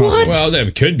 That's the problem. What? Well,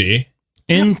 that could be.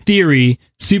 In theory,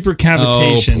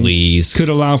 supercavitation could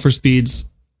allow for speeds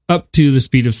up to the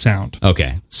speed of sound.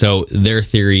 Okay. So their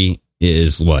theory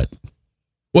is what?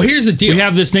 Well, here's the deal. We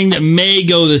have this thing that may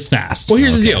go this fast. Well,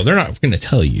 here's the deal. They're not going to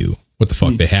tell you what the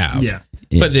fuck they have. Yeah.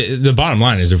 But the bottom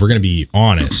line is, if we're going to be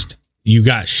honest, you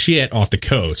got shit off the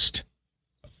coast,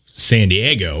 San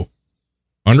Diego,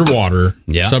 underwater.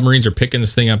 Yeah. Submarines are picking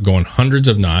this thing up, going hundreds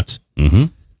of knots,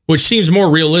 which seems more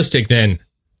realistic than,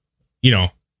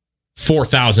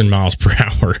 4,000 miles per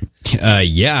hour.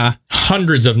 Yeah.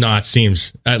 Hundreds of knots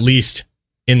seems at least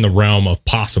in the realm of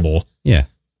possible. Yeah.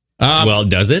 Well,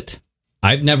 does it?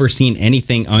 I've never seen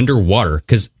anything underwater,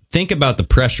 because think about the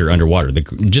pressure underwater,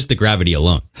 just the gravity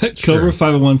alone. Cobra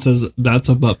 501 says that's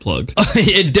a butt plug.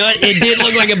 It did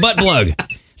look like a butt plug.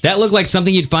 That looked like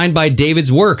something you'd find by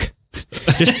David's work.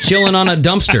 Just chilling on a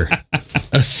dumpster.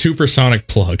 A supersonic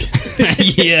plug.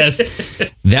 Yes.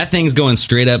 That thing's going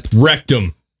straight up. Wrecked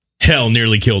him. Hell,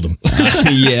 nearly killed him.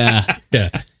 Yeah. Yeah.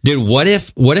 Dude, what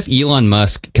if Elon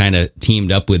Musk kind of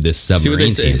teamed up with this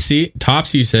submarine team? See,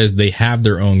 Topsy says they have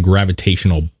their own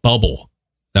gravitational bubble.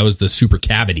 That was the super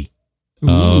cavity.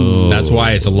 Oh. That's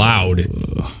why it's allowed.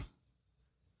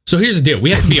 So here's the deal.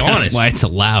 We have to be honest. That's why it's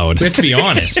allowed. We have to be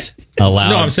honest. Allowed.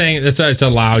 No, I'm saying it's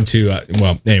allowed to.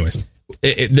 Well, anyways.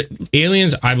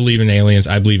 Aliens, I believe in aliens.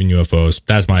 I believe in UFOs.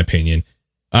 That's my opinion.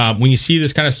 When you see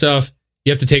this kind of stuff,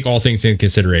 you have to take all things into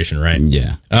consideration, right?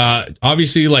 Yeah.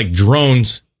 Obviously, like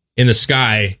drones in the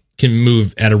sky can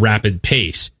move at a rapid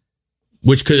pace,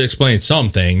 which could explain some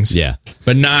things. Yeah.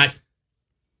 But not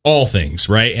all things,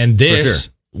 right? And this,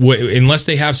 unless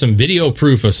they have some video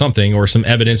proof of something or some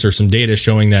evidence or some data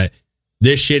showing that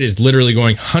this shit is literally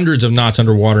going hundreds of knots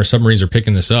underwater, submarines are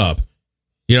picking this up.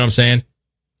 You know what I'm saying?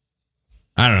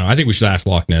 I don't know. I think we should ask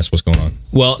Loch Ness what's going on.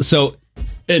 Well, so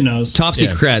it knows. Topsy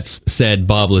Kretz said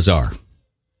Bob Lazar,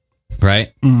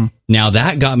 right? Mm. Now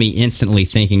that got me instantly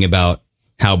thinking about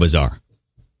How Bizarre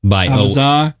by How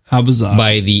Bizarre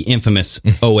by the infamous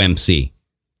OMC.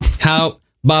 How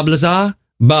Bob Lazar.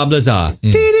 I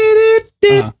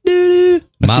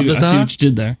see what you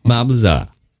did there. Bob Lazar.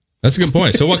 That's a good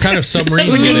point. So what kind of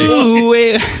submarines are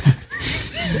getting?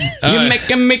 You're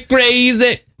making me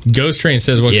crazy. Ghost Train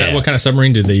says, what kind of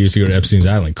submarine did they use to go to Epstein's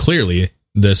Island? Clearly,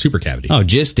 the super cavity. Oh,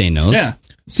 Jistain knows. Yeah,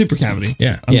 super cavity.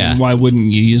 Yeah. I mean, why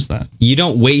wouldn't you use that? You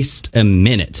don't waste a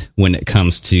minute when it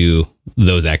comes to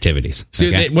those activities.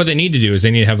 See, what they need to do is they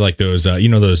need to have like those,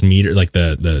 those meter, like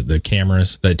the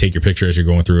cameras that take your picture as you're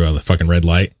going through the fucking red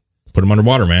light. Put them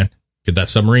underwater, man. Get that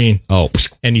submarine. Oh,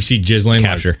 and you see Ghislaine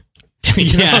capture.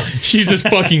 Yeah, she's just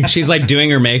fucking. She's like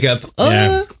doing her makeup.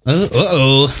 Yeah.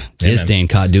 Jistain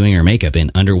caught doing her makeup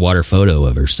in underwater photo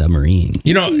of her submarine.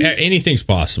 You know, anything's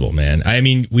possible, man. I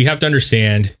mean, we have to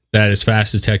understand that as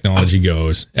fast as technology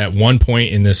goes, at one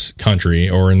point in this country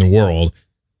or in the world,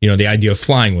 the idea of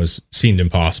flying seemed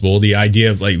impossible. The idea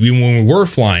of when we were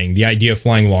flying, the idea of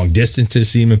flying long distances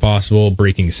seemed impossible.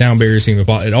 Breaking sound barriers seemed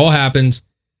impossible. It all happens.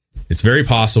 It's very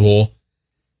possible.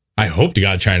 I hope to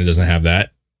God China doesn't have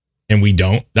that. And we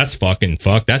don't. That's fucking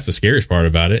fuck. That's the scariest part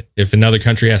about it. If another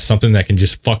country has something that can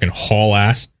just fucking haul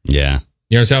ass. Yeah.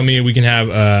 You know what I'm telling me? We can have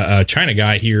a China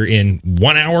guy here in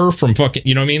 1 hour from fucking,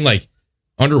 you know what I mean? Like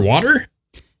underwater?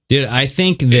 Dude, I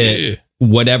think that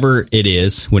whatever it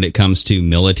is when it comes to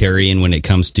military and when it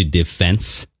comes to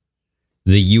defense,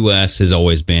 the U.S. has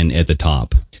always been at the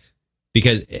top.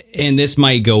 Because, and this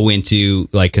might go into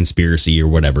like conspiracy or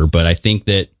whatever, but I think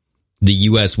that the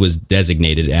U.S. was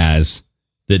designated as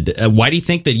why do you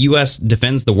think the U.S.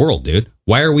 defends the world, dude?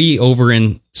 Why are we over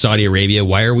in Saudi Arabia?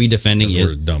 Why are we defending it?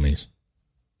 We're dummies.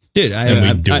 Dude,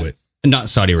 we do it. Not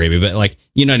Saudi Arabia, but like,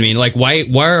 you know what I mean? Like, why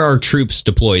are our troops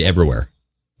deployed everywhere?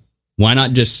 Why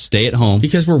not just stay at home?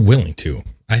 Because we're willing to.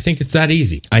 I think it's that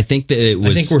easy. I think that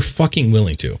I think we're fucking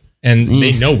willing to. And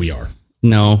they know we are.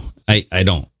 No, I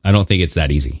don't. I don't think it's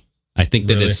that easy. I think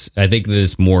that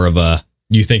it's more of a...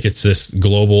 You think it's this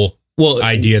global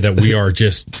idea that we are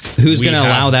just... Who's going to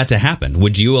allow that to happen?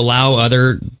 Would you allow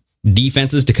other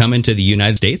defenses to come into the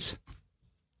United States?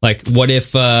 Like, what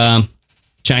if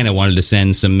China wanted to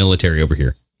send some military over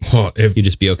here? Well, if you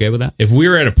just be okay with that? If we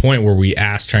were at a point where we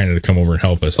asked China to come over and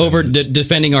help us... Over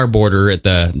defending our border at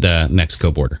the Mexico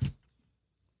border.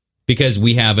 Because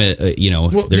we have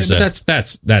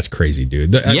that's crazy,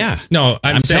 dude. No,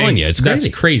 I'm telling you, it's crazy.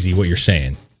 That's crazy what you're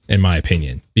saying, in my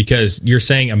opinion. Because you're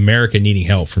saying America needing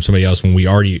help from somebody else when we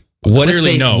already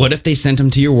clearly know. What if they sent them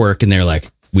to your work and they're like,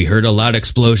 we heard a loud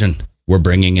explosion. We're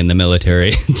bringing in the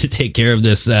military to take care of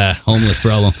this homeless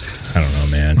problem. I don't know,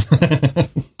 man.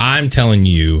 I'm telling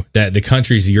you that the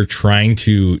countries you're trying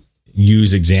to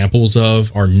use examples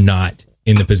of are not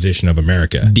in the position of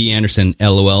America. D. Anderson,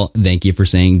 LOL. Thank you for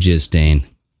saying Jistain.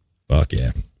 Fuck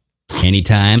yeah.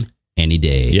 Anytime, any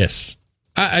day. Yes.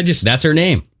 I just... That's her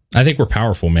name. I think we're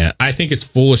powerful, man. I think it's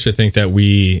foolish to think that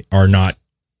we are not,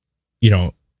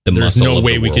 there's no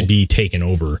way we could be taken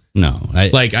over. No.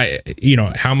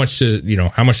 How much do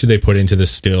they put into this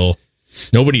still?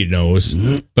 Nobody knows.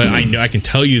 But I can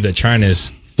tell you that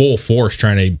China's full force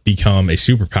trying to become a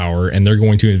superpower, and they're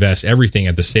going to invest everything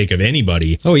at the stake of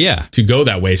anybody. Oh yeah, to go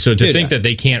that way. So to think that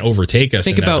they can't overtake us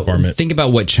in that department. Think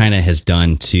about what China has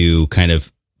done to kind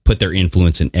of put their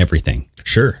influence in everything.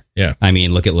 Sure. Yeah. I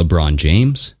mean, look at LeBron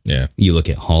James. Yeah. You look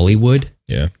at Hollywood.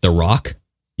 Yeah. The Rock.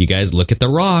 You guys look at The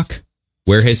Rock.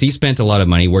 Where has he spent a lot of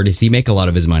money? Where does he make a lot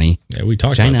of his money? Yeah, we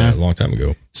talked about that a long time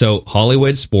ago. So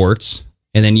Hollywood, sports,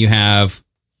 and then you have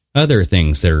other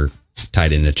things that are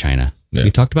tied into China.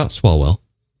 We talked about Swalwell,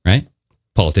 right?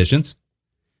 Politicians.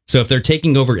 So if they're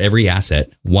taking over every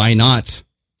asset, why not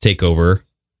take over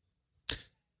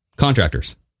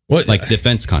contractors? What? Like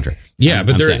defense contractors. Yeah,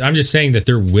 but I'm just saying that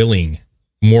they're willing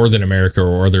more than America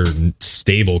or other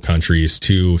stable countries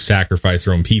to sacrifice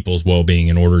their own people's well-being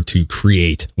in order to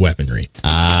create weaponry.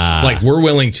 Like we're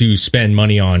willing to spend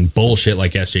money on bullshit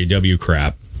like SJW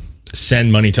crap,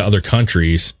 send money to other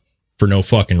countries for no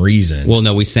fucking reason. Well,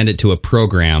 no, we send it to a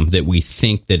program that we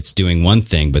think that it's doing one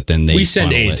thing, but then we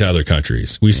send aid to other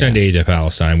countries. We send aid to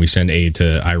Palestine. We send aid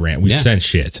to Iran. We send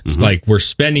shit. Mm-hmm. Like we're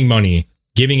spending money,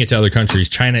 giving it to other countries.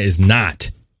 China is not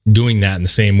doing that in the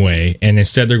same way. And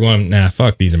instead they're going, nah,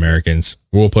 fuck these Americans.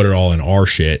 We'll put it all in our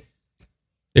shit.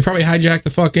 They probably hijacked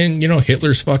the fucking,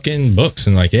 Hitler's fucking books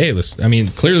and like, hey,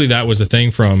 clearly that was a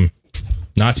thing from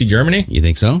Nazi Germany. You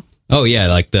think so? Oh, yeah.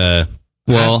 Like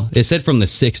it said from the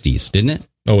 60s, didn't it?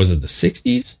 Oh, was it the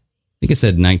 60s? I think it said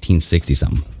 1960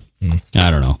 something. I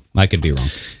don't know. I could be wrong.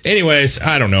 Anyways,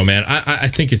 I don't know, man. I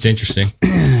think it's interesting.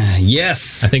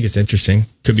 Yes. I think it's interesting.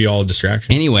 Could be all a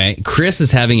distraction. Anyway, Chris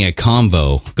is having a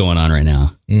convo going on right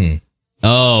now.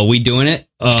 Oh, we doing it?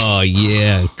 Oh,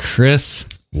 yeah. Chris.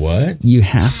 What? You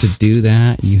have to do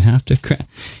that. You have to.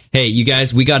 Hey, you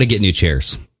guys, we got to get new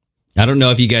chairs. I don't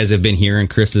know if you guys have been hearing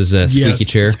Chris's squeaky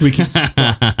chair.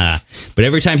 But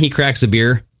every time he cracks a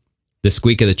beer, the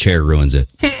squeak of the chair ruins it.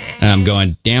 And I'm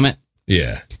going, damn it.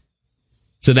 Yeah.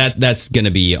 So that's going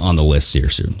to be on the list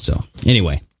here soon. So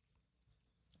anyway,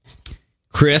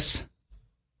 Chris,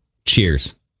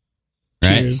 cheers.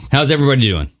 Right? Cheers. How's everybody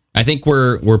doing? I think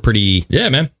we're pretty. Yeah,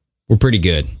 man. We're pretty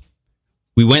good.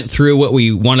 We went through what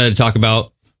we wanted to talk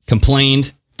about,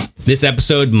 complained. This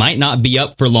episode might not be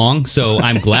up for long, so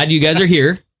I'm glad you guys are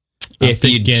here. If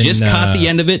you just caught the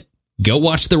end of it, go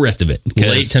watch the rest of it.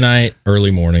 Late tonight, early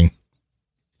morning.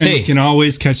 And you can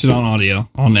always catch it on audio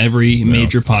on every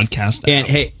major podcast app. And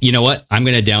hey, you know what? I'm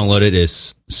going to download it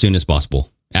as soon as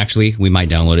possible. Actually, we might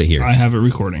download it here. I have it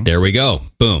recording. There we go.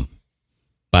 Boom.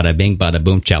 Bada bing, bada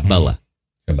boom, ciao bella.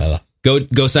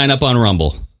 Go sign up on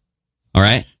Rumble. All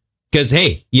right? Because,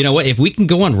 hey, you know what? If we can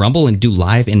go on Rumble and do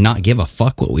live and not give a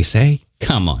fuck what we say,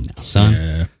 come on now, son.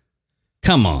 Yeah.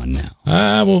 Come on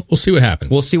now. We'll see what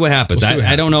happens. We'll see what happens.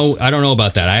 I don't know. I don't know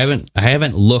about that. I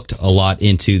haven't looked a lot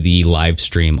into the live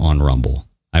stream on Rumble.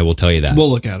 I will tell you that. We'll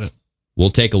look at it. We'll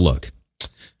take a look.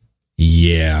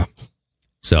 Yeah.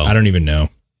 So I don't even know.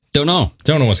 Don't know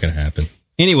what's going to happen.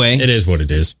 Anyway, it is what it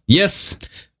is.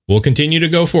 Yes. We'll continue to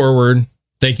go forward.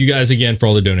 Thank you guys again for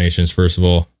all the donations. First of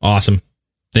all, awesome.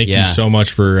 Thank you so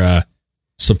much for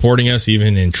supporting us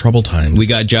even in trouble times. We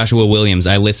got Joshua Williams.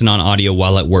 I listen on audio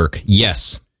while at work.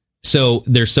 Yes. So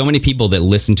there's so many people that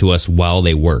listen to us while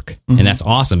they work. Mm-hmm. And that's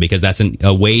awesome because that's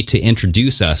a way to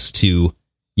introduce us to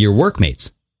your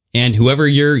workmates and whoever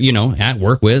you're, at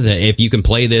work with. If you can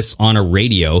play this on a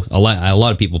radio, a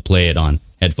lot of people play it on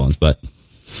headphones, but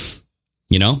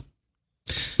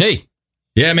hey.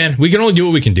 Yeah, man, we can only do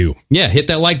what we can do. Yeah. Hit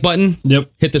that like button.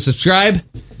 Yep. Hit the subscribe.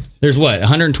 There's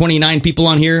 129 people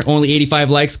on here, only 85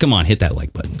 likes. Come on, hit that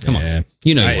like button. Come on.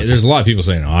 There's a lot of people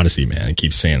saying Odyssey, man. It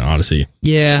keeps saying Odyssey.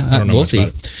 Yeah, I don't know. We'll see.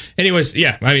 Anyways,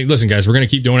 yeah. Listen, guys, we're going to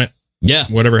keep doing it. Yeah.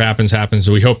 Whatever happens, happens.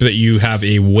 So we hope that you have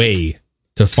a way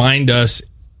to find us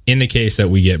in the case that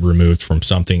we get removed from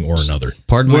something or another.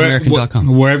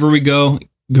 PardonMyAmerican.com. Wherever we go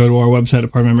to our website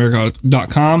at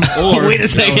PardonMyAmerica.com. Or wait a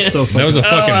second. That was a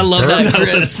fucking I love that,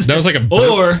 Chris. That was like a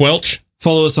burp quelch.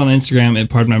 Follow us on Instagram at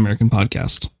Pardon My American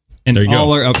Podcast. And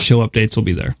all our show updates will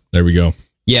be there. There we go.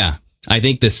 Yeah. I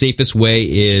think the safest way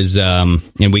is, and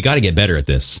we got to get better at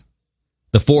this,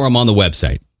 the forum on the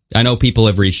website. I know people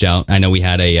have reached out. I know we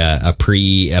had a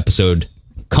pre-episode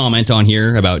comment on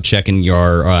here about checking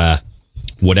your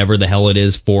whatever the hell it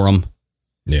is forum.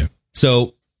 Yeah.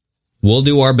 So we'll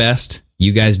do our best.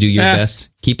 You guys do your best.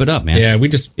 Keep it up, man. Yeah,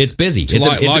 it's busy. It's a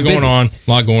lot going on.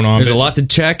 A lot going on. There's a lot to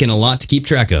check and a lot to keep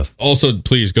track of. Also,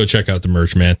 please go check out the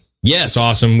merch, man. Yes. It's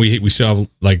awesome. We still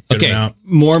have good amount.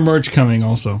 More merch coming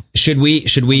also. Should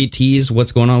we tease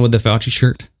what's going on with the Fauci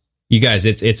shirt? You guys,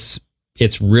 it's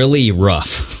really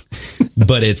rough,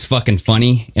 but it's fucking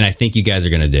funny, and I think you guys are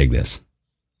going to dig this.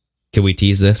 Can we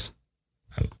tease this?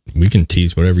 We can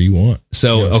tease whatever you want.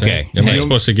 So, you know okay. Am I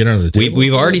supposed to get under the table?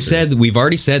 We've already said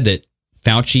that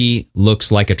Fauci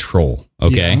looks like a troll,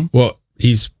 okay? Yeah. Well,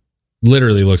 he's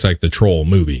literally looks like the Troll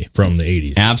movie from the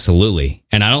 80s. Absolutely.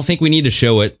 And I don't think we need to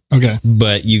show it. Okay.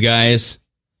 But you guys,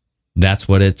 that's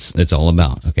what it's all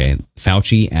about. Okay.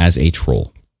 Fauci as a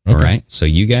troll. Okay. All right. So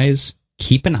you guys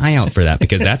keep an eye out for that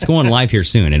because that's going live here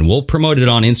soon, and we'll promote it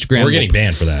on Instagram. We're getting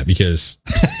banned for that because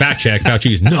fact check,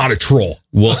 Fauci is not a troll.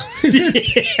 Well,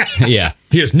 yeah.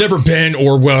 He has never been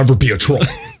or will ever be a troll.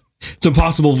 It's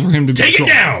impossible for him to be a troll. Take it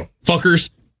down, fuckers.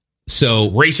 So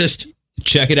racist.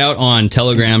 Check it out on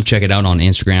Telegram. Check it out on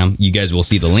Instagram. You guys will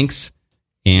see the links.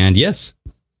 And yes,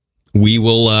 we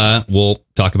will we'll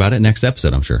talk about it next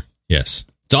episode, I'm sure. Yes.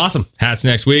 It's awesome. Hats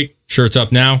next week. Shirts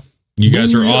up now. You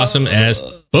guys are awesome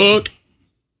as fuck.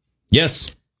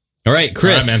 Yes. All right,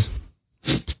 Chris. All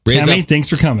right, man. Tammy, thanks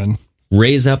for coming.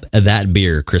 Raise up that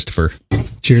beer, Christopher.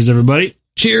 Cheers, everybody.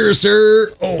 Cheers,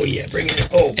 sir. Oh, yeah. Bring it.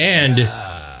 Oh. And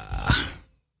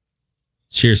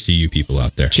cheers to you people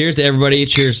out there. Cheers to everybody.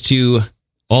 Cheers to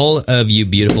all of you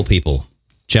beautiful people.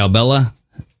 Ciao, Bella.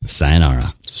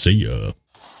 Sayonara. See ya.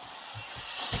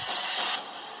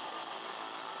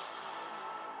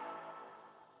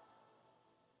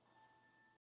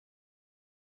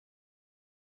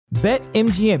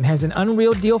 BetMGM has an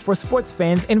unreal deal for sports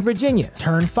fans in Virginia.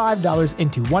 Turn $5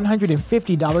 into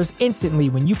 $150 instantly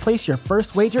when you place your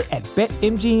first wager at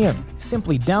BetMGM.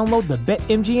 Simply download the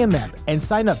BetMGM app and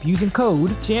sign up using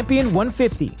code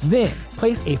Champion150. Then,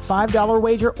 place a $5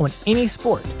 wager on any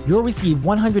sport. You'll receive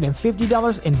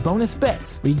 $150 in bonus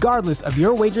bets, regardless of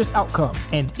your wager's outcome.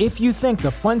 And if you think the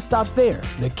fun stops there,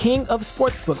 the king of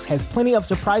sportsbooks has plenty of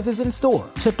surprises in store.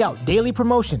 Check out daily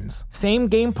promotions,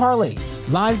 same-game parlays,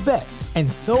 live bets,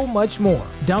 and so much more.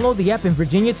 Download the app in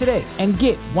Virginia today and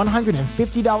get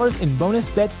 $150 in bonus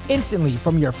bets instantly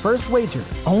from your first wager.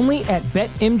 Only at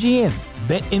BetMGM.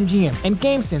 BetMGM and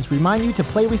GameSense remind you to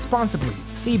play responsibly.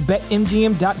 See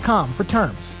BetMGM.com for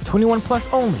terms. 21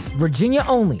 plus only. Virginia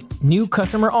only. New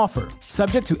customer offer.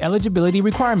 Subject to eligibility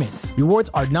requirements.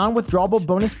 Rewards are non-withdrawable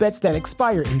bonus bets that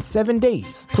expire in 7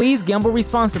 days. Please gamble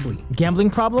responsibly. Gambling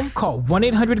problem? Call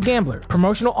 1-800-GAMBLER.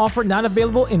 Promotional offer not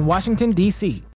available in Washington, D.C.